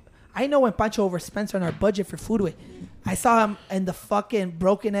Pancho. I know when Pancho overspends on our budget for food, way. I saw him in the fucking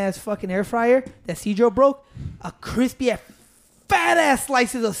broken ass fucking air fryer that Cedro broke. A crispy, fat ass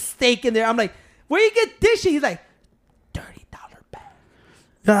slices of steak in there. I'm like, where you get this shit? He's like, $30 bag.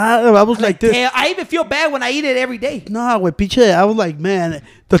 I was like this. Damn, I even feel bad when I eat it every day. Nah, güey, pinche. I was like, man,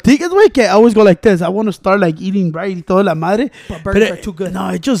 the thing is, güey, que I always go like this. I want to start like eating right y toda la madre. But burgers are too good. No,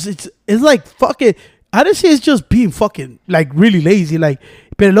 it's like fucking. Honestly, it's just being fucking like really lazy. Like,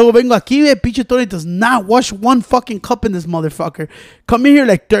 pero luego vengo aquí, pinche Tony does not wash one fucking cup in this motherfucker. Come in here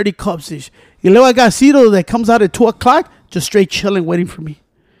like 30 cups ish. Y luego I got Cito that comes out at 2 o'clock, just straight chilling, waiting for me.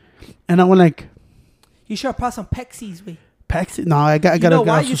 And I went like, You should have bought some Pepsis, way. Pepsi? No, I got You know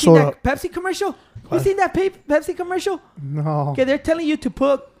why? some You seen soda. that Pepsi commercial? What? You seen that Pepsi commercial? No. Okay, they're telling you to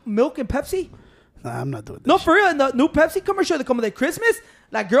put milk in Pepsi. Nah, I'm not doing that. No, for real. In the new Pepsi commercial, de como de Christmas,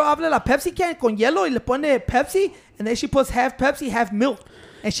 la girl abre la Pepsi can con hielo y le pone Pepsi, and then she puts half Pepsi, half milk,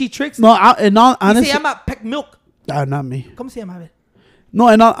 and she tricks. No, in all Y honesty, se llama Pec Milk. not me. ¿Cómo se llama? A ver. No,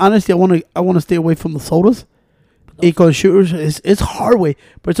 in all honesty, I want to stay away from the sodas. Because sugars, it's hard way.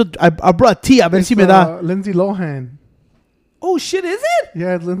 But I brought tea. A ver si me da. Lindsay Lohan. Oh shit, is it?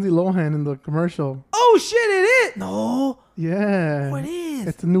 Yeah, it's Lindsay Lohan in the commercial. Oh shit, it is. No. Yeah. What is?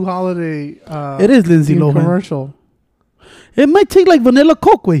 It's a new holiday. It is Lindsay themed Lohan. commercial. It might taste like vanilla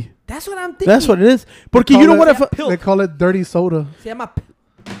Coke way. That's what I'm thinking. That's what it is. Porque call you know it- what? If Pill. They call it dirty soda. Se llama.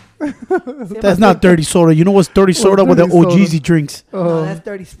 that's not dirty soda. You know what's dirty soda with the dirty soda? OGZ drinks. No, that's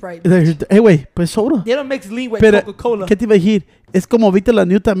dirty Sprite. Hey, wait, pues soda. They don't mix lean with Pero, Coca-Cola. ¿qué te iba a decir? Es como viste la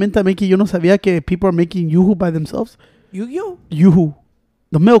news también que yo no sabía que people are making Yoo-Hoo by themselves. Yu-Gi-Oh? Yoo-Hoo.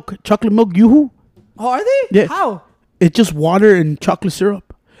 The milk, chocolate milk Yoo-Hoo. Oh, are they? Yeah. How? It's just water and chocolate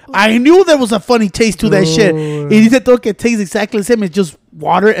syrup. I knew there was a funny taste to that shit. Oh. Y dice todo que it tastes exactly the same. It's just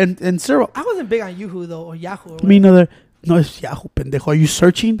water and syrup. I wasn't big on Yahoo though, or Yahoo. Or Me whatever. neither. No, it's Yahoo, pendejo. Are you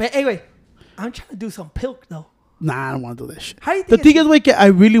searching? But anyway, I'm trying to do some pilk though. Nah, I don't want to do that shit. How do you The think? thing is, like, I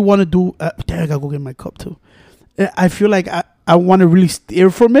really want to do. Damn, I gotta go get my cup too. I feel like I want to really steer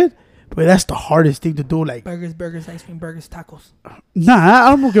from it, but that's the hardest thing to do. Like, burgers, ice cream, burgers, tacos. nah,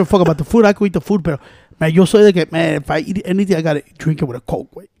 I don't give a fuck about the food. I can eat the food, but man, yo soy de que, man, if I eat anything, I gotta drink it with a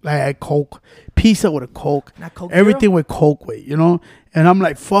Coke, way. Like a Coke, pizza with a Coke, Not Coke. everything Zero? with Coke, way. You know, and I'm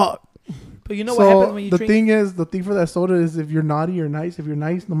like, fuck. But you know what happens when you the drink? thing for that soda is if you're naughty, you're nice. If you're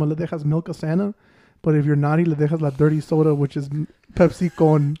nice, nomás le dejas milk a Santa. But if you're naughty, le dejas la dirty soda, which is Pepsi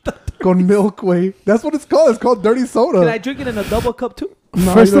con milk, way. That's what it's called. It's called dirty soda. Can I drink it in a double cup too?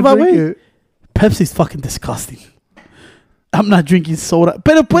 No, First you of don't all, drink wait. it. Pepsi's fucking disgusting. I'm not drinking soda.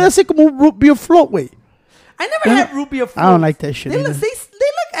 Pero puede ser como un root beer float, way. I never had root beer. I don't like that shit They look, either. they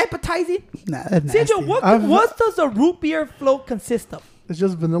look appetizing. Nah, that's nasty. Sergio, I've- what does a root beer float consist of? It's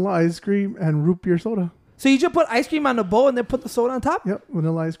just vanilla ice cream and root beer soda. So you just put ice cream on a bowl and then put the soda on top? Yep,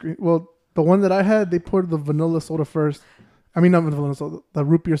 vanilla ice cream. Well, the one that I had, they poured the vanilla soda first. I mean, not vanilla soda, the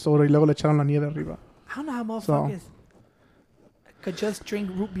root beer soda, y luego le echaron la nieve arriba. I don't know how motherfuckers could just drink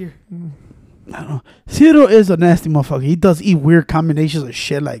root beer. I don't know. Ciro is a nasty motherfucker. He does eat weird combinations of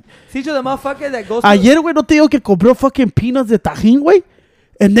shit. Like, Sergio, the motherfucker that goes to... ayer, güey, no te digo que compró fucking peanuts de tajín, güey.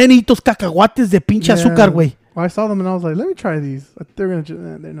 And then eat those cacahuates de pinche Yeah. azúcar, güey. Well, I saw them and I was like, let me try these. They're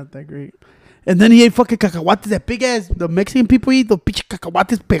not that great. And then he ate fucking cacahuates that big ass. The Mexican people eat those pinche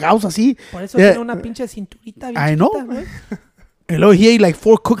cacahuates pegados así. Por eso Yeah. tiene una pinche cinturita bien I know. chiquita, güey. And luego he ate like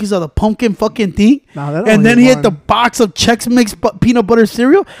 4 cookies of the pumpkin fucking thing. Nah, that And then only he one. ate the box of Chex Mix peanut butter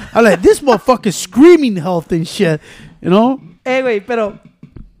cereal. I'm like, this motherfucker screaming health and shit. You know? Hey, wait, pero...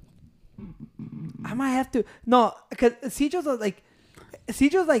 I might have to... No, because Sergio's like...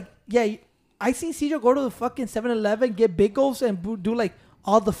 Yeah, I seen Sergio go to the fucking 7-Eleven, get Big Gulps, and do like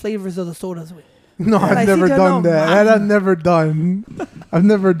all the flavors of the sodas, güey. No, Like, I've never CJ, done no, that. man. That I've never done. I've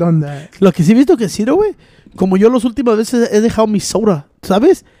never done that. Lo que sí he visto que Ciro, güey, como yo las últimas veces he dejado mi soda,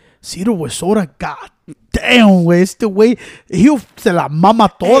 ¿sabes? Ciro, güey, soda, god damn, güey, este güey, se la mama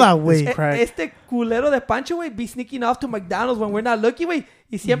toda, güey. crack. Este culero de Pancho, güey, be sneaking off to McDonald's when we're not looking, güey.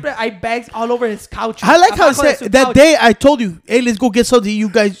 Y siempre hay bags all over his couch. I like how it Abajo de su said, that couch. day I told you, hey, let's go get something, you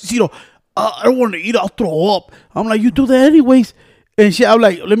guys, Ciro, I don't want to eat, I'll throw up. I'm like, you do that anyways. And shit, I'm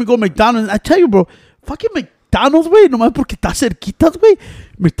like, let me go to McDonald's. I tell you, bro, fucking McDonald's, güey, nomás porque está cerquitas, güey.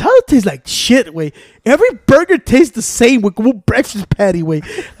 McDonald's tastes like shit, güey. Every burger tastes the same, güey, como un breakfast patty, güey.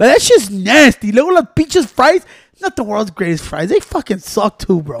 Like, that shit's nasty. Luego las pinches fries, not the world's greatest fries. They fucking suck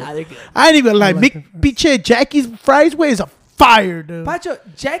too, bro. Nah, they're good. I ain't even lie. like Pinche Jackie's fries, güey, is a fire, dude. Pacho,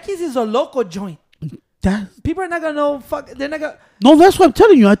 Jackie's is a local joint. That, People are not gonna know. They're not gonna. no, that's what I'm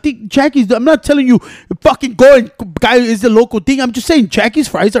telling you. I think Jackie's. I'm not telling you fucking go and guy is the local thing. I'm just saying Jackie's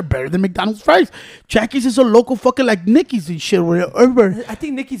fries are better than McDonald's fries. Jackie's is a local fucking like Nicky's and shit. Wherever. I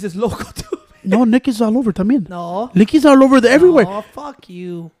think Nicky's is local too. No, Nicky's all over también. No. Nicky's all over everywhere. Oh, fuck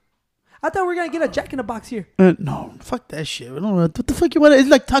you. I thought we were gonna get a Jack in the Box here. No, fuck that shit. I don't know. What the fuck you want? It's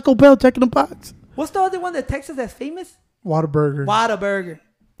like Taco Bell, Jack in the Box. What's the other one that Texas that's famous? Whataburger. Whataburger.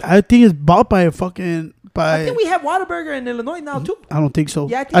 I think it's bought by a fucking I think we have Whataburger in Illinois now too. I don't think so.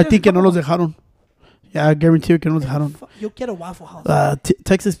 Yeah, I there's think a que no los couple. dejaron. Yeah, I guarantee you que no los dejaron. You'll get a Waffle House.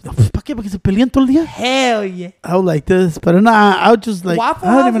 Texas. ¿Para qué? Porque se pelean todo el día. Hell yeah. I was like this, but nah, I was just like Waffle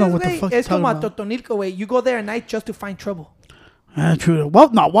I don't even know Houses, what the güey, fuck. es como a you're talking Totonilco, way. You go there at night just to find trouble. about. True. Well,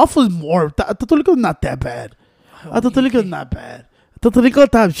 no, Waffle is more. Totolico is not that bad. Totolico is not bad. Totolico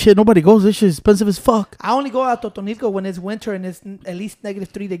time shit. Nobody goes. This shit is expensive as fuck. I only go out to Totonilco when it's winter and it's at least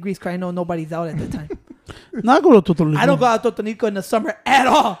 -3 degrees because I know nobody's out at the time. Not go to Totolico. I don't go out to Totonilco in the summer at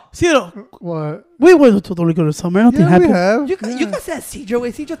all. See, What? we went to Totolico in the summer. Nothing Yeah, we happened. have. You yeah. guys said Cedro,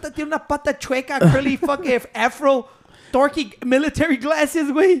 güey. Cedro tiene una pata chueca, curly fucking afro, dorky military glasses,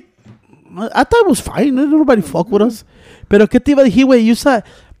 güey. I thought it was fine. Nobody fuck with us. Pero qué te iba a decir, güey. You saw.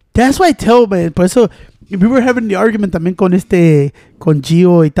 That's why I tell, man. Por eso, we were having the argument también con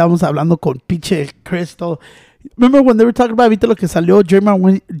Gio y estábamos hablando con pinche Crystal. Remember when they were talking about, ¿viste lo que salió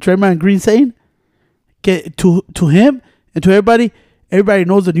Draymond Green saying? Que to him and to everybody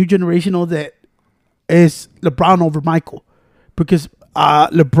knows the new generation knows that it's LeBron over Michael. Because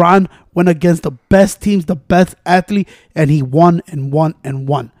LeBron went against the best teams, the best athlete, and he won and won and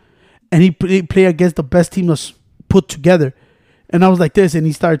won. And he played against the best team that's put together. And I was like this, and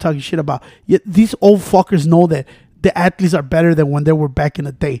he started talking shit about, yeah, these old fuckers know that the athletes are better than when they were back in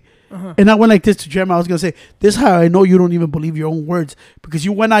the day. And I went like this to Jeremy. I was going to say, this is how I know you don't even believe your own words. Because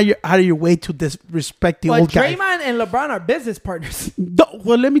you went out of your way to disrespect the But old guy. Draymond and LeBron are business partners. No,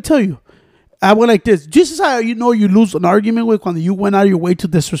 well, let me tell you. I went like this. This is how you know you lose an argument with when you went out of your way to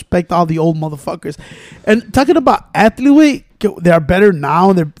disrespect all the old motherfuckers. And talking about athlete, they are better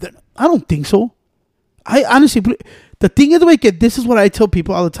now. I don't think so. I honestly, the thing is, like, this is what I tell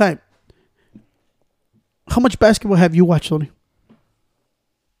people all the time. How much basketball have you watched, Tony?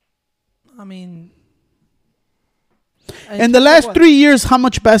 I mean, In the last 3 years, how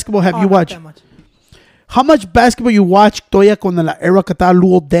much basketball have you not watched? that much. How much basketball you watched todavía con la era que estaba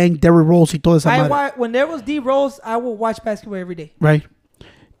Luol Deng, Derrick Rose y toda esa madre? When there was D Rose, I would watch basketball every day. Right.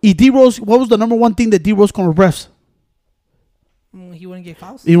 Y D Rose, what was the number one thing that D Rose con los refs? He wouldn't get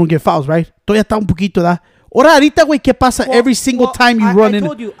fouls. You don't get fouls, right? Todavía está un poquito, ¿da? Ahora, ahorita, güey, ¿qué pasa every single time you run in? I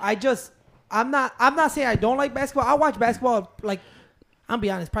told you, I'm not saying I don't like basketball. I watch basketball, like, I'm be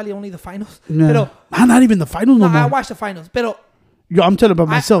honest, probably only the finals. Yeah. Pero, Not even the finals no I more. watch the finals. Pero Yo, I'm telling about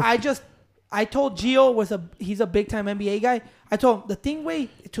myself. I told Gio he's a big time NBA guy. I told him the thing way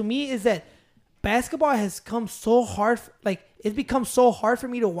to me is that basketball has come so hard, like it's become so hard for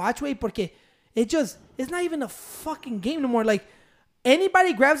me to watch way porque it's not even a fucking game no more. Like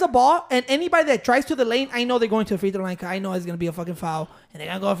anybody grabs a ball and anybody that drives to the lane, I know they're going to the free throw line. 'Cause I know it's gonna be a fucking foul and they're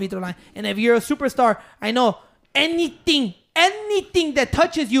gonna go to the free throw line. And if you're a superstar, I know anything that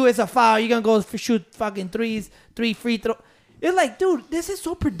touches you is a foul. You're gonna go shoot fucking three free throw. It's like, dude, this is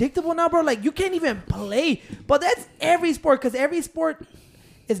so predictable now, bro. Like, you can't even play. But that's every sport, because every sport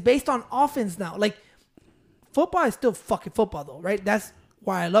is based on offense now. Like, football is still fucking football, though, right? That's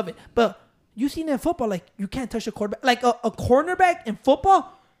why I love it. But you seen in football, like, you can't touch a quarterback. Like, a cornerback in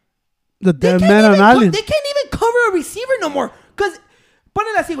football, The they dead can't, man on even island. they can't even cover a receiver no more. Because,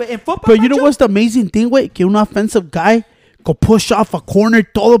 ponele así, güey, in football, But you know macho, what's the amazing thing, güey? Que un offensive guy go push off a corner,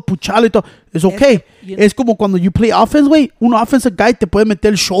 todo puchalo y todo. It's okay. you- Es como cuando you play offense, güey. Un offensive guy te puede meter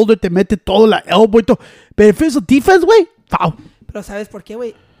el shoulder, te mete todo, la elbow y todo. But if it's a defense, güey, foul. Pero ¿sabes por qué,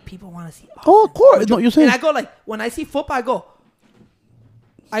 güey? People want to see Oh, of course. offense. No, you're saying. And I go, like, when I see football, I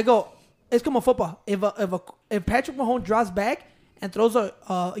go, it's como football. If Patrick Mahomes drops back and throws a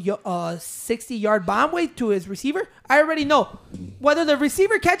 60-yard bomb way to his receiver, I already know whether the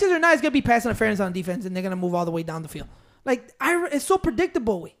receiver catches or not, it's gonna be pass interference on defense, and they're gonna move all the way down the field. Like, it's so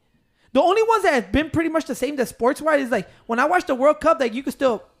predictable. Way. The only ones that have been pretty much the same, that sports-wise, is like when I watch the World Cup, like you could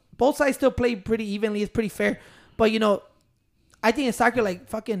still both sides still play pretty evenly. It's pretty fair, but you know, I think in soccer, like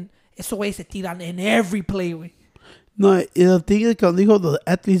fucking, eso way se tiran in every play. Way. No, the thing is, cuando dijo the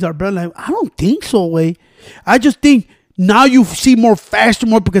athletes are better, like, I don't think so, way. I just think now you see more faster,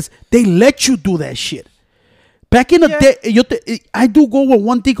 more because they let you do that shit. Back in the day, I do go with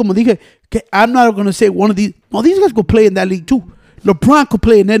one thing, como dije, que I'm not going to say one of these. No, these guys could play in that league too. LeBron could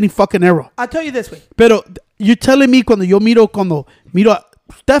play in any fucking era. I'll tell you this way. Pero you're telling me cuando miro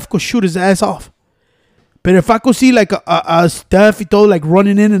Steph could shoot his ass off. But if I could see like a Steph y todo, like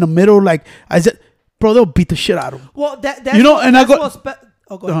running in the middle, like I said, bro, they'll beat the shit out of him. Well, that's you know, and I go.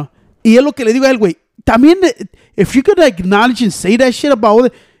 Go ahead. Y es lo que le digo a él, güey. También, if you could acknowledge and say that shit about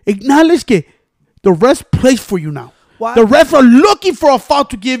it, acknowledge que the ref plays for you now. Well, the refs are looking for a foul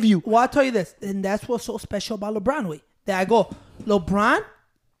to give you. Well, I'll tell you this, and that's what's so special about LeBron, way. That I go, LeBron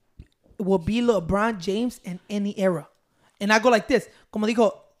will be LeBron James in any era. And I go like this. Como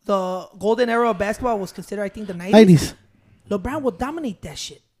digo, the golden era of basketball was considered, I think, the 90s. LeBron will dominate that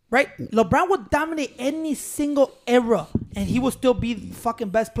shit. Right? LeBron would dominate any single era, and he will still be the fucking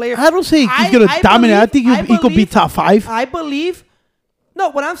best player. I don't say he's going to dominate. I think he could be top 5. I believe. No,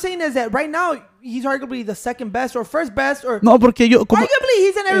 what I'm saying is that right now, he's arguably the second best or first best. Or no, porque arguably,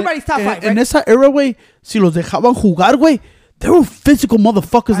 he's in everybody's top 5, right? En esa era, güey, si los dejaban jugar, güey, they were physical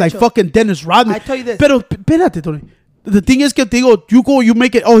motherfuckers like fucking Dennis Rodman. I tell you this. Pero, espérate, Tony. The thing is que te digo, you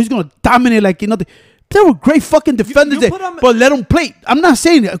make it, he's going to dominate like nothing. They were great fucking defenders, but let them play. I'm not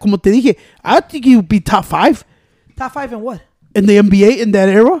saying, como te dije, I think he would be top 5. Top 5 in what? In the NBA in that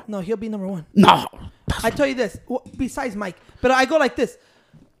era? No, he'll be number 1. No. I tell you this, besides Mike, but I go like this.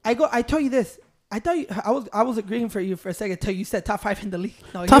 I tell you this. I was agreeing for you for a second until you said top 5 in the league.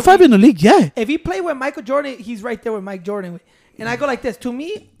 No, top 5 in the league, yeah. If he played with Michael Jordan, he's right there with Mike Jordan. And I go like this. To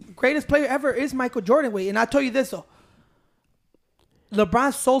me, greatest player ever is Michael Jordan. And I tell you this, though.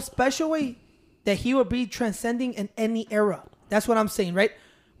 LeBron's so special, way that he would be transcending in any era. That's what I'm saying, right?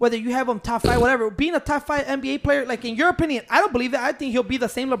 Whether you have him top 5, whatever. Being a top 5 NBA player, like in your opinion, I don't believe that. I think he'll be the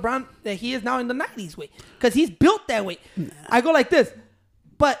same LeBron that he is now in the 90s way. Because he's built that way. I go like this.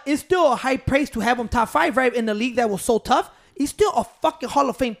 But it's still a high praise to have him top 5, right? In the league that was so tough. He's still a fucking Hall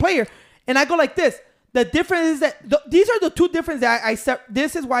of Fame player. And I go like this. The difference is that these are the two differences that I said.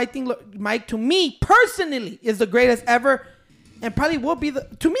 This is why I think Mike, to me, personally, is the greatest ever. And probably will be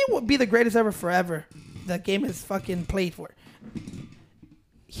the greatest ever forever. The game is fucking played for.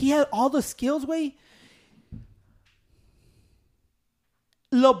 He had all the skills, way.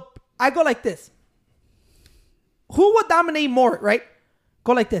 I go like this. Who would dominate more, right?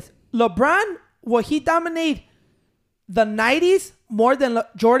 Go like this. LeBron, will he dominate the 90s more than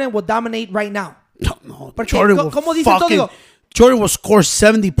Jordan will dominate right now? No. Jordan will score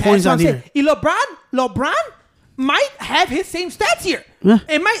 70 points on here. Y LeBron might have his same stats here. Yeah.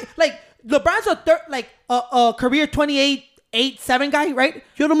 It might, like, LeBron's a career 28-8-7 guy, right?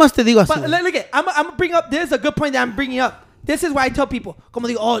 Yo nomás te digo así. But look at, I'm gonna bring up. This is a good point that I'm bringing up. This is why I tell people, como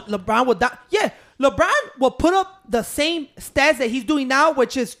digo, LeBron will LeBron will put up the same stats that he's doing now,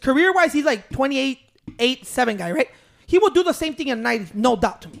 which is career-wise, he's like 28-8-7 guy, right? He will do the same thing in the 90s, no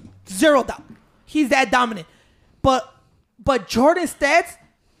doubt to me. Zero doubt. He's that dominant. But Jordan's stats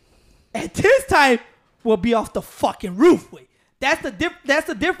at this time will be off the fucking roof. Wait. That's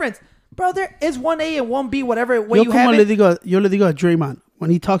the difference. Bro, there is 1A and 1B, whatever way you have it. Yo le digo a Draymond, when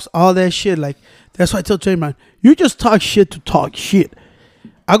he talks all that shit, like, that's why I tell Draymond, you just talk shit to talk shit.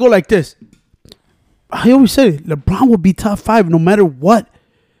 I go like this. I always say it, LeBron will be top 5 no matter what.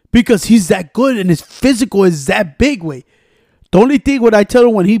 Because he's that good and his physical is that big, way. The only thing what I tell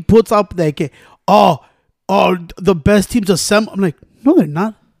him when he puts up that, the best teams assemble, I'm like, no, they're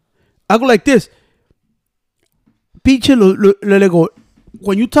not. I go like this. Pinche le go,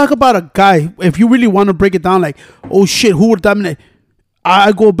 when you talk about a guy, if you really want to break it down, like, oh shit, who would dominate?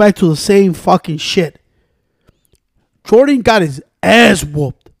 I go back to the same fucking shit. Jordan got his ass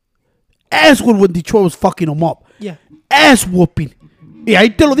whooped. Ass whooped when Detroit was fucking him up. Yeah. Ass whooping. Yeah,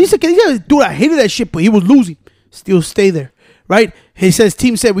 te lo dice que dice, dude, I hated that shit, but he was losing. Still stay there. Right? He says,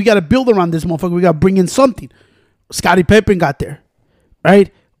 team said, we got to build around this motherfucker. We got to bring in something. Scottie Pippen got there.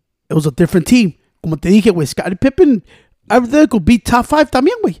 Right? It was a different team. Como te dije, güey, Scottie Pippen, I think could be top 5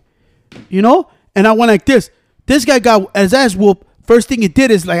 también, güey. You know? And I went like this. This guy got his ass whooped. First thing he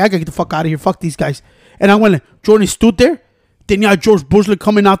did is like, I got to get the fuck out of here. Fuck these guys. And I went like, Jordan stood there. Then you had George Bushler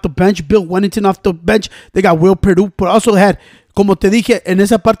coming off the bench. Bill Wennington off the bench. They got Will Perdue. But also had, como te dije, en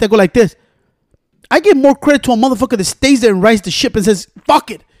esa parte I go like this. I give more credit to a motherfucker that stays there and rides the ship and says,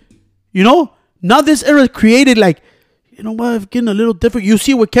 fuck it. You know? Now this era created like, you know what, getting a little different. You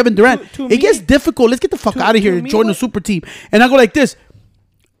see with Kevin Durant. It gets difficult. Let's get the fuck out of here and join a super team. And I go like this.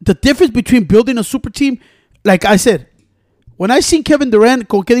 The difference between building a super team, like I said, when I seen Kevin Durant,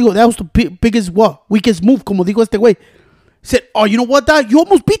 como que digo, that was the biggest, weakest move, como dijo este güey. Said, oh, you know what, dog? You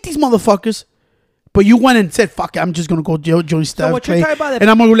almost beat these motherfuckers. But you went and said, fuck it, I'm just going to go join Steph what you're Clay. talking about, And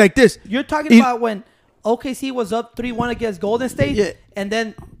I'm going to go like this. You're talking about when OKC was up 3-1 against Golden State. Yeah. And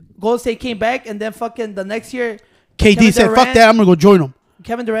then Golden State came back. And then fucking the next year, KD said, fuck that, I'm going to go join them.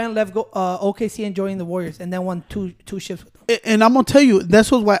 Kevin Durant left OKC and joined the Warriors. And then won two shifts with them. And I'm going to tell you, that's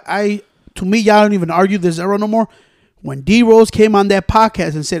why to me, y'all don't even argue this era no more. When D Rose came on that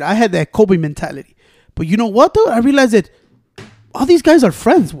podcast and said, I had that Kobe mentality. But you know what, though? I realized that all these guys are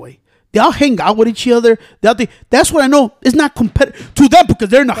friends, way. They all hang out with each other. That's what I know. It's not competitive to them because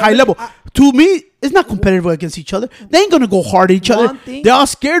they're in a high level. To me, it's not competitive against each other. They ain't going to go hard at each other. They're all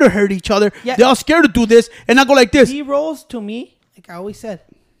scared to hurt each other. Yeah. They're all scared to do this. And I go like this. D Rose, to me, like I always said,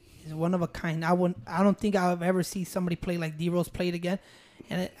 is one of a kind. I don't think I'll ever see somebody play like D Rose played again.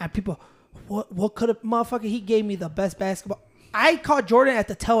 And people, what could have, motherfucker, he gave me the best basketball. I caught Jordan at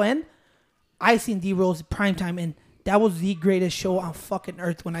the tail end. I seen D Rose primetime, and that was the greatest show on fucking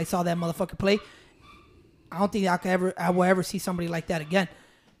earth when I saw that motherfucker play. I don't think I will ever see somebody like that again.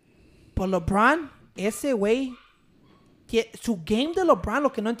 But LeBron, ese güey, su game de LeBron, lo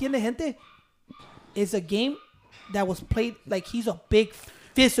que no entiende gente, is a game that was played like he's a big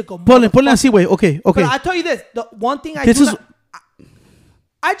physical. Ponle así, güey. Okay. But I tell you this, the one thing I just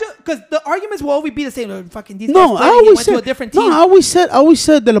because the arguments will always be the same. Fucking these guys went to a different team. No, I always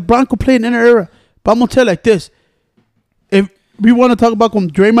said that LeBron could play in any era. But I'm gonna tell you like this: if we want to talk about con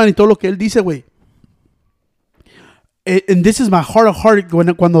Draymond y todo lo que él dice, güey, and this is my heart of heart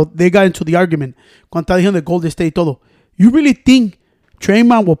cuando they got into the argument, cuando está diciendo de Golden State y todo. You really think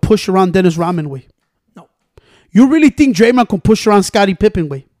Draymond will push around Dennis Rodman, güey? No. You really think Draymond can push around Scottie Pippen,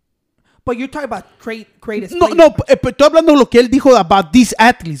 güey? But you're talking about greatest. No, pero estoy hablando de lo que él dijo about these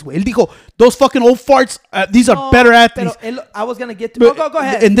athletes, güey. Él dijo, those fucking old farts, these are better athletes. I was going to get to... Go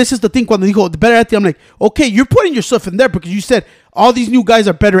ahead. And this is the thing, cuando dijo, the better athlete, I'm like, okay, you're putting yourself in there because you said all these new guys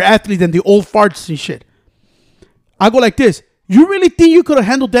are better athletes than the old farts and shit. I go like this. You really think you could have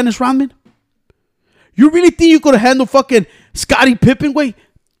handled Dennis Rodman? You really think you could have handled fucking Scottie Pippen, güey?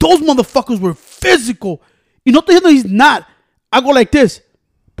 Those motherfuckers were physical. You know, he's not. I go like this.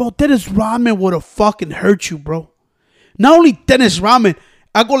 Bro, Dennis Rodman would have fucking hurt you, bro. Not only Dennis Rodman,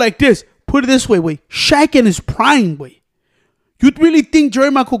 I go like this. Put it this way, way. Shaq in his prime, way. You really think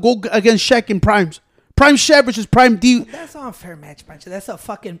Draymond could go against Shaq in primes? Prime Shaq versus prime D. That's an unfair match, Pancho. That's a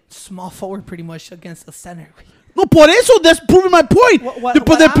fucking small forward pretty much against a center. No, por eso, that's proving my point.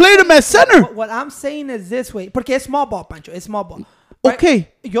 But they played him at center. What I'm saying is this way. Porque es small ball, Pancho. It's small ball. Right?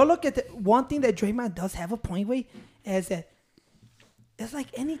 Okay. You look at one thing that Draymond does have a point, way, is that it's like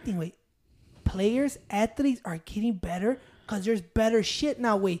anything, wait. Players, athletes are getting better because there's better shit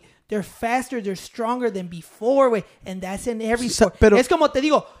now, wait. They're faster, they're stronger than before, wait. And that's in every sport. Es como te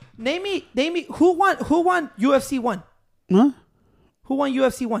digo, name me, who won UFC 1? Huh? Who won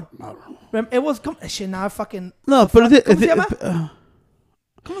UFC 1? It was, shit, now I fucking... No, pero...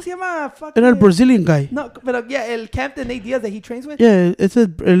 ¿Cómo se llama? Fucking... Era el Brazilian guy. No, pero yeah, el Captain Nate Diaz that he trains with. Yeah, it's a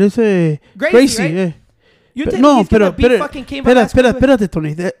Gracie, right? yeah. You think he's gonna beat fucking Cain Velasquez? Espérate,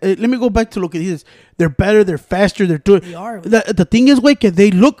 Tony. Let me go back to lo que dices. They're better, they're faster, they're doing... They are. The thing is, güey, que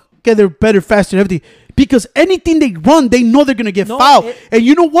they look que they're better, faster, and everything. Because anything they run, they know they're going to get fouled. And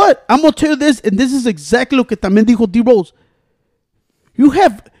you know what? I'm going to tell you this, and this is exactly lo que también dijo D Rose. You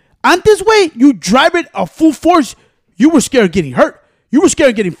have... Antes, güey, you drive it at full force, you were scared of getting hurt. You were scared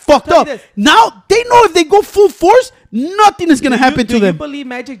of getting fucked up. Now, they know if they go full force, nothing is going to happen to them. Do you believe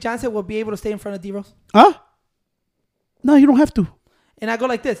Magic Johnson will be able to stay in front of D Rose? Huh? No, you don't have to. And I go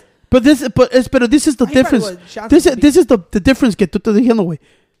like this. But this is the difference. This is the difference que tú estás diciendo, güey.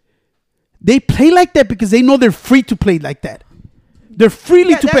 They play like that because they know they're free to play like that. They're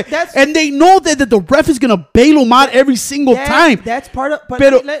freely to play. And they know that the ref is going to bail them out every single time. That's part of...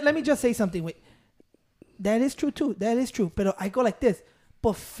 But let me just say something. Wait. That is true, too. That is true. But I go like this.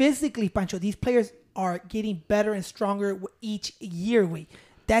 But physically, Pancho, these players are getting better and stronger each year. Wait.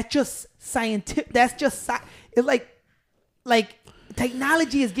 That's just scientific. That's just... It's like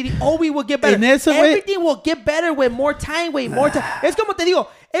technology is getting... Oh, we will get better. Everything will get better with more time, way. More time. Es como te digo.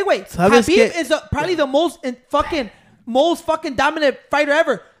 Hey, wait. Khabib is probably the most fucking dominant fighter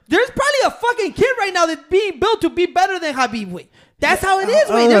ever. There's probably a fucking kid right now that's being built to be better than Khabib, wait. That's how it is,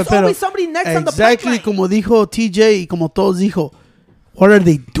 wait. There's always somebody next on the pipeline. Exactly como dijo TJ y como todos dijo. What are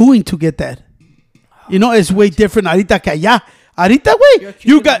they doing to get that? You know, it's way different ahorita que allá. Ahorita, güey.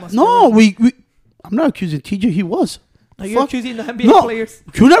 You got... No, we... I'm not accusing TJ. He was. No, you're accusing the NBA players.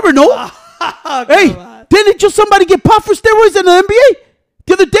 You never know. Hey, didn't just somebody get popped for steroids in the NBA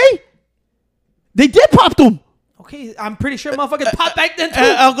the other day? They did pop them. Okay, I'm pretty sure motherfuckers pop back then too.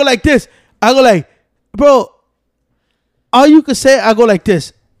 I'll go like this. I go like, bro, all you could say, I go like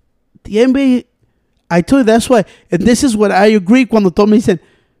this. The NBA, I told you that's why, and this is what I agree cuando told me, he said,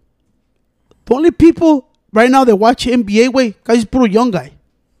 the only people right now that watch NBA, way, guys, is puro young guy.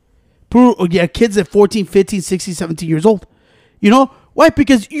 Kids at 14, 15, 16, 17 years old. You know? Why?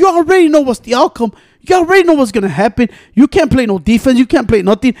 Because you already know what's the outcome. You already know what's going to happen. You can't play no defense. You can't play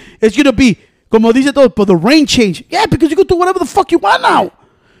nothing. It's going to be, como dice todo, but the rain change. Yeah, because you can do whatever the fuck you want now.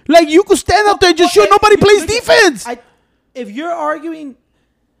 Like, you could stand out there and just shoot. Nobody plays defense. If you're arguing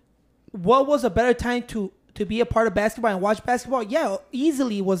what was a better time to be a part of basketball and watch basketball, yeah,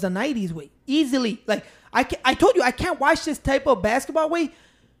 easily was the 90s way. Easily. Like, I told you, I can't watch this type of basketball way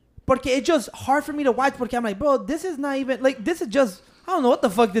porque it's just hard for me to watch porque I'm like, bro, this is not even, like, this is just, I don't know what the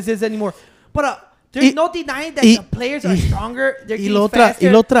fuck this is anymore. But there's no denying that the players are stronger. They're getting faster.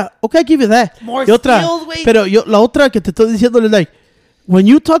 Y la otra, okay, I give you that. More y otra, skills, güey. Pero la otra que te estoy diciendo es like, when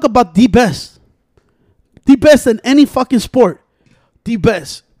you talk about the best in any fucking sport, the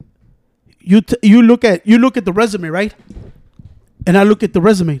best, you look at the resume, right? And I look at the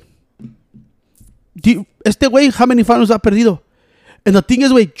resume. Este güey, how many finals ha perdido? And the thing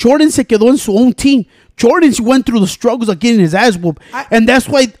is, wait, Jordan se quedó en su own team. Jordan went through the struggles of getting his ass whooped. And that's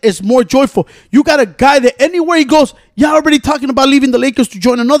why it's more joyful. You got a guy that anywhere he goes, y'all already talking about leaving the Lakers to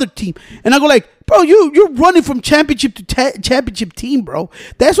join another team. And I go like, bro, you're running from championship to championship team, bro.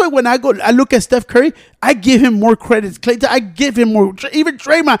 That's why when I look at Steph Curry, I give him more credit. I give him more. Even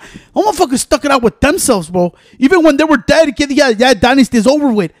Draymond, motherfuckers stuck it out with themselves, bro. Even when they were dead, yeah, dynasty is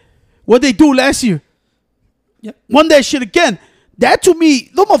over with. What they do last year. Yep. Won that shit again. That to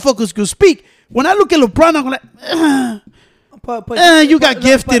me, those motherfuckers could speak. When I look at LeBron, I'm like, you got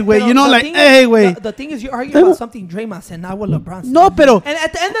gifted, way. You know, like, hey, way. The thing is, you're arguing about something Draymond said, not what LeBron said. No, pero. And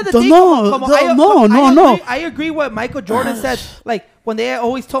at the end of the day, no. I agree what Michael Jordan said. Like, when they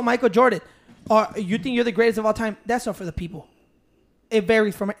always told Michael Jordan, you think you're the greatest of all time, that's not for the people. It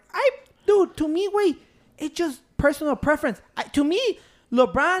varies from it. Dude, to me, wait, it's just personal preference. To me,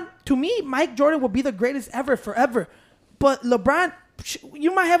 Mike Jordan will be the greatest ever, forever. But LeBron,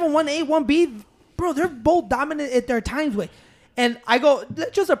 you might have a 1A, 1B. Bro, they're both dominant at their times, way. And I go,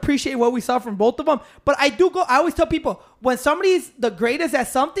 let's just appreciate what we saw from both of them. But I always tell people, when somebody's the greatest at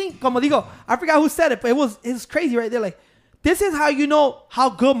something, como digo, I forgot who said it, but it was crazy right there. Like, this is how you know how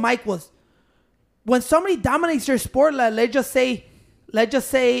good Mike was. When somebody dominates your sport, like, let's just say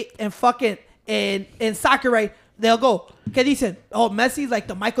in soccer, right? They'll go, ¿qué dicen? Oh, Messi's like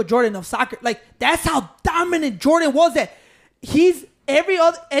the Michael Jordan of soccer. Like, that's how dominant Jordan was. That he's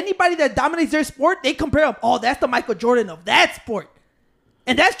anybody that dominates their sport, they compare him. Oh, that's the Michael Jordan of that sport.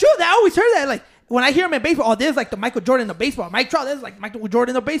 And that's true. I always heard that. Like, when I hear him in baseball, there's like the Michael Jordan of baseball. Mike Trout, that's like Michael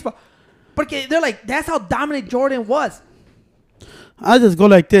Jordan of baseball. Porque they're like, that's how dominant Jordan was. I just go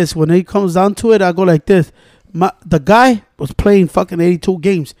like this. When it comes down to it, I go like this. The guy was playing fucking 82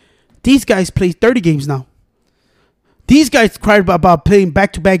 games. These guys play 30 games now. These guys cried about playing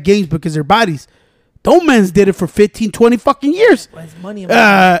back-to-back games because their bodies. Those men did it for 15, 20 fucking years. Well, it's money.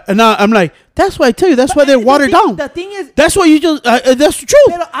 And now I'm like, that's why I tell you. That's why they're watered down. The thing is... That's why you just... that's the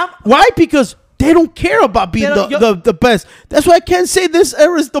truth. Why? Because they don't care about being the best. That's why I can't say this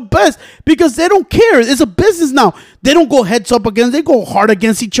era is the best. Because they don't care. It's a business now. They don't go heads up against... They go hard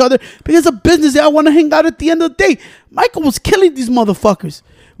against each other. Because it's a business. They all want to hang out at the end of the day. Michael was killing these motherfuckers.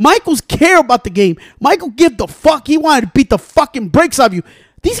 Michael's care about the game. Michael give the fuck. He wanted to beat the fucking brakes out of you.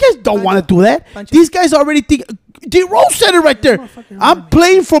 These guys don't want to do that. These guys already think. D-Rose said it right there. I'm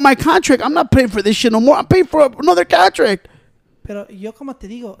playing for my contract. I'm not paying for this shit no more. I'm paying for another contract. Pero yo como te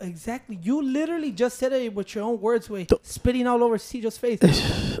digo, exactly. You literally just said it with your own words, way. Spitting all over Cedro's face.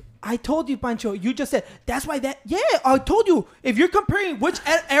 I told you, Pancho. You just said, that's why that... Yeah, I told you. If you're comparing which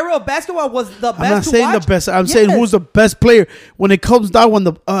era of basketball was the best I'm not saying the best. I'm saying who's the best player. When it comes down, when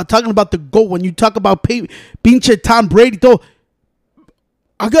talking about the GOAT, when you talk about pinche Tom Brady, though,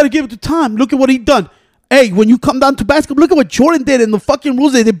 I got to give it to Tom. Look at what he done. Hey, when you come down to basketball, look at what Jordan did in the fucking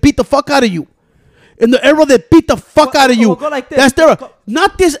rules. They beat the fuck out of you. In the era that beat the fuck out of you. Go like this. That's the era.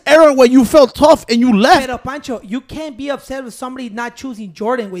 Not this era where you felt tough and you left. Pero Pancho, you can't be upset with somebody not choosing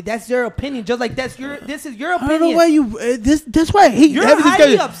Jordan. Wait, that's their opinion. Just like this is your opinion. I don't know why you. That's why I hate. You're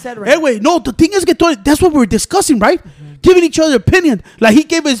highly upset right now. Anyway, no. The thing is, that's what we were discussing, right? Mm-hmm. Giving each other opinion. Like he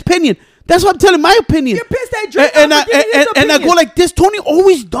gave his opinion. That's what I'm telling my opinion. You're pissed at Jordan. And I go like this. Tony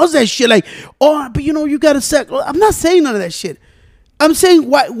always does that shit. Like, oh, but you got to say. I'm not saying none of that shit. I'm saying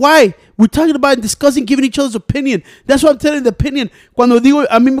why? We're talking about and discussing, giving each other's opinion. That's what I'm telling the opinion. Cuando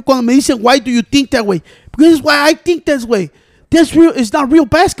me dicen, why do you think that way? Because it's why I think that way. That's real. It's not real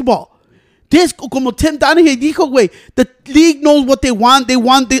basketball. this, como Tim Donaghy dijo, güey, the league knows what they want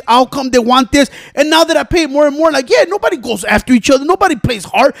the outcome, they want this, and now that I pay more and more, like, yeah, nobody goes after each other, nobody plays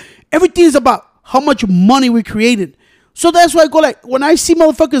hard, everything is about how much money we created. So that's why I go, like, when I see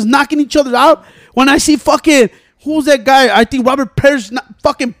motherfuckers knocking each other out, when I see fucking, who's that guy? I think Robert Parrish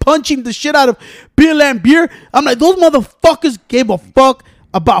fucking punching the shit out of Bill Lambier. I'm like, those motherfuckers gave a fuck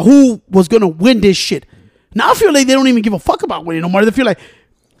about who was going to win this shit. Now I feel like they don't even give a fuck about winning no more. They feel like,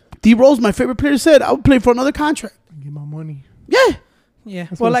 D Rose, my favorite player, said, I would play for another contract. Get my money. Yeah. Yeah.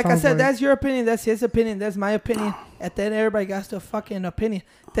 That's Well, what it like I sounds said, like. that's your opinion. That's his opinion. That's my opinion. At the end, everybody got their fucking opinion.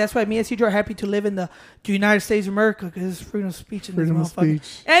 That's why me and CJ are happy to live in the United States of America because it's freedom of speech in Freedom of this motherfucker.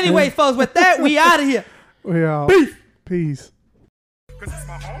 speech. Anyway, folks, with that, we out of here. Yeah. Peace. Peace. Cause it's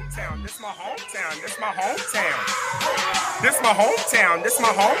my hometown, this my hometown, this my hometown. This my hometown, this my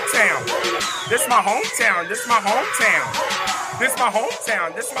hometown. This my hometown, this my hometown. This my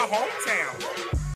hometown, this my hometown.